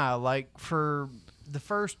deny. Like for the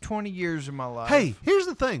first 20 years of my life. Hey, here's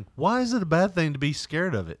the thing. Why is it a bad thing to be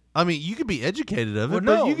scared of it? I mean, you could be educated of it, Well, but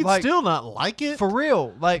no, you can like, still not like it. for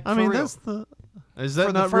real. Like I for mean, real. that's the. Is that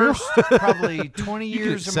for not the real? first probably 20 You can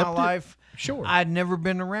years of my accept it? life. Sure. I'd never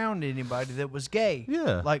been around anybody that was gay.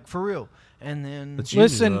 Yeah. Like for real. And then That you knew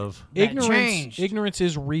Listen, of. That changed. ignorance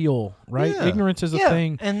is real, right? Yeah. Ignorance is a yeah.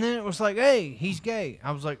 thing. And then it was like, hey, he's gay.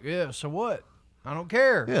 I was like, yeah. So what? I don't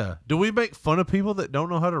care. Yeah. Do we make fun of people that don't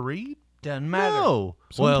know how to read? Doesn't matter. No.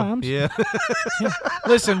 Sometimes. Well, yeah.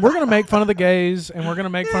 Listen, we're gonna make fun of the gays, and we're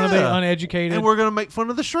gonna make fun of the Yeah. uneducated, And we're gonna make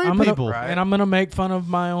fun of the straight I'm gonna, people. Right. and I'm gonna make fun of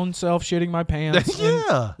my own self shitting my pants. and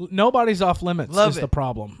Yeah. nobody's off limits Love is the it.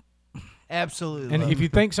 problem. Absolutely. And love if it. you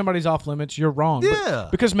think somebody's off limits, you're wrong. But- Yeah.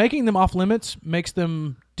 because making them off limits makes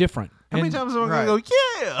them different. How many And times am I Right. gonna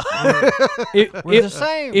go? Yeah. We're the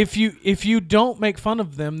same. If you don't make fun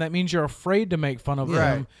of them, that means you're afraid to make fun of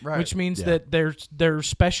them, right. which means Yeah. that they're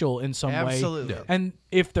special in some way. Absolutely. Yeah. And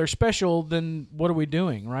if they're special, then what are we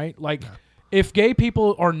doing, right? Like, if gay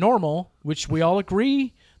people are normal, which we all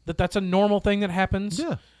agree that that's a normal thing that happens,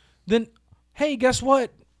 Yeah. then hey, guess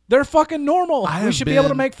what? They're fucking normal. I We have should be able to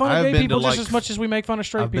been- make fun I of have gay been to, people just like, as much as we make fun of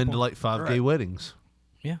straight I've people. been to like 5 gay weddings.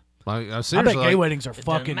 Yeah. Like, I I bet seriously, gay like, weddings are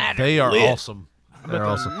fucking. they are awesome. They're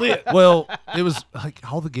awesome. Well, it was like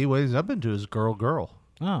all the gay weddings I've been to is girl.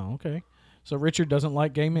 Oh, okay. So Richard doesn't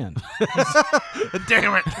like gay men.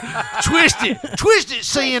 Damn it! Twist it,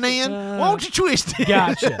 CNN. Why don't you twist it?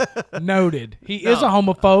 Gotcha. Noted. He is a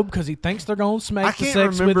homophobe because he thinks they're going to I smack the can't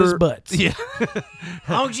sex remember. with his butts. Yeah, As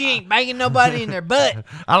long as you ain't banging nobody in their butt.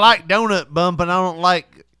 I like donut bumping. I don't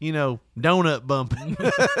like donut bumping.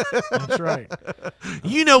 That's right.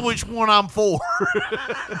 You know which one I'm for.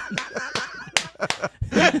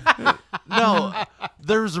 No,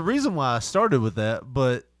 there's a reason why I started with that,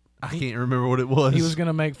 but I can't remember what it was. He was going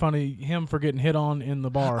to make fun of him for getting hit on in the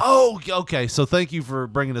bar. Oh, okay. So thank you for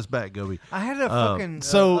bringing us back, Gobi. I had a fucking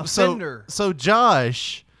offender. So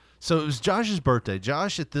Josh. So it was Josh's birthday.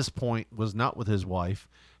 Josh at this point was not with his wife.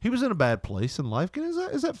 He was in a bad place in life.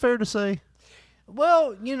 Is that fair to say?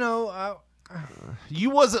 Well, you know, You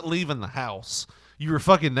wasn't leaving the house. You were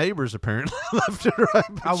fucking neighbors, apparently, left and right.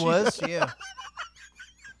 but I you- was, yeah.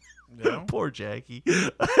 Poor Jackie.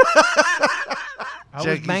 I was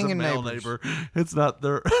Jackie's banging a male neighbors. neighbor. It's not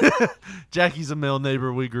their. Jackie's a male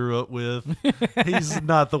neighbor we grew up with. He's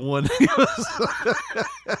not the one.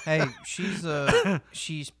 Hey, she's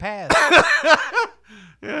passed.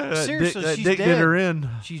 Seriously, Dick she's did dead. her in.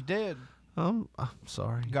 She's dead. I'm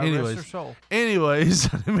sorry. God rest her soul. Anyways,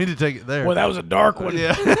 I didn't mean to take it there. Well, that was a dark one.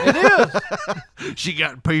 Yeah. It is. She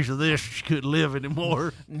got a piece of this. She couldn't live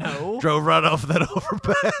anymore. No. Drove right off that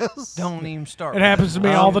overpass. Don't even start. It happens to me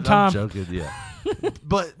all the time. I'm joking, yeah.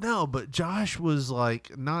 But Josh was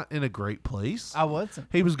like not in a great place. I wasn't.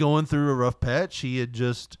 He was going through a rough patch. He had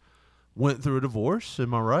just went through a divorce.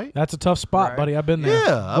 Am I right? That's a tough spot, Right. buddy. I've been there.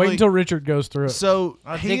 Yeah, I Wait mean- until Richard goes through it. So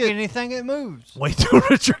I he dig had- anything that moves. wait till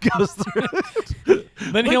Richard goes through it.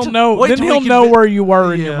 Then Wait he'll till- know. wait Then till he'll we know can- where you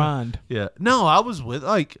were in Yeah. your mind. Yeah. No, I was with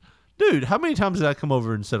dude, how many times did I come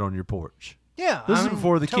over and sit on your porch? Yeah. This I is mean,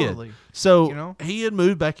 before the totally. kid. So You know? he had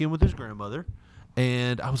moved back in with his grandmother.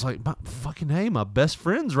 And I was like, my best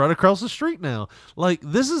friend's right across the street now. Like,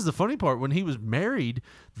 this is the funny part. When he was married,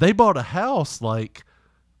 they bought a house like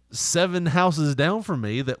 7 houses down from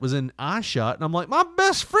me that was in eye shot. And I'm like, my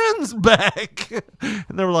best friend's back. And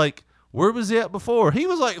they were like, where was he at before? He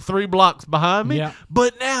was like 3 blocks behind me. Yeah.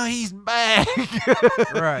 But now he's back.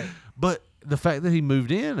 Right. But the fact that he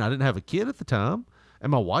moved in, I didn't have a kid at the time.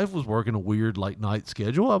 And my wife was working a weird like night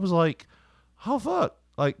schedule. I was like, oh, fuck.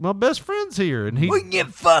 Like, my best friend's here. And he. We can get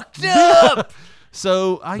fucked up.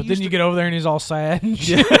 So I But used then to you get over there and he's all sad and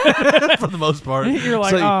shit. for the most part. You're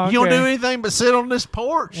like, so oh, you don't okay. do anything but sit on this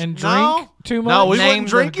porch And No. drink too No, we much? Name wasn't the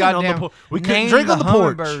drinking on the goddamn- porch. We couldn't name drink on the the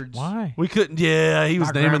porch. hummingbirds. Why? We couldn't. Yeah, he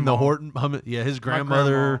was My naming the grandma. Horton. Yeah, his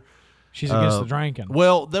grandmother. She's against the drinking.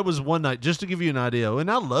 Well, there was one night, just to give you an idea,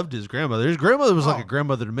 and I loved his grandmother. His grandmother was like a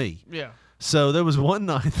grandmother to me. Yeah. So there was one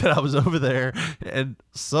night that I was over there, and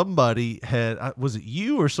somebody had, was it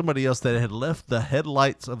you or somebody else that had left the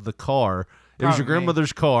headlights of the car? It was your Probably me.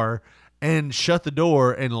 grandmother's car, and shut the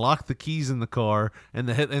door and locked the keys in the car. And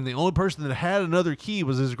the only person that had another key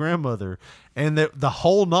was his grandmother. And the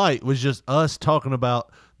whole night was just us talking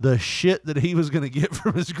about the shit that he was going to get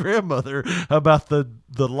from his grandmother about the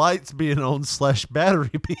lights being on /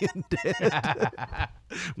 battery being dead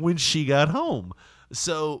when she got home.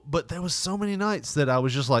 So, but there was so many nights that I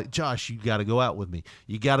was just like, Josh, you got to go out with me.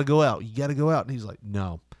 You got to go out. You got to go out. And he's like,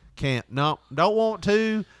 no, can't. No, don't want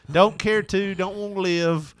to. Don't care to. Don't want to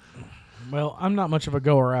live. Well, I'm not much of a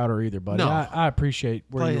goer outer either, buddy. No. I appreciate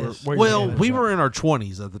where Play you were. this. Where Well, your head we is at. were in our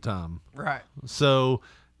 20s at the time. Right. So,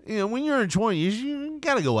 when you're in 20s, you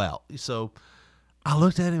got to go out. So I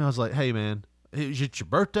looked at him. I was like, hey, man, it's your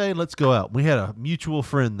birthday. Let's go out. We had a mutual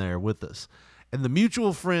friend there with us. And the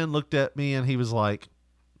mutual friend looked at me and he was like,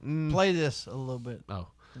 Play this a little bit. oh.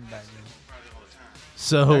 In the background.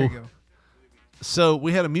 So, There you go. So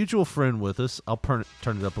we had a mutual friend with us. I'll turn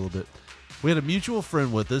it up a little bit. We had a mutual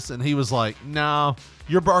friend with us, and he was like, "No,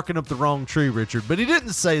 you're barking up the wrong tree, Richard." But he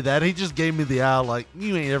didn't say that. He just gave me the eye, like,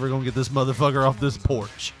 "You ain't ever gonna get this motherfucker off this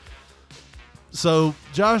porch." So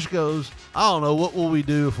Josh goes, "I don't know. What will we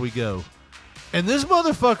do if we go?" And this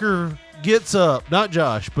motherfucker gets up, not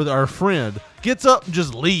Josh, but our friend gets up and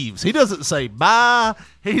just leaves. He doesn't say bye.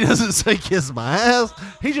 He doesn't say kiss my ass.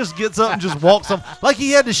 He just gets up and just walks off like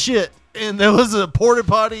he had to shit. And there was a porta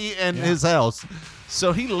potty in his house.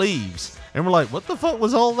 So he leaves. And we're like, what the fuck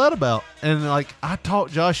was all that about? And like, I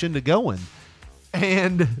talked Josh into going.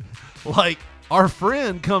 And like, our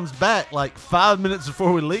friend comes back like 5 minutes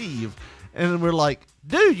before we leave. And we're like,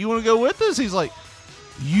 dude, you want to go with us? He's like,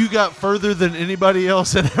 you got further than anybody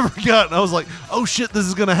else had ever gotten. I was like, oh shit, this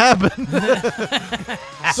is going to happen.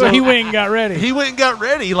 So he went and got ready. He went and got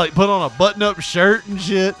ready. He like put on a button up shirt and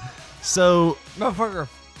shit. So Motherfucker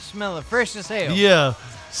smelling fresh as hell. yeah.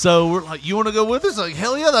 So we're like, you want to go with us? Like,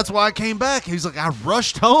 hell yeah, that's why I came back. He's like, I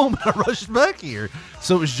rushed home and I rushed back here.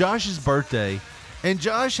 So it was Josh's birthday. And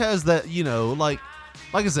Josh has that, like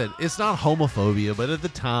I said, it's not homophobia, but at the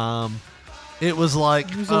time, it was like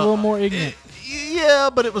He was a little more ignorant. Yeah,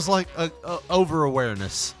 but it was like a over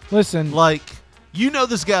awareness. Listen, Like,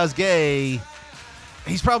 this guy's gay.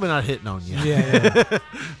 He's probably not hitting on you. yeah.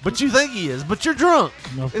 But you think he is, but you're drunk.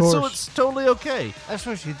 Of And so course. it's totally okay. That's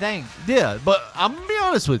what you think. Yeah, but I'm going to be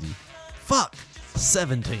honest with you. Fuck.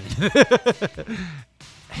 17.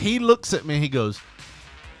 He looks at me. He goes,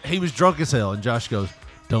 he was drunk as hell. And Josh goes,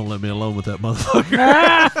 don't let me alone with that motherfucker.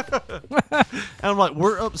 And I'm like,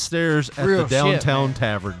 we're upstairs at Real the downtown shit,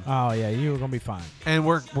 tavern. Oh yeah, you were gonna be fine. And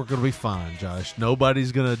we're going to be fine, Josh.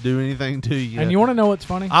 Nobody's going to do anything to you. And you want to know what's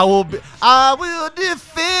funny? I will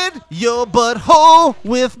defend your butthole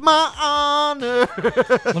with my honor.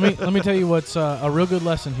 let me tell you what's a real good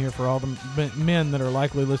lesson here for all the men that are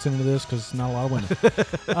likely listening to this, because not a lot of women.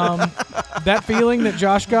 That feeling that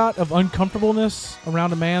Josh got of uncomfortableness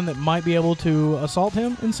around a man that might be able to assault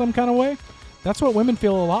him in some kind of way, that's what women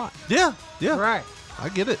feel a lot. Yeah. You're right. I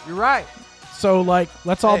get it. You're right. So, like,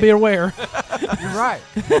 let's all be aware. You're right.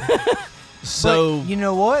 So But you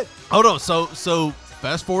know what? hold on. So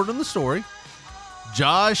fast forward in the story.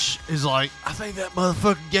 Josh is like, I think that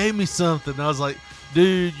motherfucker gave me something. And I was like,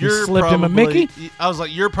 dude, you're slipped probably, him a Mickey? I was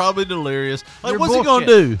like, you're probably delirious. Like, You're what's he bullshit.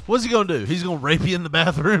 gonna do? What's he gonna do? He's gonna rape you in the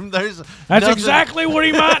bathroom. There's That's nothing- exactly what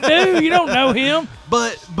he might do. You don't know him.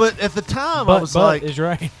 But at the time, But I was like, is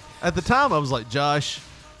right. at the time I was like, Josh,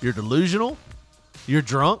 you're delusional. You're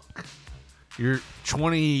drunk. You're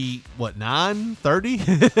 20, 30?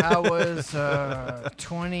 I was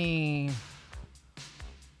 20,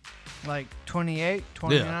 like 28,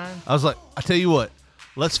 29. Yeah. I was like, I tell you what,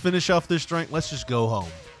 let's finish off this drink. Let's just go home.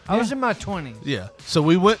 I was in my 20s. Yeah. So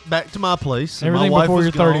we went back to my place. And Everything my wife before was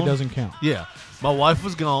you're 30 gone. doesn't count. Yeah. My wife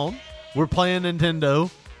was gone. We're playing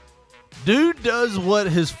Nintendo. Dude does what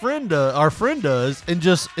his friend does, our friend does, and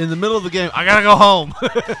just in the middle of the game, I gotta go home.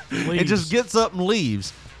 And Leaves. just gets up and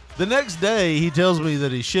leaves. The next day, he tells me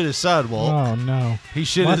that he shit his sidewalk. Oh no! He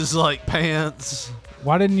shit What? his like pants.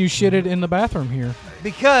 Why didn't you shit it in the bathroom here?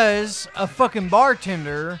 Because a fucking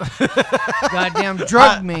bartender goddamn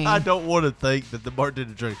drugged me. I don't want to think that the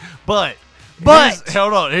bartender drank, but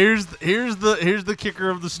hold on. Here's the kicker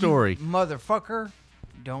of the story. Motherfucker,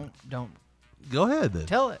 don't Go ahead then.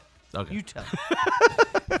 tell it. Okay. You tell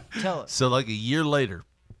it. Tell it. So like a year later,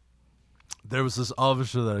 there was this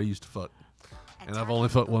officer that I used to fuck, and I've only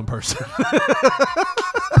fucked one person.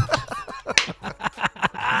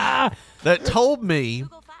 That told me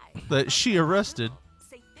that she arrested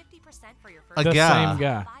a The guy, same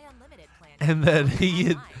guy. and that he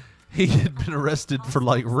had been arrested for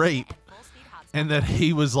like rape, and that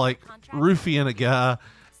he was like roofing a guy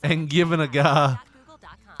and giving a guy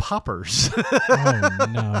poppers. Oh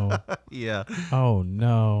no! Yeah. Oh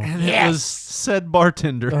no! And it was said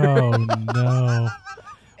bartender. Oh no!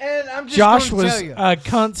 And I'm just Josh gonna was tell you. a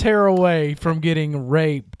cunt's hair away from getting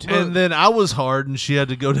raped. And then I was hard, and she had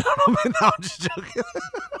to go down on me. No, I'm just joking.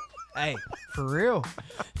 Hey, for real.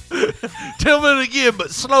 Tell me it again, but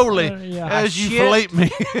slowly, yeah. as you Shit. fillet me.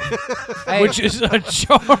 Hey, Which is a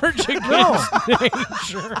charge against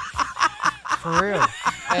danger. for real.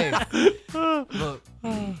 Hey, look,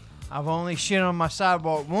 I've only shit on my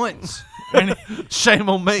sidewalk once. Shame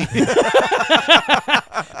on me.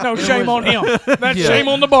 No, shame on him. That's Yeah. shame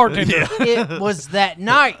on the bartender. Yeah. It was that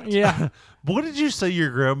night. Yeah. What did you say your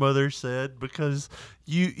grandmother said? Because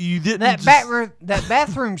you didn't. That just- that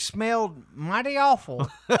bathroom smelled mighty awful.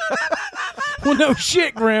 Well, no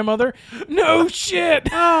shit, grandmother. No shit.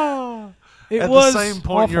 It At was the same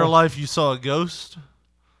point in your awful. life, you saw a ghost.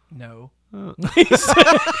 No.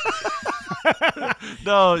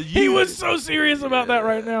 No, He was so serious about that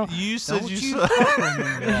right now. You said Don't you you saw. fuck with me,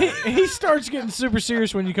 man. He starts getting super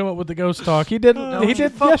serious when you come up with the ghost talk. He did. Don't He you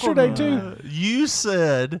did fuck with yesterday me, too. You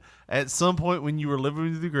said at some point when you were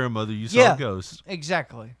living with your grandmother, you saw a ghost.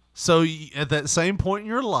 Exactly. So at that same point in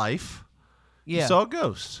your life, Yeah. you saw a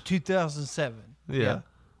ghost. 2007. Yeah.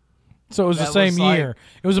 So it was the That same was like- year.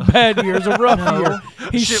 It was a bad year. It was a rough year.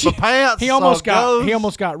 He Shit my shit- pants, He saw almost a got. ghost. He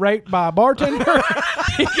almost got raped by a bartender.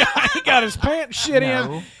 he got his pants shit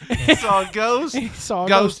No. You saw a ghost. in. He saw a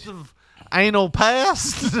Ghost of anal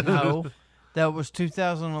past. No. That was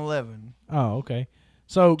 2011. Oh, okay.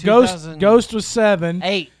 So 2000 Ghost was 7.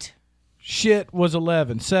 8. Shit was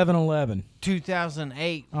 11. 7-11.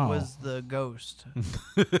 2008 Oh. was the ghost.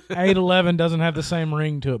 8-11 doesn't have the same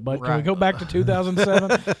ring to it. But can we Right. go back to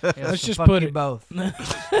 2007? Yeah, Let's so just fuck put you it. both.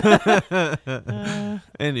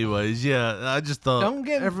 Anyways, yeah, I just thought Don't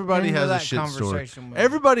get everybody into has a that shit story. conversation with me.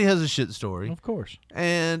 Everybody has a shit story, Of course.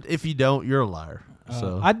 and if you don't, you're a liar.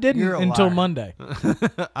 So I didn't You're a until liar. Monday.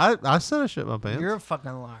 I said I shit my pants. You're a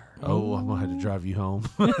fucking liar. Oh, I'm gonna have to drive you home.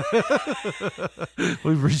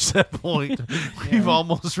 We've reached that point. We've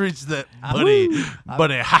almost reached that, buddy. Ha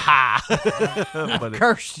ha. Buddy.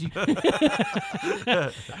 Curse you.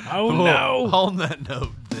 Oh, Well, no. On that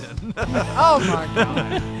note, then Oh my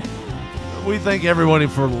god. we thank everyone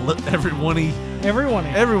for Everyone.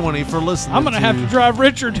 for listening. I'm going to have to drive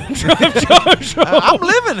Richard to drive Josh home. I'm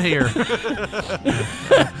living here.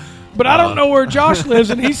 But I don't know where Josh lives,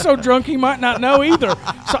 and he's so drunk he might not know either.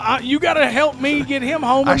 So you got to help me get him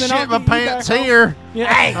home. I And then shit I'll my get you pants back home. here.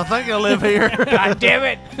 Yeah. Hey, I think I live here. God damn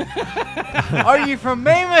it! Are you from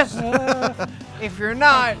Bemis? If you're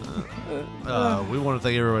not, We want to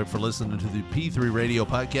thank everybody for listening to the P3 Radio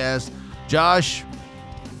Podcast. Josh,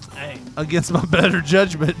 hey, against my better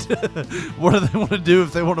judgment, what do they want to do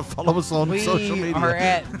if they want to follow us on we social media? are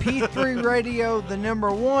at P3 Radio, the number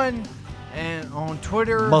 1, and on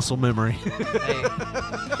Twitter. Muscle memory. Hey,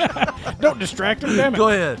 Don't distract him, damn it. Go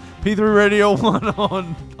ahead. P3 Radio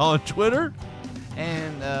 1 on Twitter.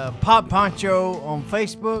 and Pop Poncho on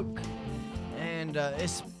Facebook, and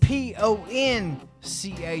it's PONCHO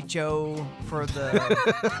for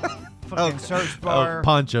the fucking search bar. Oh,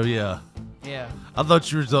 Poncho, yeah. Yeah. I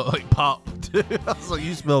thought you were like pop. Too. I was like,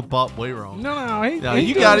 you spelled pop way wrong. No, No, he's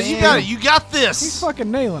you doing got it. You got it. You got He's this. fucking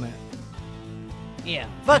nailing it. Yeah.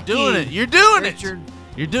 Fuck Doing you, it. You're doing Richard. it.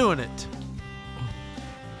 You're doing it.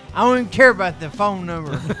 I don't even care about the phone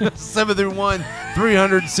number.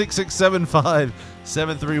 731-300-6675.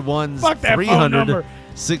 731 Fuck that phone number.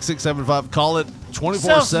 6675. Call it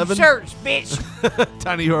Sell some 24/7. shirts, bitch.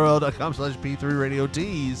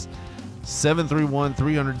 tinyurl.com/p3radiotees.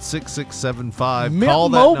 731-300-6675. Mint Call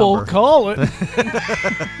that Mobile, number. call it.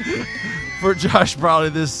 For Josh Brawley,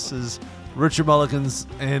 this is Richard Mullikins,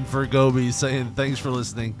 and for Gobi saying thanks for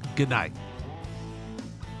listening. Good night.